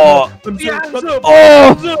 Oh. I'm Put your sorry. hands up! Oh.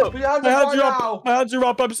 Hands up! Put your hands My up hands right are up. now. My hands are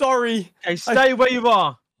up. I'm sorry. Hey, stay where you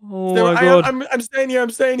are. Oh my God. I'm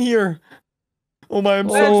staying here. Oh my, I'm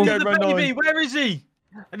so Oh. scared the right now. baby, where is he?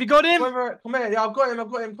 Have you got him? Come here. Yeah, I've got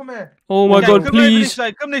him. Come here. Oh my Okay, God. come over Please. this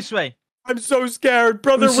way. Come this way. I'm so scared,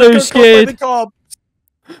 brother. I'm We're so gonna call by scared. the cops.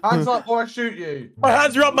 Hands up or I shoot you. My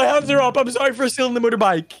hands are up. I'm sorry for stealing the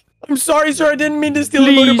motorbike. I'm sorry, sir. I didn't mean to steal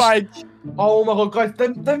Please. the motorbike. Oh my God,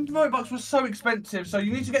 guys, them motorbikes were so expensive. So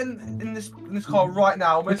you need to get in this car right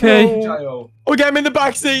now. I'm gonna Okay. take you to jail. Okay, I'm in the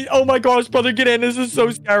back seat. Oh my gosh, brother, get in. This is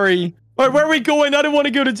so scary. All right, where are we going? I don't want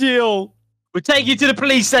to go to jail. We'll take you to the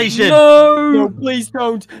police station. No, No. please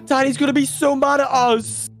don't. Daddy's gonna be so mad at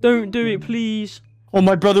us. Don't do it, please. Oh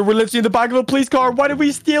my brother, we're literally in the back of a police car. Why did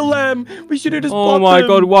we steal them? We should have just Oh bought my them.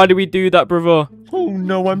 God. Why did we do that, brother? Oh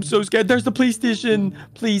no, I'm so scared. There's the police station.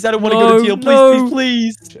 Please, I don't want to go to jail. Please, No.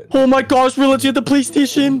 please. Oh my gosh, we're literally at the police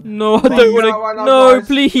station. No, I Oh, don't yeah, want right to. now, No, guys.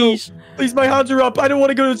 please. Please, my hands are up. I don't want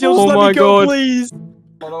to go to jail. Oh Just let my me go, God. please.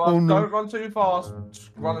 Oh, no. Don't run too fast.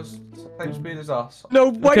 Just run at the same speed as us.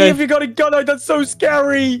 No, why Okay. have you got a gun out? That's so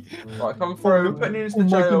scary. Right, come through. We're putting you into Oh the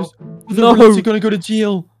my jail. goodness. No. We're literally gonna go to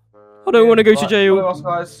jail. I don't want to go to Right, jail. Follow us,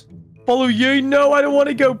 guys. Follow you? No, I don't want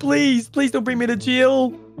to go. Please, please don't bring me to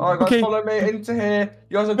jail. Alright, guys, Okay. follow me into here.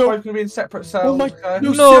 You guys are No. both gonna be in separate cells. Oh my, okay?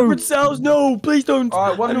 no, No. separate cells. No, please don't.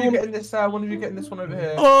 Alright, one I of don't you want- get in this cell, one of you get in this one over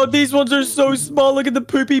here. Oh, these ones are so small. Look at the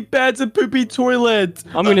poopy beds and poopy toilet.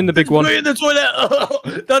 I'm in the big There's one. poo in the toilet. Oh,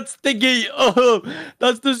 that's stinky. Oh,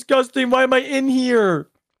 that's disgusting. Why am I in here?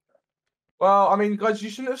 Well, I mean, guys, you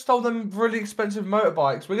shouldn't have stolen them really expensive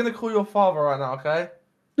motorbikes. We're gonna call your father right now, okay?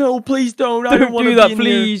 No, please don't. I don't Don't want do to that, be in here.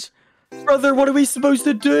 please. Brother, what are we supposed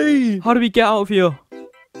to do? How do we get out of here?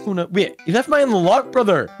 Oh no, wait, you left mine in the lock,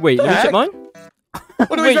 brother. Wait, The let me check heck? mine. What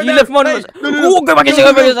do we Wait, find you out? left mine. Hey, Oh, go back inside,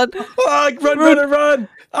 go back inside. Ah, run, Run. brother, run.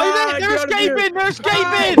 Oh, they're get out of here. escaping! They're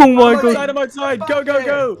escaping! Oh my I'm God. outside, I'm outside. Go, go,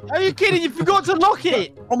 go. Are you kidding? You forgot to lock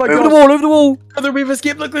it! Oh my Over the god. wall, over the wall. Brother, we've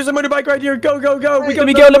escaped. Look, there's a motorbike right here. Go, go, go. Let Let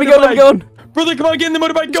me go, let me go, let me go on. Brother, come on, get in the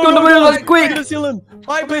motorbike. Go, go on go, the go. motorbike, quick. I'm gonna steal him.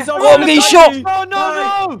 Hi, please. Oh, I'm getting shot. Oh, no,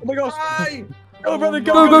 Hi. no! Oh my gosh. Hey! Go, brother,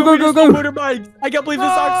 go, Go, go, go, We just go, stole go. motorbikes. I can't believe this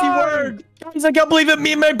actually worked. Guys, I can't believe it.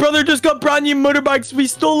 Me and my brother just got brand new motorbikes. We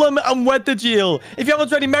stole them and went to jail. If you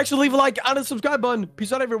haven't already, make sure to leave a like and a subscribe button.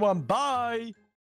 Peace out, everyone. Bye.